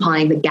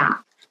occupying the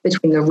gap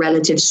between the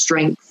relative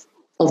strength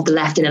of the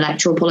left in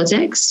electoral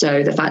politics,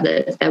 so the fact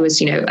that there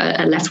was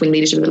a left-wing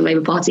leadership of the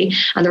Labour Party,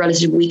 and the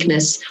relative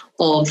weakness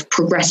of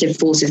progressive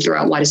forces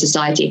throughout wider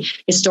society.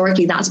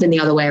 Historically, that's been the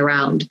other way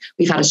around.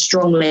 We've had a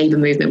strong labour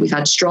movement, we've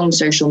had strong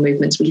social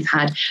movements, we've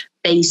had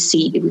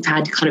we've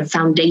had kind of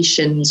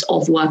foundations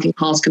of working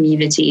class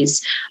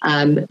communities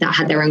that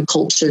had their own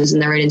cultures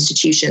and their own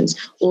institutions.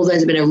 All those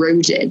have been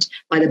eroded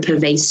by the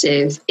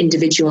pervasive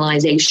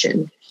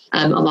individualization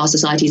of our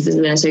societies that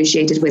have been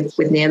associated with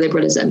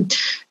neoliberalism.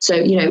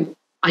 So,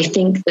 I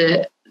think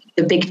that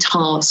the big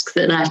task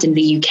that left in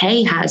the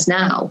UK has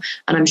now,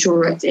 and I'm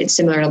sure it's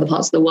similar in other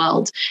parts of the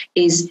world,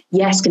 is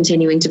yes,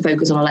 continuing to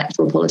focus on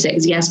electoral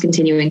politics, yes,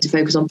 continuing to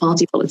focus on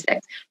party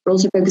politics, but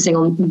also focusing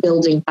on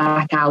building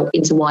back out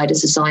into wider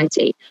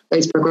society,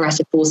 those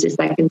progressive forces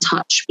that can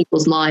touch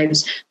people's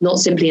lives, not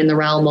simply in the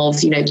realm of,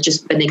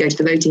 just when they go to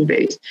the voting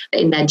booth, but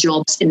in their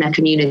jobs, in their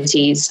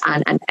communities,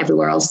 and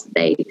everywhere else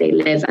they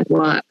live and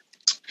work.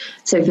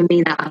 So for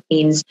me, that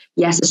means,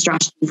 yes, a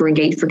strategy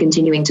for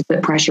continuing to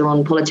put pressure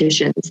on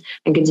politicians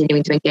and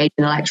continuing to engage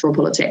in electoral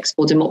politics,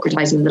 for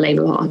democratizing the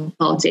Labour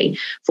Party,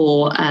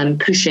 for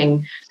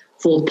pushing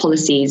for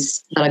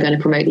policies that are going to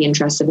promote the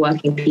interests of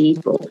working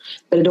people.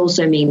 But it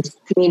also means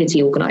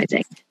community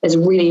organising. There's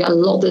really a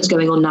lot that's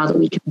going on now that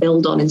we can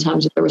build on in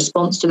terms of the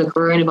response to the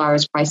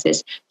coronavirus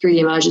crisis through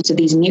the emergence of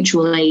these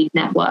mutual aid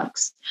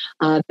networks.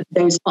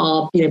 Those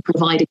are,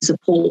 providing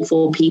support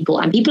for people,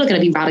 and people are going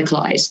to be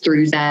radicalised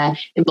through their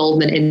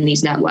involvement in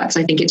these networks.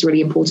 I think it's really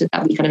important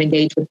that we kind of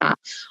engage with that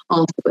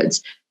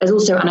afterwards. There's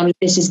also, and I mean,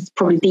 this is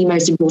probably the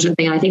most important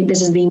thing, and I think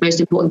this is the most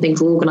important thing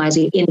for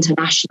organising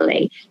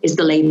internationally, is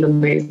the labour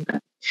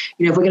movement.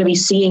 If we're going to be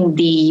seeing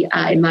the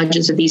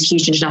emergence of these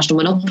huge international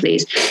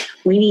monopolies,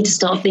 we need to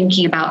start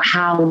thinking about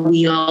how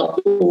we are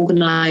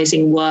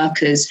organising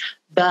workers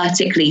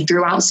vertically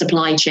throughout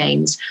supply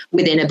chains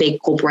within a big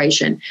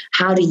corporation.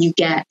 How do you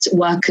get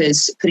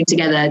workers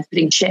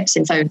putting chips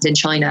in phones in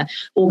China,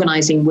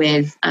 organising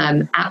with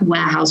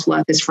warehouse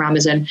workers for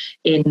Amazon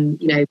in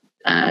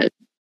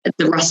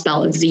the Rust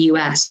Belt of the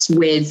US,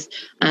 with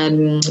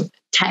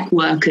tech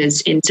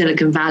workers in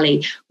Silicon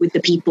Valley, with the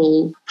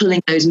people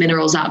pulling those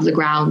minerals out of the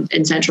ground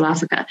in Central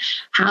Africa?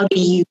 How do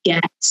you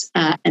get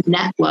a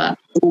network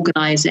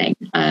organising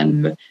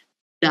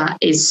that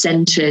is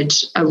centred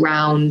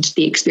around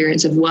the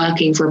experience of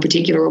working for a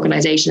particular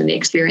organisation and the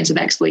experience of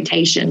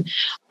exploitation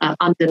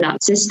under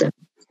that system?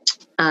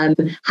 How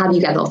do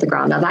you get that off the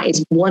ground? Now, that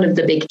is one of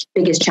the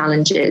biggest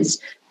challenges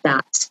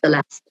that the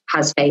left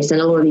has faced, and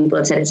a lot of people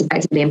have said it's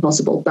effectively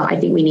impossible, but I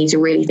think we need to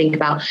really think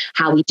about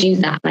how we do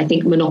that. And I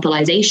think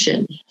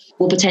monopolization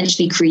will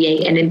potentially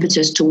create an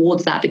impetus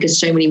towards that, because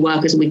so many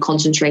workers will be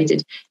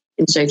concentrated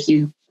in so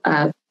few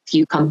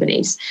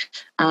companies.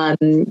 So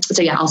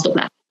yeah, I'll stop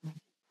there.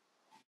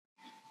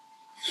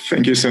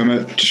 Thank you so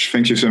much.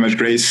 Thank you so much,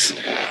 Grace.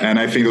 And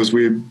I think those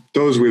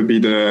will be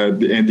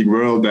the ending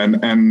world.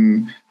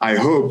 And I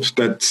hope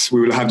that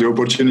we will have the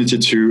opportunity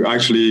to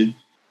actually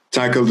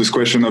tackle this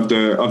question of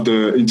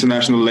the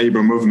international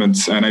labor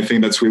movements. And I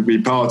think that will be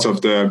part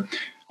of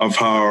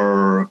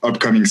our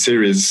upcoming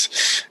series.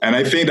 And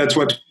I think that's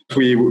what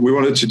we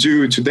wanted to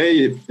do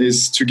today,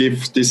 is to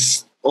give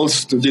this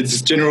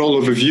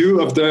general overview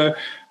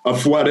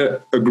of what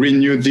a Green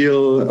New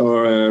Deal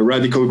or a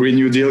radical Green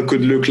New Deal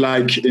could look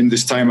like in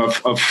this time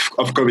of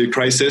COVID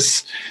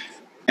crisis,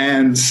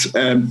 and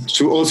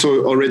to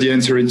also already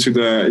enter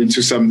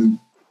into some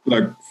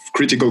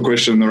critical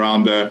question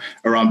around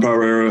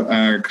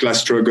power,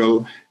 class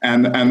struggle,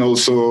 and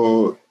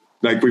also,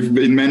 like we've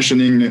been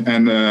mentioning,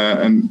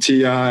 and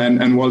Thea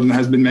and Walden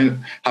have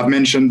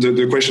mentioned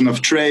the question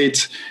of trade,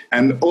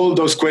 and all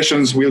those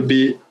questions will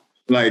be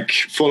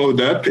followed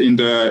up in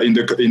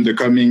the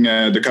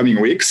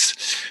coming weeks.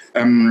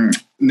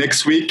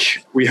 Next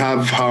week we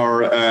have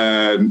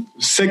our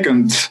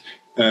second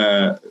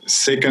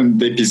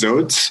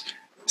episode.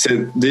 So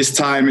this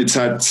time it's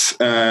at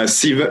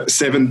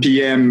 7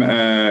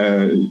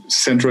 p.m.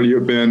 Central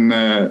European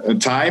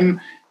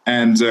time,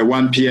 and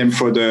 1 p.m.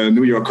 for the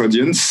New York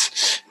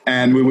audience.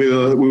 And we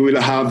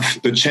will have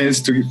the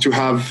chance to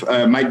have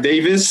Mike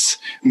Davis,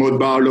 Maud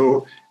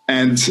Barlow,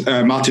 and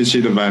Martin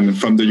Schiedemann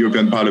from the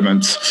European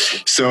Parliament.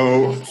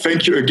 So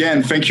thank you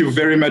again. Thank you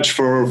very much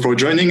for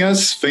joining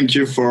us. Thank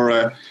you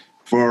for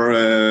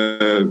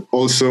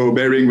also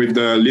bearing with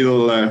the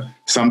little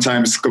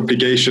sometimes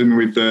complication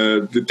with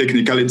the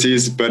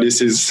technicalities. But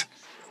this is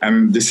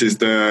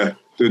the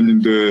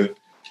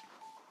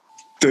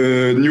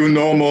new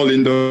normal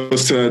in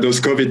those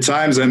COVID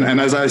times. And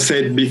as I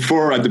said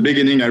before at the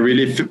beginning, I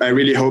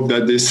really hope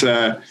that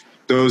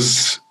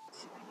those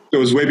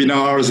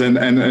webinars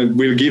and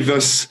will give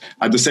us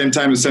at the same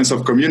time a sense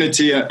of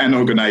community and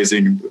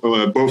organizing,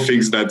 both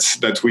things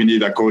that we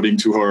need according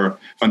to our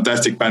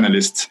fantastic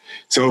panelists.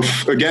 So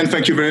again,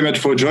 thank you very much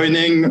for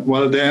joining.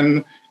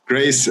 Walden,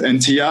 Grace,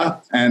 and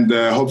Thea, and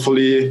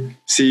hopefully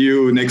see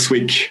you next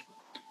week.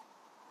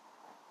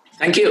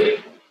 Thank you.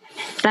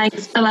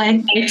 Thanks.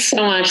 Bye-bye. Thanks so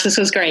much. This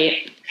was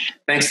great.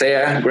 Thanks,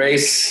 Thea,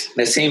 Grace,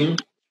 Nassim.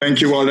 Thank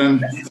you,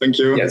 Walden. Thank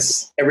you.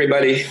 Yes,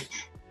 everybody.